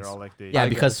 fans. they're all like they. yeah, I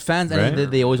because guess. fans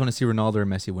Right? they always want to see Ronaldo or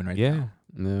Messi win, right? Yeah,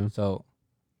 Yeah. So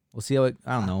we'll see how it.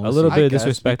 I don't know. a We'll little see. bit I of guess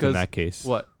disrespect in because that case.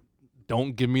 What?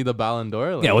 Don't give me the Ballon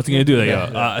d'Or? Like, Yeah, what's he gonna do? Like,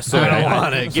 Yeah. sorry, I don't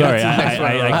want it. Give Sorry, it to the next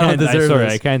one. I I don't can't. deserve Sorry,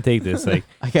 this. I can't take this. Like,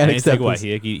 I can't and it's like accept what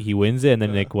this. he wins it, and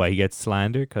then like what he gets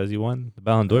slandered because he won the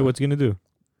Ballon d'Or. What's he gonna do?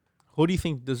 Who do you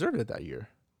think deserved it that year?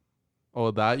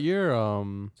 Oh, that year,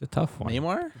 It's a tough one.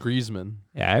 Neymar? Griezmann.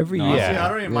 Yeah, every No, Honestly, I year.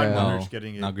 don't even mind Yeah. Modric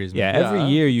getting it. Not Griezmann. Yeah, every Yeah.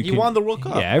 year you He can. won the World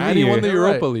Cup. Yeah, every And he year. won the You're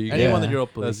Europa right. League. And he won the Yeah.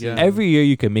 Europa League. That's Yeah. it. Every year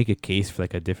you can make a case for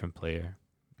like a different player.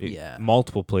 Yeah.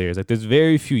 Multiple players. Like there's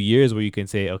very few years where you can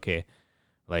say, okay,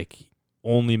 like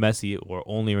only Messi or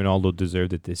only Ronaldo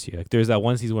deserved it this year. Like there's that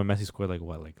one season where Messi scored like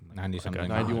what, like 90 like something.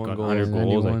 91 like goals. 100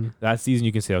 goals. Like 91. that season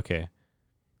you can say, okay,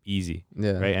 easy,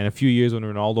 Yeah. right? And a few years when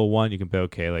Ronaldo won, you can say,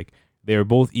 okay, like they were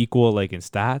both equal like in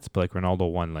stats, but like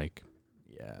Ronaldo won like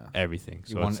Yeah. everything.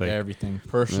 He So won it's like everything.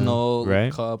 Personal,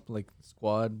 Right. cup, like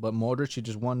squad. But Modric, he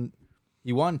just won.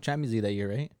 He won Champions League that year,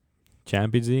 right?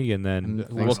 Champions League and then And I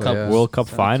think World so, Cup. yeah. World Cup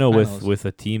final Finals. with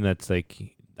a team that's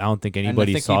like I don't think And I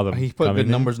anybody think saw he, them. He put coming good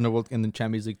in. numbers in the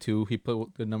Champions League too. He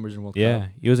put good numbers in World Yeah, Cup.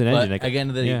 he was an But engine. Like, again,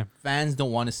 the yeah. fans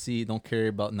don't want to see, don't care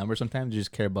about numbers. Sometimes they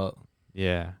just care about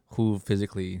yeah. who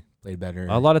physically played better.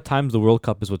 A lot of times the World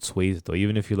Cup is what sways it though.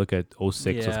 Even if you look at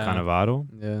 06 with Yeah. Cannavaro,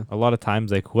 Yeah. a lot of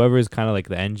times like whoever is kind of like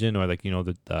the engine or like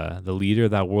the leader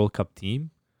of that World Cup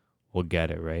team will get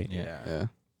it, right? Yeah. Yeah.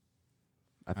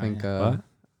 I think yeah. What?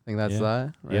 I think that's Yeah.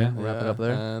 that. Right? Yeah. We'll wrap it up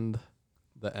there. And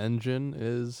the engine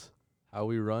is how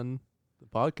we run the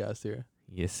podcast here.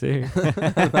 Yes, sir.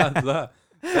 That's that.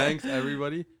 Thanks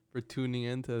everybody for tuning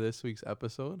in to this week's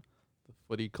episode, the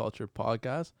Footy Culture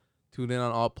Podcast. Tune in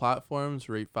on all platforms,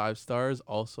 rate 5 stars,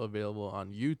 also available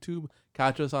on YouTube.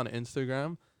 Catch us on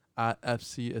Instagram at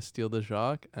FC Estil de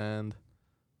Jacques and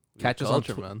Catch us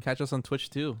Culture, on man. Catch us on Twitch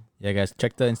too. Yeah, guys,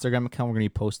 check the Instagram account. We're gonna be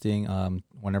posting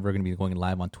whenever we're gonna be going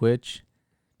live on Twitch.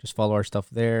 Just follow our stuff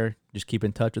there. Just keep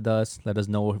in touch with us. Let us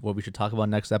know what we should talk about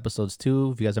next episodes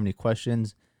too. If you guys have any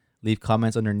questions, leave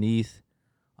comments underneath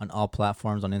on all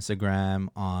platforms, on Instagram,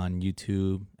 on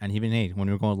YouTube, and even hey, when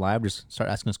we're going live, just start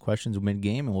asking us questions mid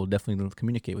game, and we'll definitely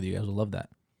communicate with you guys. We'll love that.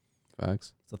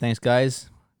 Facts. So thanks, guys.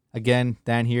 Again,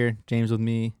 Dan here, James with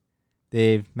me,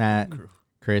 Dave, Matt,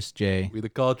 Chris, Jay. We the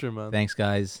culture, man. Thanks,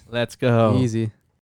 guys. Let's go. Easy.